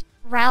 that's just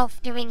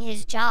Ralph doing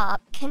his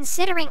job,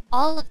 considering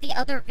all of the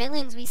other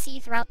villains we see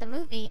throughout the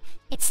movie,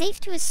 it's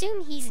safe to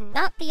assume he's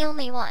not the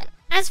only one.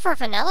 As for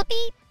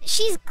Vanellope,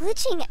 she's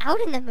glitching out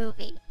in the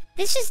movie.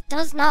 This just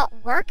does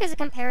not work as a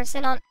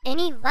comparison on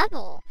any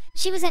level.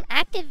 She was an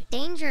active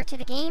danger to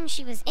the game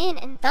she was in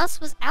and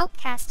thus was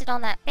outcasted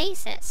on that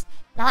basis,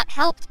 not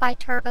helped by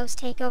Turbo's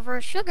takeover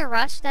of Sugar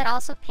Rush that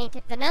also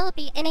painted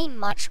Vanellope in a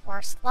much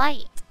worse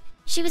light.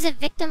 She was a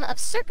victim of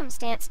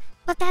circumstance,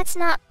 but that's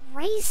not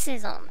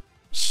racism.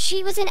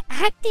 She was an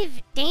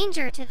active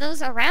danger to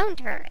those around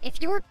her. If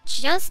you're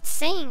just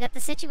saying that the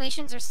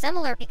situations are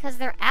similar because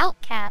they're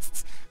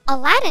outcasts,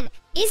 Aladdin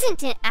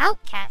isn't an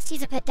outcast.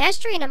 He's a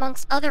pedestrian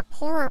amongst other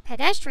poorer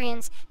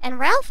pedestrians, and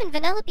Ralph and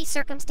Vanellope's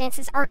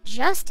circumstances are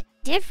just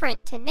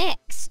different to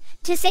Nick's.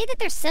 To say that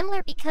they're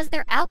similar because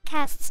they're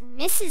outcasts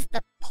misses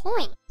the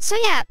point. So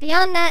yeah,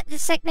 beyond that,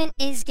 this segment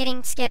is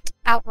getting skipped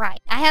outright.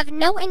 I have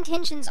no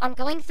intentions on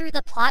going through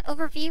the plot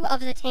overview of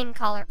the Tame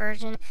Collar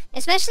version,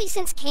 especially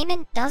since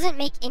Kamon doesn't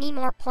make any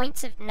more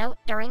points of note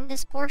during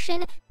this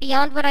portion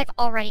beyond what I've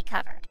already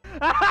covered.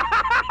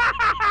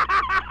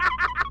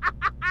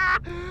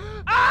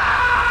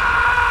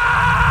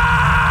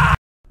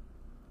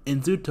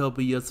 In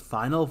Zootopia's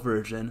final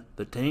version,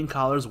 the Tame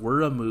Collars were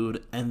removed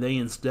and they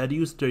instead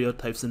used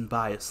stereotypes and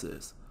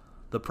biases.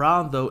 The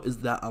problem though is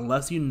that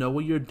unless you know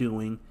what you're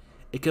doing,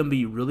 it can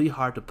be really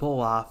hard to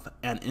pull off,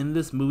 and in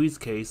this movie's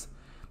case,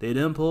 they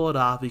didn't pull it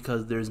off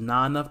because there's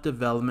not enough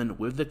development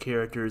with the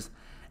characters,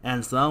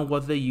 and some of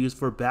what they use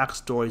for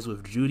backstories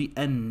with Judy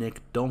and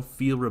Nick don't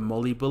feel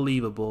remotely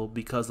believable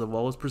because of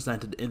what was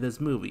presented in this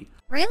movie.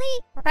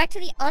 Really? We're back to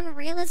the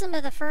unrealism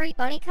of the furry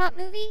bunny cop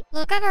movie?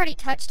 Look, I've already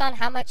touched on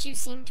how much you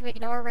seem to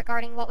ignore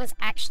regarding what was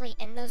actually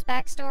in those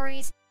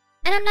backstories,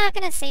 and I'm not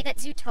gonna say that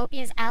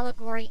Zootopia's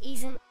allegory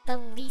isn't the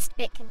least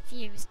bit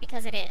confused,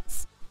 because it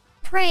is.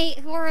 Prey,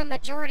 who are a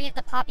majority of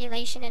the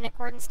population in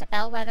accordance to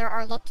Bellwether,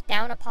 are looked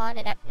down upon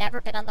and have never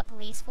been on the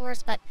police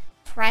force, but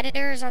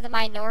predators are the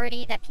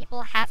minority that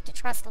people have to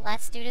trust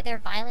less due to their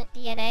violent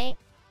DNA.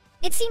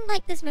 It seemed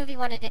like this movie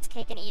wanted its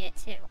cake and eat it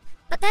too.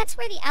 But that's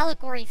where the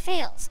allegory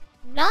fails,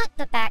 not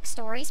the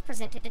backstories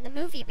presented in the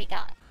movie we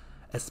got.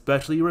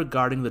 Especially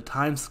regarding the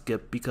time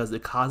skip because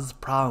it causes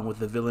problem with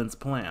the villain's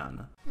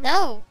plan.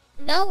 No,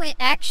 it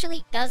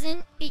actually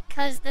doesn't,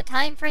 because the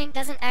time frame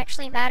doesn't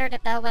actually matter to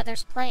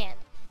Bellwether's plan.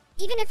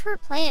 Even if her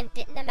plan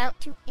didn't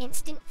amount to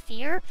instant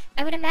fear,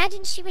 I would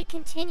imagine she would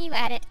continue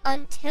at it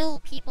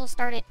until people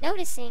started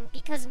noticing,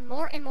 because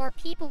more and more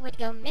people would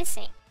go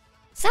missing.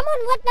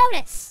 Someone would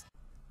notice!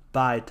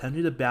 By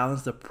attempting to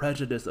balance the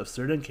prejudice of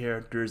certain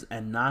characters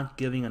and not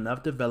giving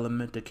enough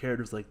development to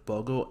characters like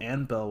Bogo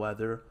and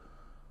Bellwether,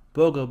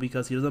 Bogo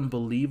because he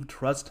doesn't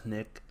trust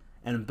Nick,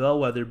 and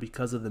Bellwether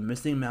because of the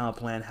missing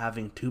Malplan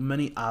having too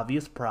many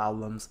obvious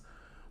problems,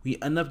 we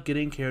end up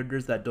getting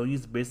characters that don't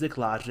use basic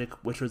logic,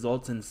 which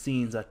results in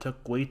scenes that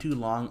took way too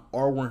long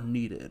or weren't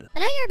needed.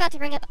 I know you're about to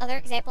bring up other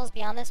examples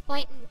beyond this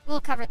point, and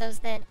we'll cover those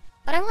then.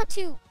 But I want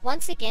to,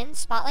 once again,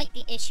 spotlight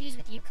the issues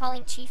with you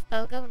calling Chief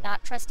Bogo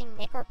not trusting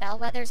Nick or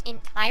Bellwether's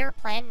entire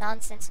plan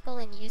nonsensical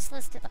and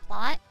useless to the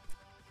plot.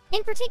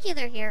 In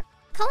particular here,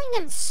 calling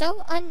them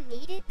so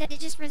unneeded that it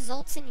just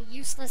results in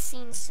useless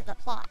scenes to the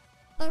plot.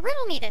 But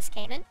riddle me this,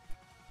 Kamon.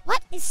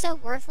 What is so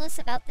worthless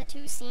about the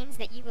two scenes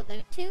that you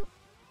allude to?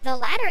 The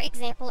latter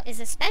example is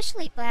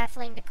especially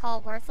baffling to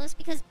call worthless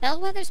because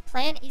Bellwether's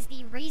plan is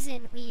the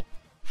reason we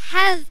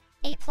have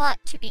a plot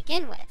to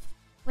begin with.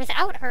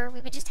 Without her,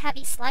 we would just have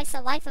a slice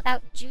of life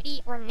about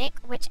Judy or Nick,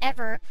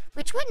 whichever,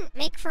 which wouldn't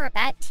make for a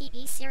bad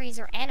TV series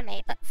or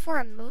anime, but for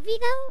a movie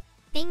though,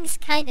 things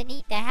kinda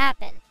need to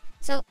happen.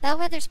 So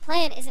Bellwether's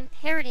plan is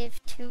imperative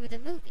to the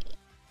movie.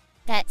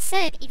 That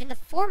said, even the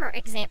former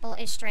example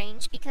is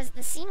strange because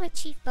the scene with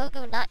Chief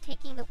Bogo not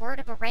taking the word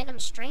of a random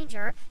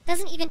stranger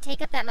doesn't even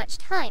take up that much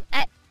time.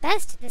 At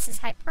best, this is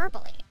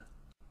hyperbole.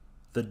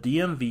 The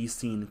DMV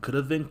scene could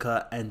have been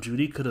cut and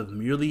Judy could have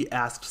merely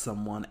asked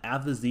someone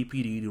at the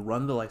ZPD to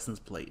run the license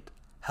plate.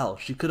 Hell,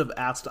 she could have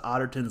asked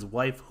Otterton's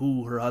wife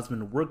who her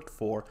husband worked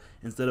for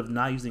instead of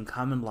not using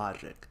common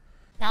logic.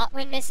 Not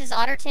when Mrs.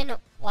 Otterton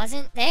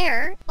wasn't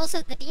there. Also,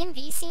 the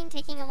DMV scene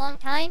taking a long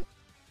time?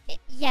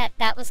 Yeah,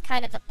 that was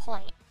kind of the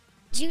point.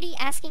 Judy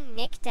asking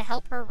Nick to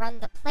help her run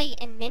the plate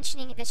and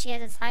mentioning that she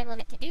has a time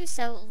limit to do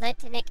so led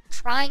to Nick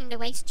trying to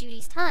waste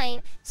Judy's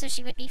time so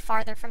she would be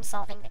farther from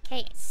solving the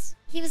case.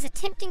 He was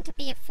attempting to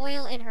be a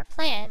foil in her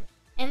plan,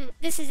 and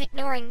this is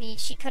ignoring the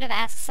she could have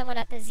asked someone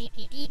at the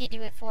ZPD to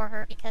do it for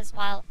her because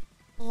while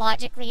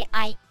logically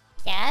I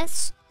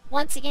guess,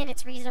 once again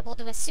it's reasonable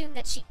to assume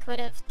that she could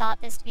have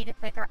thought this to be the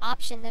quicker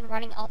option than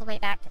running all the way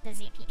back to the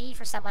ZPD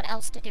for someone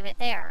else to do it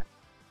there.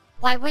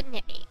 Why wouldn't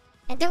it be?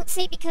 And don't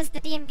say because the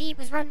DMV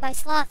was run by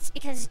sloths,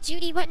 because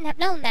Judy wouldn't have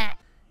known that.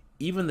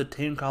 Even the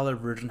Tame Collar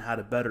version had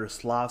a better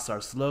sloths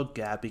are slow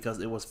gap because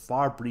it was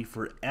far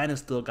briefer and it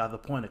still got the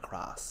point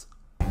across.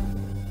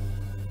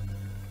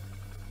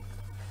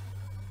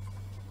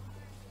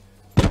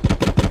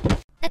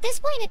 At this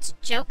point it's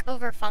joke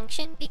over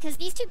function because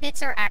these two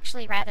bits are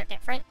actually rather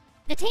different.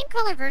 The Tame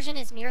Collar version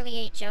is merely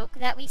a joke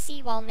that we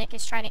see while Nick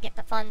is trying to get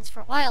the funds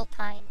for Wild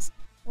Times,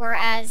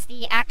 whereas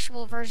the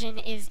actual version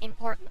is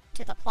important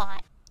to the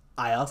plot.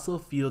 I also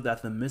feel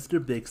that the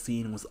Mr. Big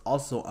scene was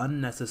also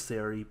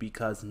unnecessary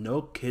because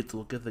no kids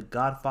will get the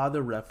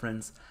Godfather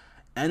reference,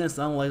 and it's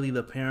unlikely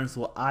the parents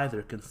will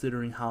either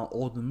considering how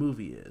old the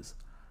movie is.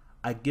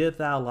 I get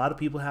that a lot of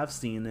people have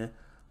seen it,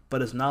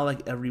 but it's not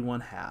like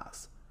everyone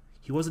has.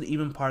 He wasn't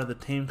even part of the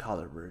Tame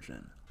Collar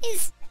version.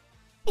 Is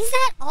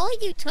that all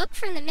you took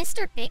from the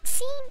Mr. Big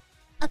scene?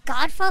 A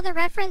Godfather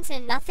reference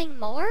and nothing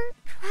more?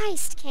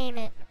 Christ,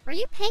 Kamon. Were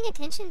you paying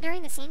attention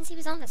during the scenes he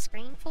was on the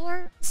screen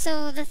for?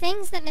 So the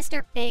things that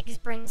Mr. Biggs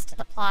brings to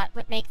the plot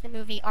would make the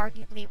movie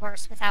arguably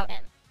worse without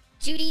him.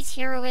 Judy's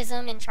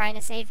heroism in trying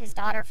to save his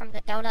daughter from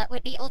the donut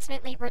would be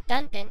ultimately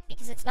redundant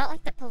because it's not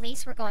like the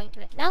police were going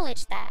to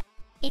acknowledge that.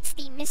 It's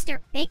the Mr.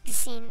 Biggs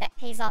scene that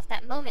pays off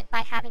that moment by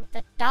having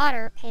the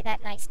daughter pay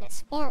that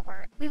niceness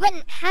forward. We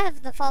wouldn't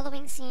have the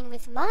following scene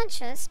with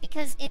Monchus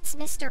because it's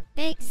Mr.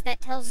 Biggs that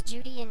tells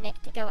Judy and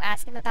Nick to go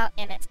ask him about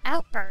Emmett's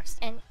outburst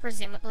and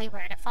presumably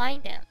where to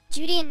find him.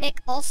 Judy and Nick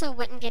also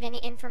wouldn't get any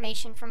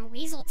information from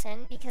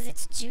Weaselton because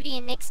it's Judy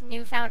and Nick's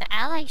newfound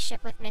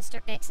allyship with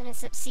Mr. Biggs and a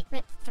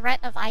subsequent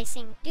threat of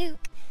icing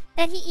Duke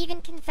that he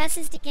even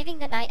confesses to giving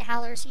the night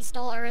howlers he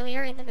stole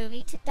earlier in the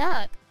movie to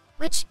Doug.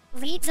 Which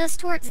leads us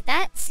towards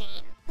that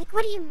scene. Like,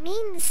 what do you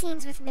mean the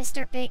scenes with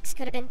Mr. Biggs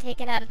could have been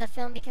taken out of the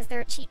film because they're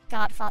a cheap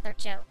Godfather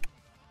joke?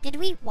 Did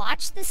we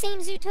watch the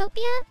same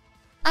Zootopia?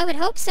 I would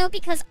hope so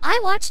because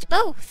I watched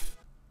both.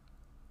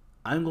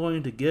 I'm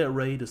going to get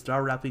ready to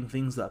start wrapping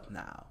things up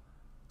now.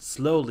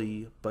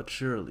 Slowly, but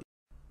surely.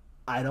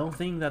 I don't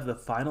think that the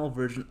final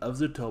version of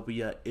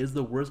Zootopia is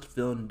the worst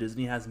film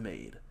Disney has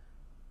made.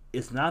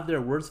 It's not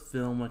their worst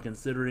film when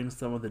considering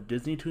some of the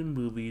Disney Toon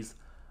movies,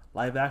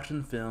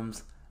 live-action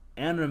films,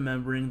 and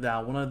remembering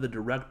that one of the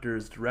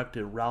directors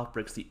directed Ralph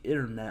Breaks the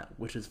Internet,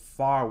 which is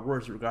far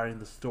worse regarding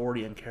the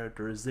story and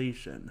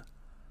characterization.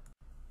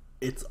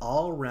 It's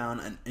all around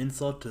an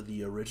insult to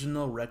the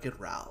original Wreck-It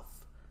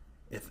Ralph.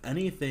 If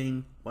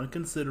anything, when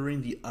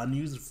considering the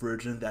unused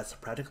version that's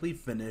practically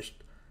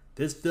finished,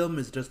 this film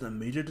is just a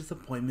major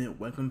disappointment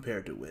when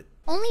compared to it.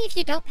 Only if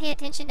you don't pay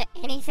attention to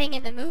anything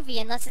in the movie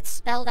unless it's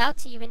spelled out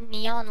to you in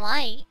neon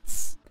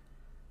lights.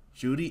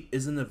 Judy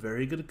isn't a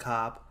very good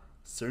cop,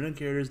 certain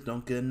characters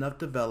don't get enough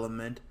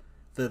development,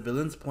 the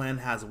villain's plan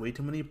has way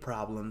too many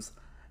problems,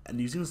 and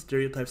using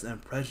stereotypes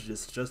and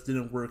prejudice just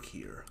didn't work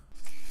here.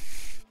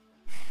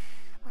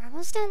 We're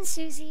almost done,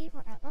 Susie.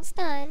 We're almost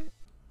done.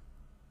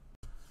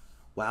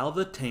 While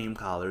the Tame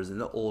Collars in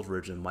the old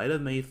version might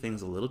have made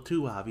things a little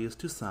too obvious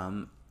to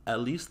some, at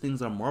least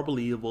things are more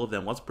believable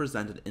than what's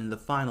presented in the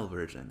final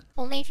version.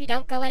 Only if you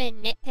don't go in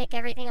and nitpick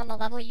everything on the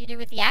level you do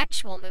with the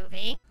actual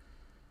movie.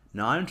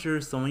 Now I'm sure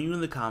some of you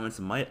in the comments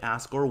might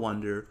ask or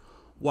wonder,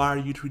 why are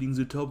you treating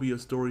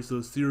Zootopia's story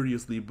so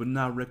seriously but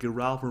not Wreck-It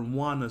Ralph or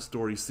Moana's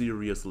story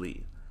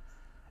seriously?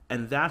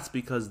 And that's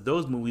because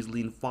those movies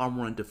lean far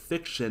more into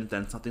fiction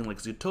than something like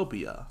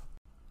Zootopia.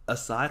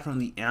 Aside from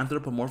the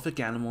anthropomorphic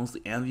animals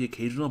and the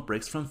occasional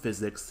breaks from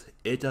physics,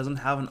 it doesn't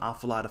have an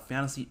awful lot of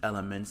fantasy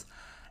elements,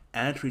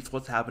 and it treats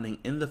what's happening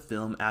in the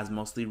film as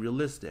mostly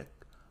realistic,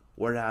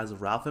 whereas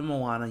Ralph and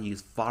Moana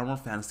use far more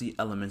fantasy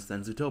elements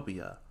than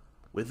Zootopia,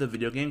 with the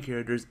video game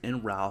characters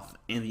in Ralph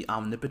and the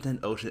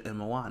omnipotent ocean in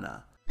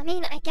Moana. I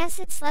mean, I guess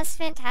it's less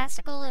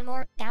fantastical and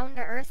more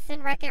down-to-earth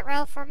than Wreck-It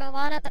Ralph or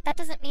Moana, but that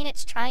doesn't mean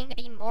it's trying to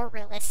be more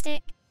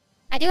realistic.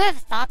 I do have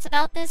thoughts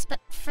about this, but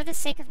for the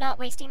sake of not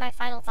wasting my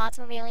final thoughts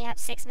when we only have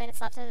 6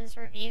 minutes left of this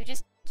review,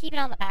 just keep it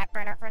on the back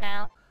burner for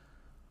now.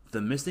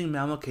 The missing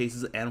mammal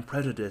cases and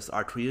prejudice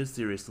are treated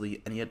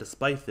seriously, and yet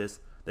despite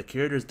this, the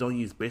characters don't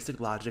use basic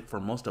logic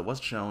for most of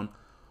what's shown,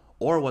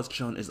 or what's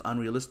shown is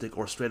unrealistic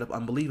or straight up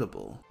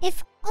unbelievable.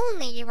 If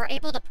only you were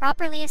able to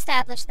properly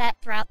establish that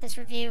throughout this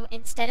review,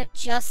 instead of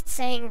just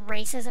saying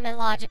racism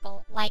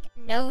illogical, like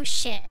no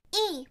shit.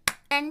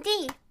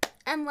 E-N-D-M-Y-L-I-F-E.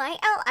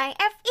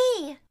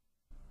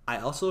 I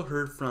also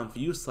heard from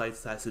few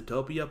sites that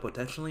Zootopia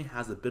potentially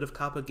has a bit of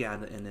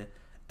propaganda in it,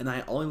 and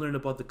I only learned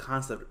about the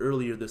concept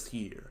earlier this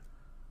year.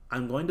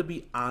 I'm going to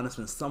be honest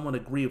and somewhat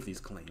agree with these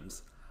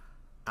claims.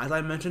 As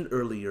I mentioned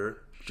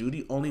earlier,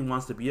 Judy only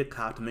wants to be a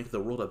cop to make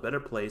the world a better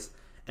place,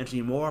 and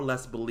she more or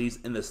less believes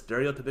in the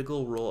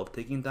stereotypical role of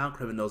taking down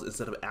criminals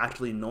instead of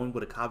actually knowing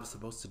what a cop is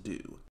supposed to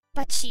do.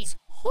 But she's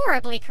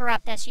horribly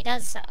corrupt as she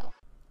does so.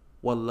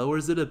 What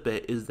lowers it a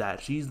bit is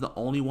that she's the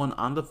only one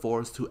on the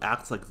force who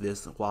acts like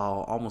this,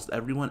 while almost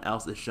everyone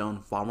else is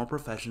shown far more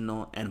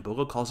professional, and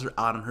Bogo calls her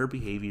out on her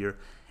behavior,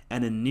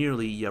 and it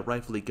nearly yet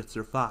rightfully gets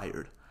her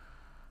fired.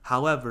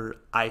 However,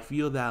 I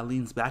feel that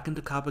leans back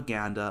into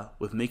propaganda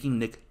with making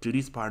Nick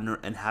Judy's partner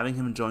and having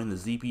him join the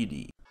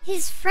ZPD.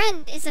 His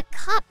friend is a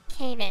cop,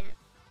 Kamon.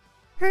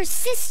 Her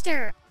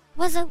sister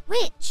was a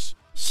witch.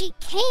 She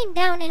came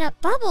down in a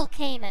bubble,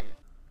 Kamon.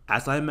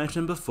 As I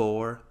mentioned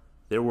before,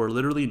 there were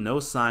literally no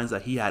signs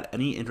that he had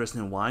any interest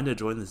in wanting to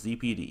join the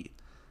ZPD.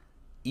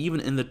 Even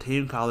in the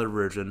tame collar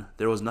version,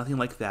 there was nothing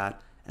like that,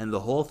 and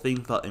the whole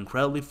thing felt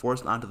incredibly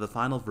forced onto the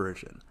final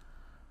version.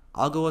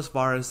 I'll go as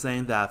far as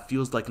saying that it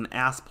feels like an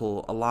ass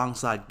pull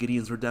alongside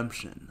Gideon's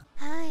redemption.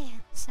 I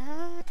am so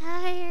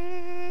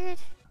tired.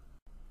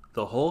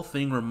 The whole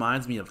thing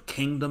reminds me of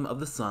Kingdom of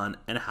the Sun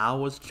and how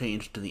it was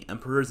changed to the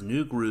Emperor's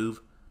New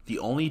Groove. The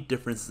only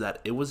difference is that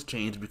it was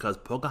changed because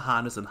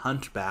Pocahontas and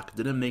Hunchback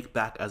didn't make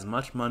back as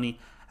much money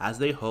as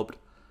they hoped,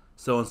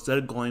 so instead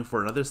of going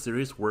for another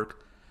serious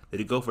work,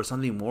 they'd go for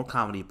something more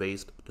comedy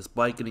based,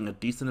 despite getting a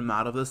decent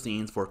amount of the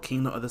scenes for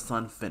Kingdom of the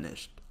Sun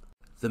finished.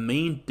 The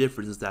main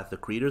difference is that the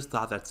creators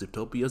thought that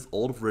Zootopia's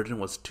old version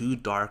was too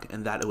dark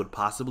and that it would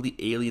possibly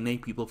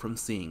alienate people from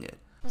seeing it.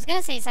 I was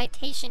gonna say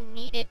citation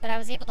needed, but I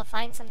was able to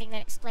find something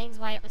that explains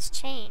why it was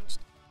changed.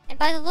 And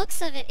by the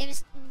looks of it, it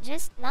was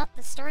just not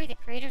the story the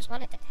creators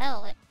wanted to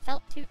tell. It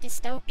felt too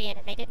dystopian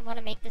and they didn't want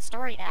to make the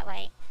story that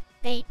way.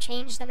 They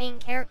changed the main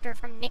character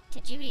from Nick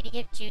to Judy to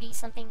give Judy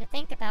something to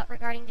think about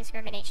regarding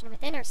discrimination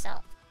within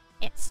herself.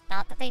 It's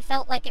not that they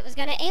felt like it was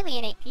gonna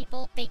alienate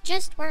people, they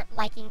just weren't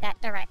liking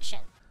that direction.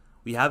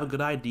 We have a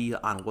good idea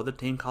on what the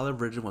tame collar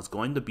version was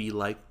going to be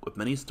like, with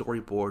many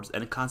storyboards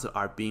and concept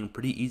art being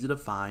pretty easy to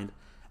find,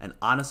 and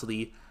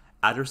honestly,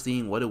 after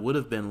seeing what it would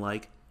have been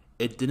like,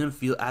 it didn't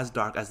feel as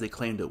dark as they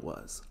claimed it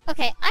was.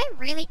 Okay, I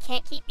really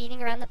can't keep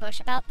beating around the bush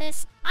about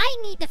this. I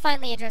need to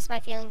finally address my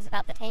feelings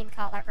about the tame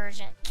collar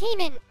version.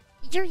 Kamon,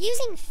 you're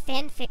using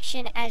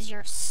fanfiction as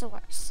your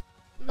source.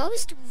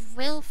 Most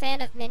real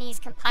fan of Minnie's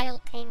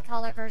compiled tame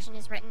collar version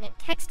is written in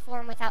text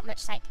form without much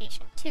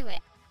citation to it.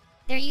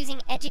 They're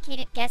using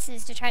educated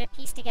guesses to try to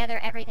piece together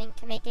everything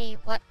to make a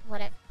what would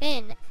have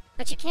been,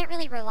 but you can't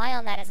really rely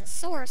on that as a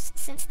source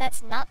since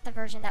that's not the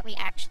version that we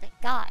actually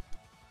got.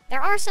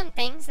 There are some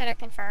things that are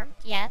confirmed,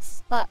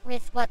 yes, but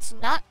with what's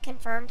not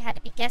confirmed had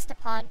to be guessed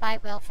upon by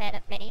Will fan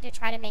of Minnie to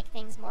try to make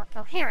things more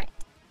coherent.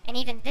 And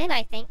even then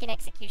I think in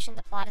execution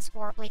the plot is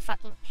horribly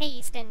fucking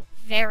paced and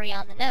very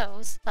on the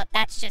nose, but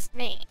that's just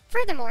me.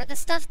 Furthermore, the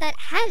stuff that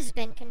has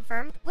been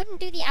confirmed wouldn't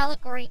do the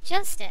allegory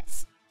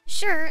justice.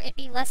 Sure, it'd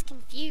be less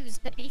confused,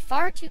 but it'd be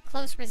far too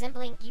close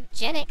resembling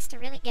eugenics to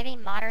really give a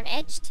modern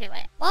edge to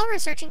it. While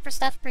researching for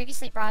stuff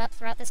previously brought up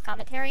throughout this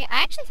commentary,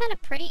 I actually found a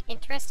pretty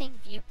interesting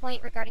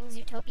viewpoint regarding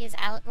Zootopia's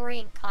allegory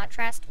in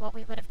contrast to what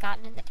we would have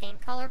gotten in the tame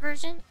collar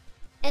version.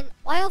 And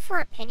while for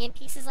opinion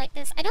pieces like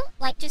this, I don't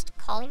like just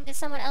calling to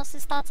someone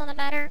else's thoughts on the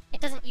matter. It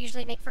doesn't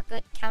usually make for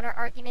good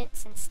counter-argument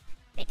since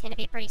they tend to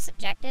be pretty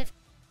subjective.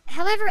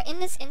 However, in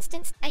this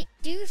instance, I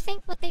do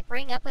think what they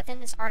bring up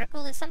within this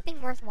article is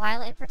something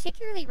worthwhile and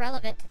particularly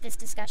relevant to this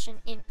discussion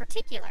in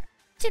particular.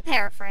 To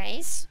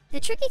paraphrase,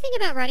 the tricky thing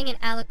about writing an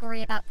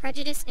allegory about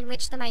prejudice in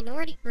which the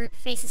minority group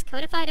faces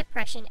codified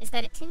oppression is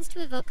that it tends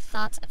to evoke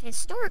thoughts of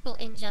historical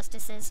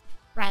injustices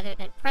rather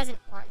than present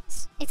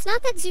ones. It's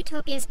not that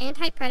Zootopia's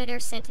anti-predator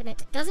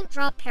sentiment doesn't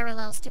draw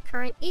parallels to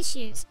current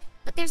issues,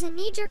 but there's a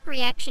knee-jerk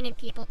reaction in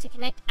people to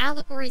connect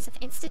allegories of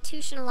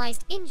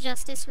institutionalized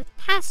injustice with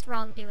past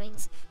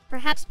wrongdoings,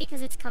 perhaps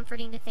because it's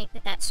comforting to think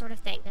that that sort of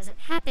thing doesn't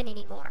happen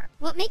anymore.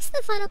 What makes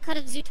the final cut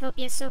of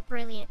Zootopia so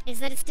brilliant is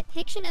that its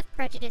depiction of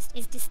prejudice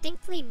is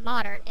distinctly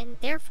modern and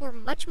therefore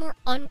much more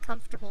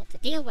uncomfortable to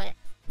deal with.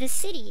 The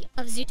city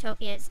of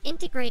Zootopia is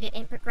integrated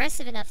and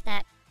progressive enough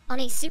that, on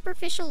a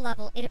superficial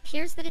level, it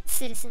appears that its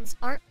citizens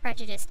aren't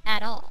prejudiced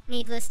at all.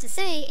 Needless to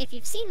say, if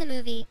you've seen the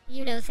movie,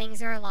 you know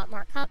things are a lot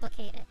more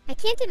complicated. I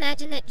can't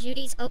imagine that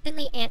Judy's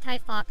openly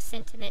anti-Fox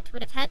sentiment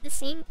would have had the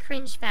same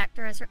cringe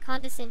factor as her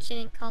condescension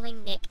in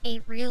calling Nick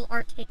a real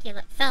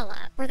articulate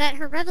fella, or that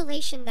her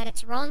revelation that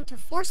it's wrong to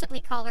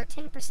forcibly call her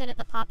 10% of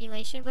the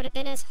population would have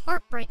been as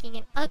heartbreaking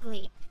and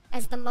ugly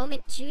as the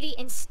moment Judy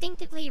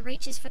instinctively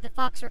reaches for the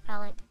fox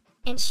repellent,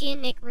 and she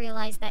and Nick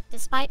realize that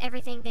despite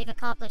everything they've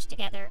accomplished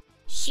together,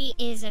 she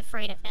is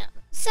afraid of him.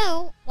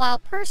 So, while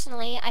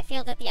personally I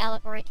feel that the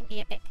allegory can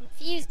be a bit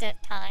confused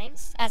at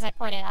times, as I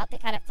pointed out, they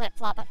kind of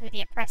flip-flop on who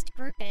the oppressed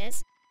group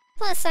is,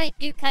 plus I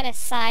do kind of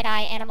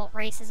side-eye animal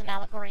racism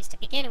allegories to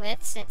begin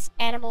with, since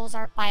animals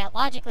are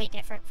biologically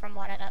different from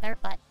one another,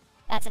 but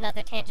that's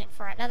another tangent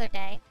for another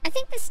day. I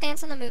think this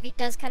stance on the movie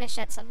does kind of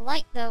shed some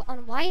light, though,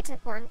 on why it's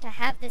important to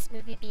have this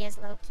movie be as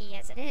low-key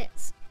as it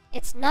is.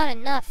 It's not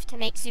enough to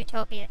make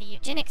Zootopia the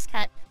eugenics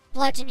cut,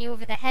 bludgeon you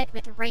over the head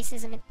with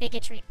racism and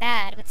bigotry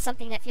bad with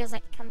something that feels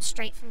like it comes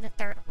straight from the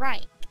Third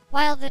Reich.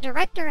 While the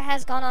director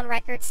has gone on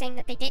record saying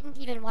that they didn't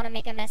even want to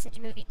make a message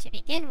movie to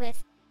begin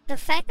with, the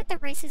fact that the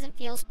racism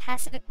feels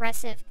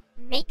passive-aggressive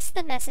makes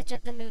the message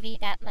of the movie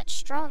that much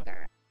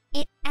stronger.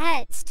 It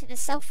adds to the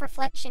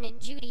self-reflection in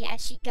Judy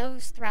as she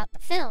goes throughout the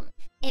film.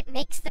 It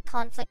makes the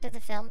conflict of the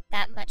film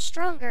that much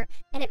stronger,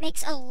 and it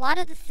makes a lot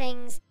of the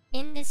things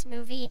in this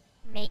movie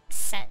make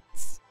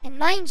sense. And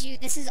mind you,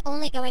 this is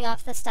only going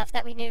off the stuff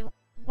that we knew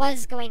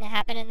was going to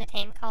happen in the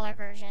Tame Collar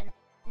version,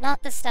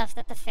 not the stuff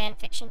that the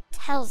fanfiction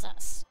tells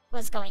us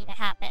was going to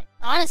happen.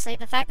 Honestly,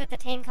 the fact that the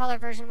Tame Collar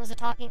version was a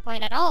talking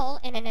point at all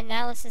in an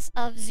analysis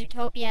of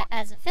Zootopia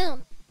as a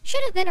film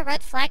should have been a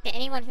red flag to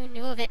anyone who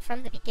knew of it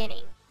from the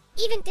beginning,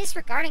 even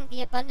disregarding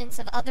the abundance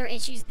of other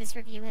issues this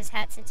review has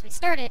had since we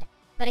started,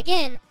 but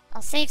again,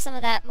 I'll save some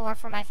of that more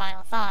for my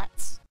final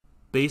thoughts.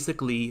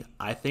 Basically,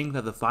 I think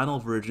that the final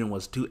version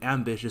was too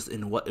ambitious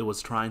in what it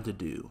was trying to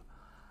do.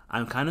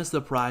 I'm kinda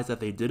surprised that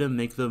they didn't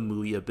make the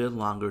movie a bit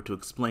longer to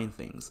explain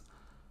things.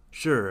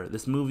 Sure,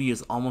 this movie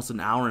is almost an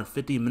hour and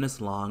 50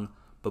 minutes long,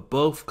 but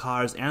both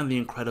Cars and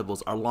The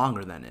Incredibles are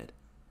longer than it.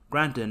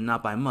 Granted,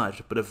 not by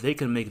much, but if they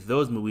can make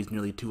those movies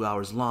nearly 2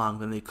 hours long,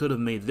 then they could have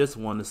made this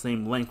one the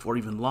same length or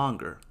even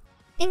longer.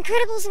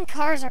 Incredibles and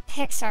Cars are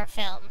Pixar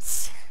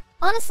films.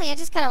 Honestly, I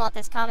just kind of want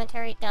this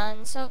commentary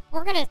done, so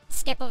we're going to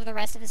skip over the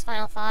rest of his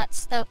final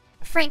thoughts, though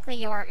frankly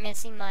you aren't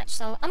missing much,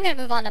 so I'm going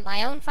to move on to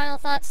my own final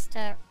thoughts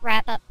to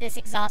wrap up this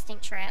exhausting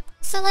trip.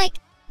 So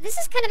this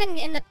has kind of been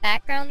in the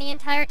background the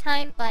entire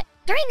time, but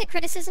during the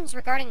criticisms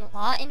regarding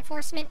law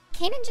enforcement,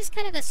 Kamon just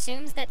kind of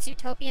assumes that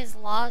Zootopia's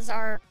laws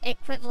are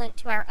equivalent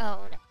to our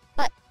own.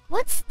 But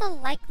what's the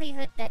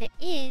likelihood that it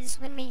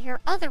is when we hear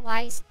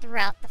otherwise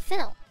throughout the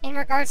film? In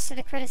regards to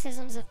the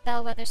criticisms of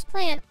Bellwether's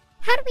plan,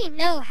 how do we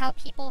know how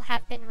people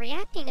have been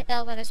reacting to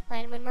Bellwether's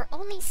plan when we're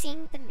only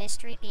seeing the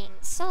mystery being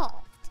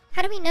solved?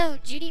 How do we know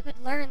Judy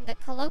would learn the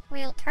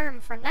colloquial term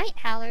for night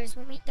howlers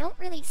when we don't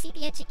really see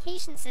the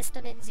education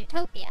system in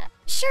Zootopia?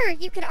 Sure,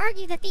 you could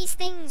argue that these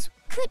things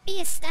could be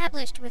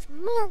established with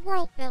more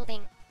world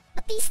building,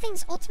 but these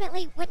things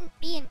ultimately wouldn't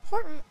be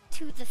important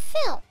to the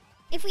film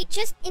if we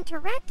just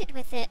interacted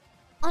with it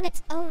on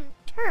its own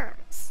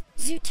terms.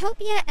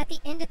 Zootopia, at the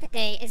end of the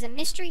day, is a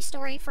mystery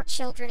story for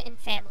children and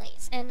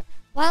families, and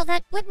while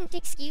that wouldn't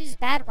excuse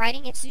bad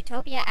writing if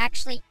Zootopia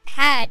actually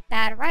had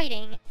bad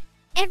writing,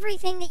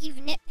 everything that you've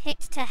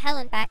nitpicked to hell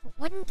and back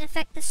wouldn't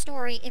affect the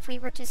story if we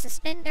were to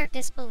suspend our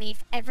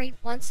disbelief every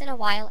once in a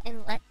while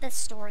and let the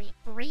story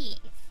breathe.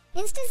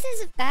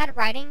 Instances of bad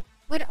writing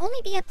would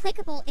only be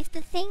applicable if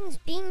the things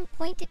being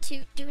pointed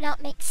to do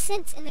not make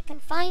sense in the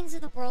confines of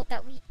the world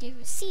that we do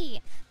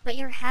see, but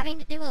you're having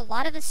to do a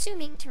lot of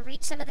assuming to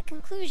reach some of the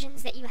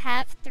conclusions that you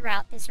have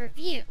throughout this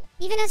review.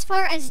 Even as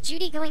far as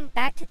Judy going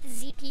back to the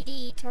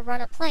ZPD to run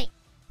a plate,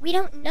 we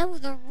don't know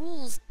the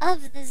rules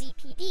of the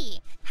ZPD.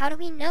 How do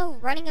we know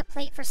running a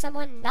plate for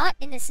someone not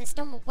in the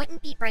system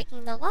wouldn't be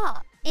breaking the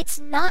law? It's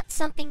not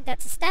something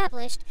that's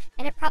established,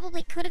 and it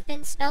probably could have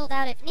been spelled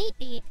out if need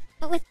be,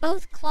 but with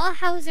both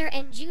Clawhauser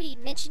and Judy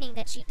mentioning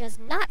that she does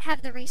not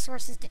have the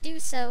resources to do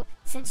so,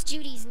 since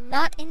Judy's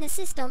not in the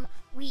system,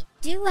 we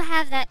do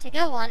have that to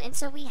go on, and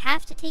so we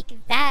have to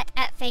take that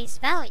at face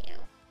value.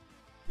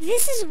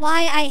 This is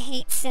why I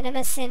hate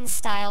CinemaSins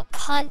style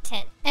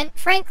content, and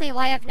frankly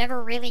why I've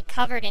never really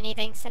covered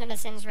anything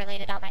CinemaSins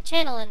related on my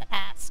channel in the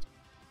past.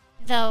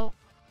 Though,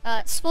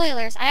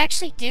 spoilers, I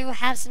actually do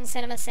have some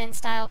CinemaSins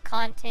style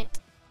content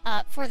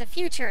for the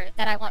future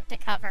that I want to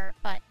cover,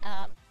 but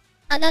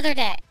another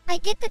day. I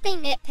get that they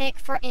nitpick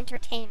for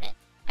entertainment.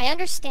 I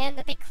understand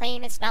that they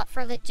claim it's not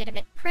for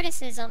legitimate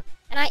criticism,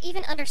 and I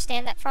even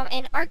understand that from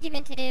an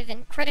argumentative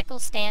and critical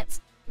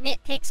stance,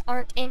 nitpicks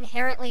aren't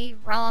inherently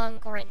wrong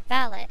or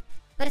invalid,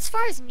 but as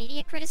far as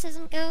media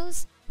criticism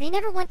goes, they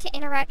never want to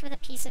interact with a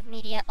piece of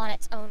media on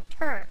its own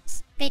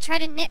terms. They try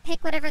to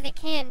nitpick whatever they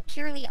can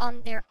purely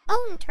on their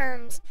own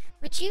terms,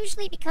 which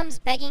usually becomes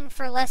begging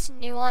for less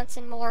nuance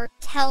and more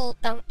tell,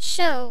 don't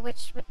show,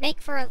 which would make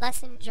for a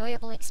less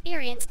enjoyable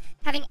experience,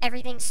 having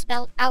everything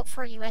spelled out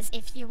for you as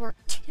if you were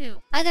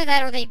two. Either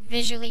that or they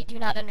visually do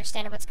not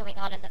understand what's going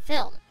on in the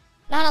film.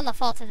 Not on the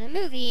fault of the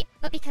movie,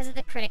 but because of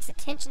the critic's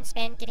attention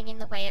span getting in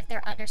the way of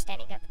their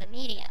understanding of the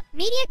media.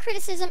 Media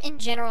criticism in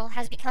general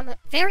has become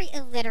very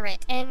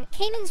illiterate, and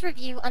Kamon's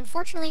review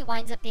unfortunately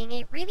winds up being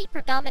a really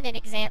predominant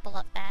example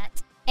of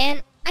that.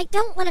 And I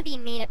don't want to be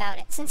mean about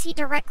it, since he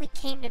directly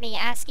came to me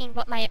asking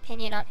what my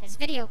opinion on his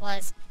video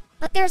was,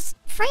 but there's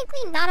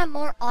frankly not a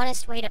more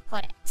honest way to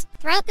put it.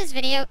 Throughout this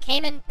video,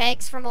 Kamon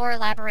begs for more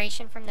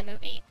elaboration from the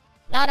movie,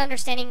 not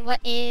understanding what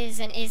is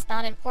and is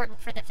not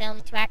important for the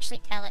film to actually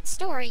tell its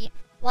story,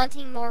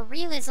 wanting more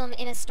realism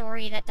in a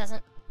story that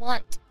doesn't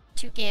want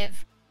to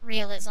give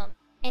realism,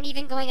 and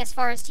even going as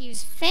far as to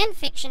use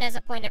fanfiction as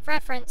a point of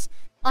reference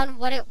on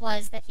what it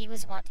was that he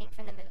was wanting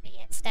from the movie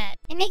instead.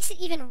 It makes it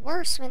even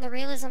worse when the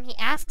realism he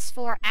asks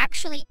for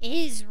actually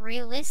is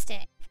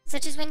realistic,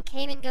 such as when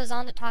Kamon goes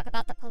on to talk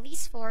about the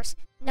police force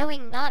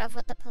knowing not of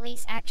what the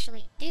police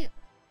actually do.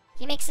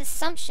 He makes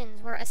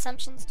assumptions where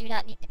assumptions do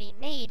not need to be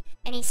made,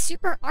 and he's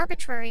super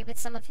arbitrary with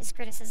some of his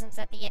criticisms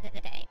at the end of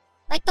the day.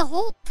 Like, the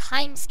whole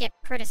time skip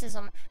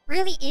criticism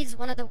really is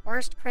one of the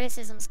worst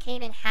criticisms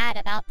Kamon had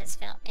about this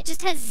film. It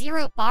just has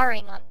zero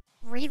barring on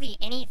really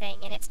anything,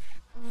 and it's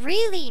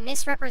really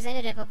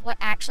misrepresentative of what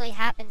actually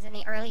happens in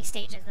the early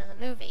stages of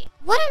the movie.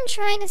 What I'm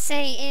trying to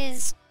say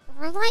is,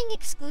 relying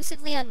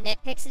exclusively on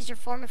nitpicks as your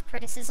form of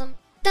criticism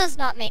does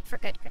not make for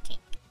good critique.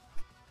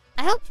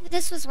 I hope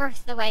this was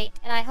worth the wait,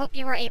 and I hope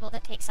you were able to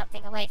take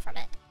something away from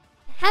it.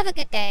 Have a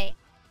good day,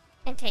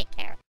 and take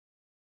care.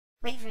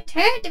 We've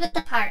returned with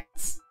the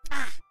parts.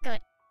 Ah,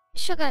 good.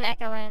 Sugar and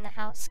Echo are in the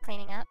house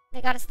cleaning up.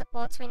 They got us the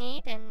quotes we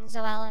need, and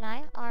Zoel and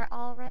I are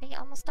already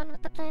almost done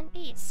with the Plan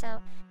Bs,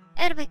 so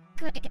it'll be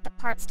good to get the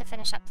parts to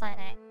finish up Plan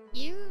A.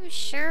 You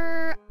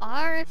sure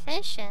are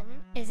efficient,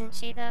 isn't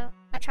she, though?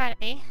 I try to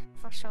be,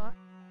 for sure.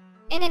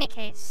 In any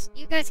case,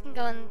 you guys can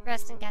go and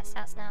rest in guest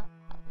house now.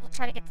 We'll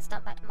try to get this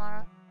done by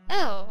tomorrow.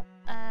 Oh,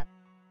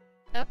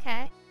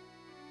 okay.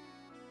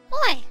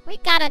 Boy, we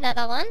got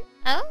another one.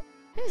 Oh,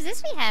 who's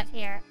this we have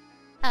here?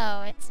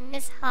 Oh, it's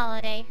Miss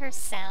Holiday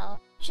herself.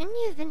 Shouldn't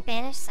you have been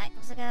banished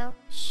cycles ago?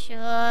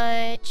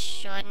 Should,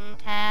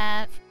 shouldn't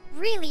have.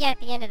 Really, at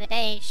the end of the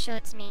day,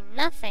 shoulds mean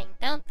nothing,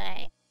 don't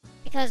they?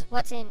 Because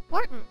what's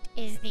important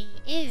is the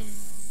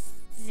is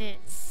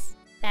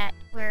that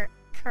we're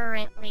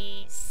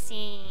currently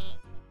seeing.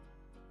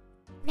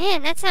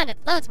 Man, that sounded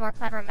loads more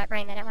clever in my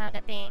brain than it wound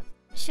up being.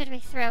 Should we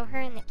throw her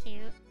in the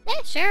queue?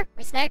 Yeah, sure.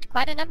 We snagged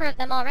quite a number of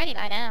them already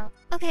by now.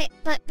 Okay,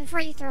 but before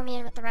you throw me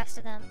in with the rest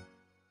of them,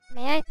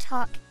 may I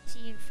talk to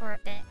you for a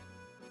bit?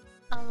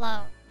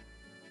 Alone.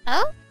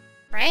 Oh?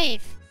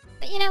 Brave.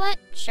 But you know what?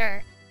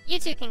 Sure. You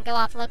two can go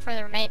off and look for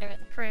the remainder of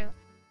the crew.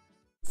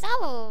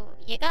 So,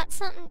 you got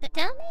something to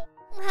tell me?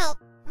 Well,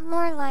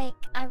 more like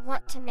I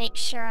want to make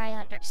sure I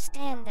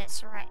understand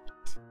this right.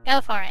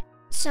 Go for it.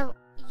 So,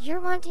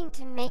 you're wanting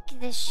to make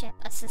this ship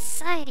a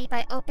society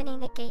by opening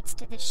the gates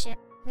to the ship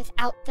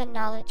without the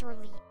knowledge or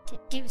lead to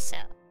do so.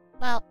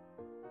 Well,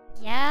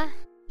 yeah.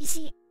 You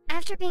see,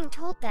 after being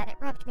told that, it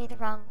rubbed me the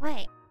wrong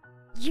way.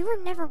 You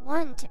were never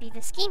one to be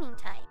the scheming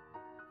type.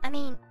 I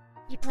mean,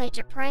 you played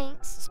your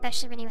pranks,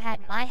 especially when you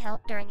had my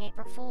help during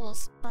April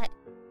Fools, but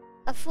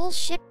a full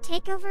ship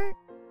takeover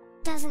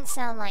doesn't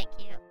sound like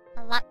you.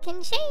 A lot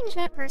can change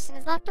when a person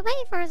is locked away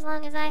for as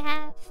long as I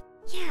have.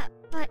 Yeah,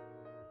 but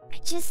I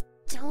just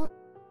don't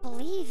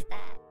believe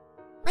that.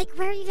 Like,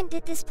 where even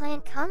did this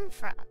plan come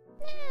from?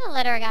 A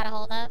letter I got a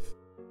hold of.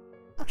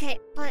 Okay,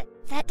 but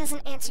that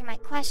doesn't answer my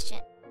question.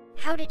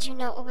 How did you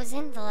know what was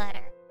in the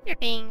letter? You're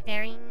being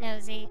very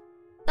nosy.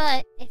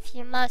 But, if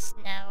you must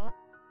know,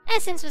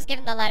 Essence was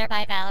given the letter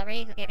by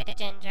Valerie, who gave it to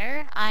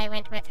Ginger. I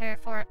went with her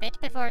for a bit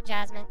before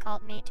Jasmine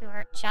called me to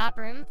her job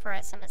room for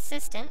some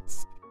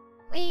assistance.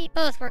 We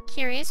both were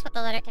curious what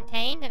the letter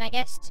contained, and I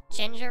guess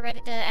Ginger read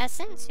it to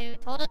Essence, who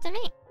told it to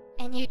me.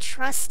 And you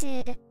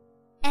trusted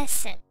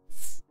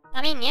Essence?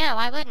 I mean, yeah,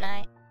 why wouldn't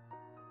I?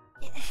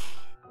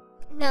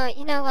 No,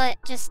 you know what?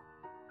 Just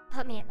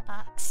put me in the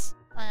box.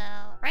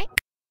 Well, right.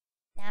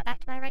 Now back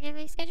to my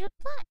regularly scheduled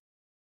plot.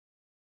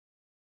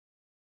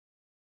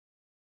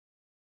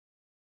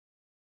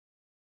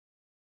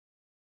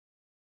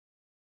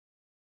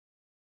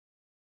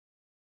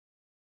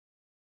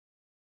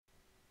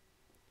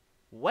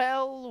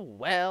 Well,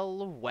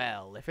 well,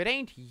 well, if it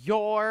ain't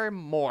your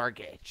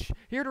mortgage.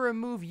 Here to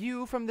remove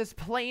you from this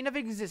plane of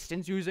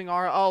existence using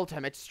our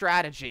ultimate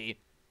strategy.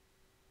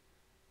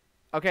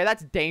 Okay,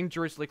 that's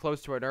dangerously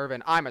close to a nerve,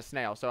 and I'm a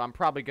snail, so I'm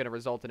probably gonna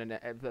result in an...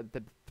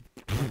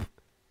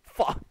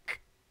 Fuck.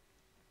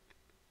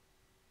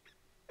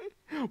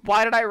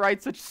 Why did I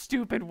write such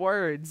stupid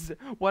words?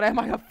 What, am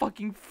I a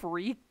fucking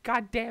freak?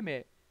 God damn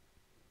it.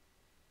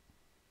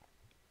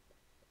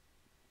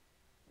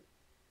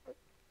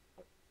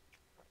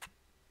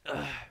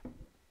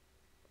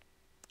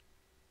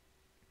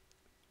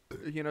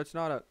 You know, it's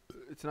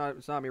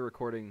not me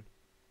recording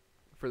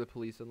for the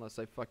police unless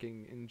I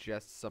fucking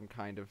ingest some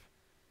kind of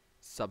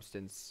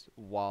substance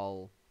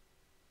while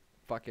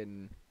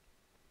fucking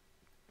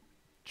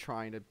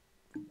trying to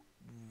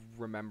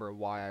remember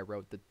why I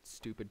wrote the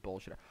stupid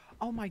bullshit.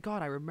 Oh my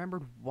god, I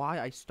remembered why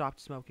I stopped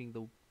smoking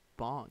the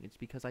bong. It's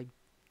because I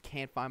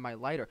can't find my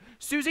lighter.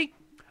 Susie!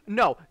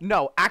 No,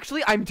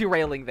 actually, I'm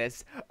derailing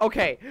this.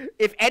 Okay,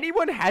 if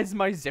anyone has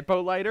my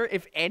Zippo lighter,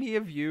 if any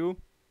of you,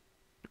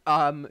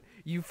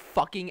 you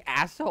fucking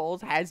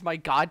assholes has my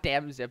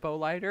goddamn Zippo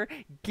lighter,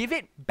 give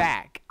it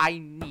back. I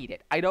need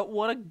it. I don't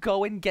want to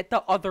go and get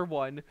the other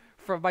one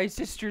from my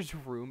sister's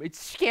room. It's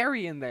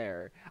scary in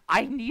there.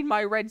 I need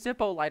my red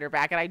Zippo lighter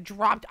back, and I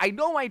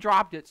know I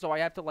dropped it, so I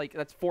have to, like,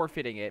 that's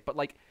forfeiting it, but,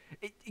 like,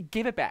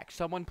 give it back.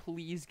 Someone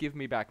please give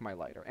me back my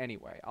lighter.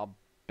 Anyway, I'll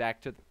back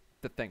to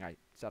the thing I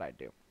said I'd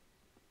do.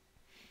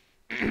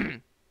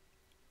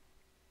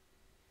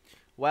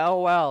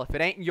 Well, if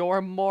it ain't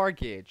your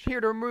mortgage, here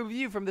to remove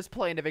you from this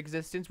plane of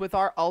existence with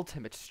our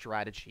ultimate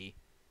strategy.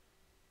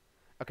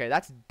 Okay,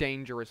 that's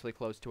dangerously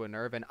close to a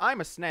nerve, and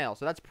I'm a snail,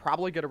 so that's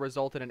probably going to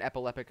result in an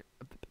epileptic...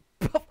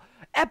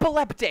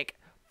 Epileptic!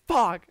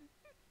 Fuck!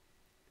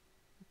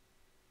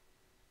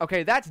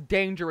 Okay, that's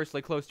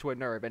dangerously close to a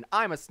nerve, and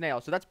I'm a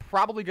snail, so that's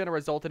probably going to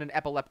result in an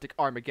epileptic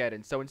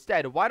Armageddon. So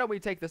instead, why don't we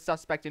take the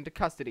suspect into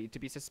custody to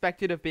be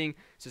suspected of being...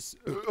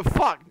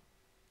 fuck!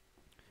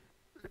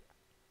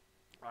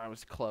 I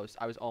was close.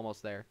 I was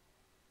almost there.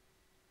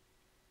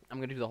 I'm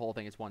going to do the whole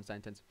thing. It's one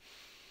sentence.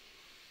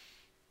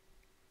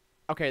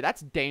 Okay, that's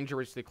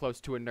dangerously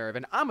close to a nerve,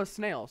 and I'm a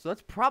snail, so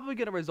that's probably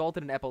going to result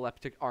in an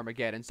epileptic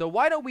Armageddon. So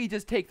why don't we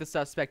just take the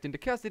suspect into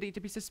custody to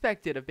be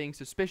suspected of being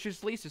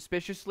suspiciously,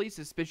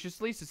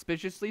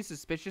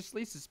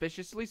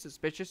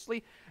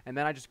 and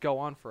then I just go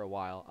on for a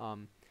while.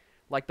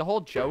 Like, the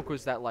whole joke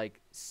was that,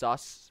 like,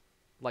 sus,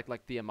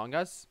 like the Among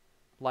Us,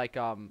 like,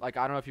 I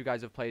don't know if you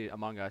guys have played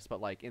Among Us,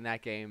 but, like, in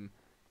that game,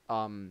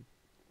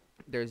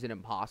 there's an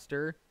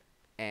imposter,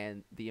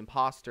 and the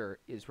imposter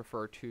is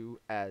referred to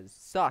as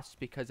sus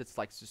because it's,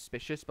 like,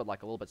 suspicious, but,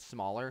 like, a little bit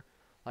smaller.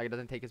 Like, it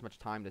doesn't take as much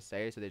time to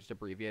say, so they just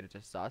abbreviate it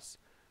to sus.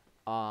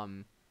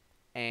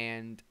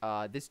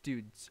 This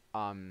dude's,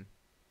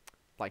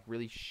 like,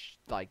 really,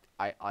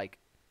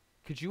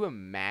 could you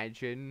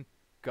imagine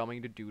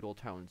going to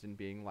Doodletones and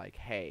being like,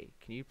 hey,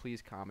 can you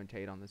please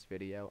commentate on this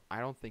video?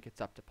 I don't think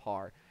it's up to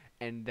par.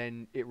 And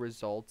then it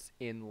results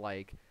in,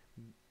 like,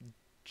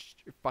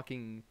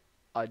 fucking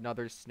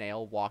another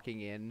snail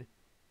walking in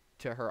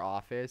to her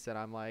office, and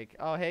I'm like,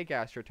 oh, hey,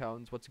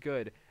 Gastrotones, what's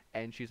good?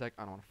 And she's like,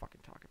 I don't want to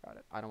fucking talk about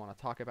it. I don't want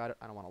to talk about it.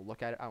 I don't want to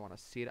look at it. I don't want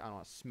to see it. I don't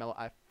want to smell it.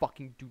 I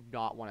fucking do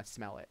not want to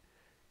smell it.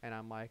 And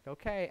I'm like,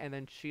 okay. And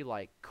then she,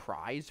 like,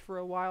 cries for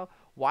a while.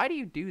 Why do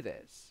you do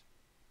this?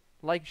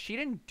 Like, she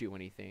didn't do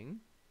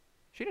anything.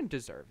 She didn't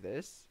deserve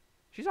this.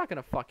 She's not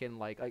gonna fucking,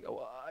 like,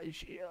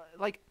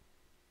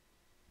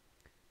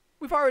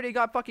 we've already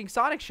got fucking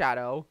Sonic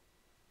Shadow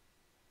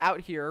out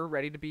here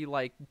ready to be,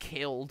 like,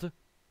 killed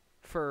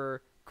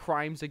for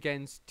crimes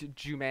against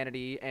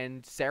humanity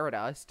and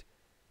Saradust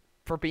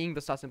for being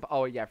the sus.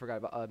 Oh, yeah, I forgot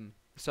about,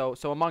 so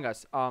Among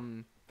Us,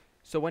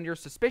 so when you're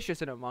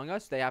suspicious in Among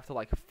Us, they have to,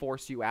 like,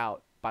 force you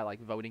out by,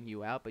 like, voting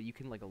you out, but you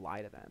can, like,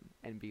 lie to them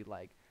and be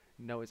like,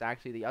 no, it's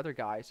actually the other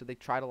guy, so they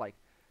try to, like,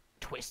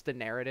 twist the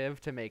narrative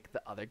to make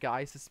the other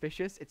guy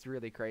suspicious. It's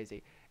really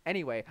crazy.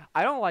 Anyway,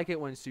 I don't like it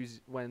when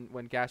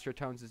when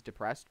Gastrotones is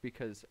depressed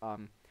because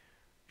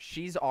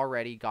she's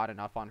already got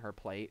enough on her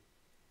plate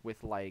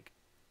with, like,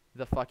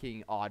 the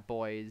fucking odd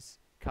boys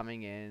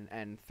coming in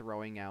and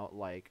throwing out,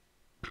 like,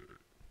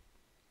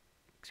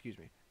 excuse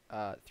me,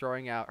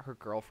 throwing out her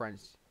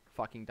girlfriend's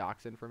fucking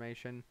docs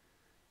information.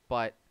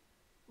 But,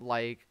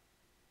 like,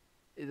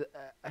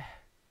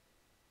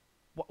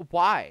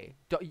 why?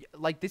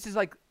 Like, this is,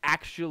 like,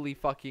 actually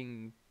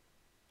fucking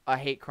a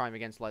hate crime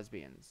against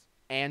lesbians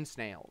and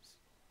snails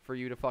for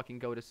you to fucking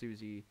go to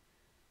Susie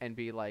and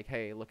be like,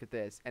 hey, look at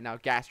this. And now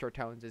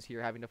Gastrotones is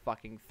here having to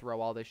fucking throw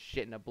all this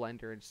shit in a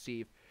blender and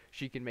see if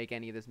she can make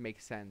any of this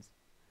make sense.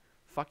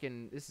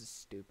 Fucking, this is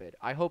stupid.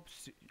 I hope...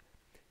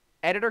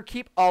 Editor,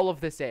 keep all of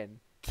this in.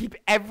 Keep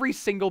every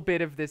single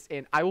bit of this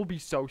in. I will be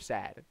so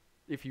sad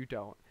if you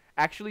don't.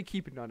 Actually,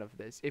 keep none of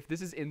this. If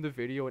this is in the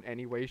video in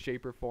any way,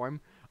 shape, or form,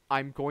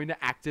 I'm going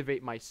to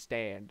activate my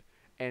stand.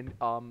 And,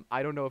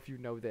 I don't know if you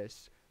know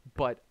this,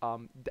 but,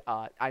 I'm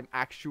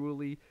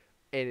actually...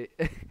 I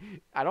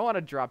don't want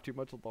to drop too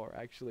much lore,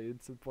 actually.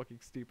 It's some fucking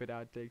stupid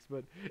outtakes,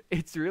 but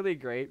it's really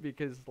great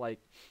because, like,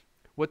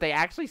 what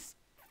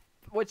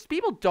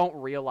people don't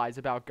realize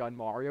about Gun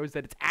Mario is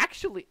that it's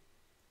actually...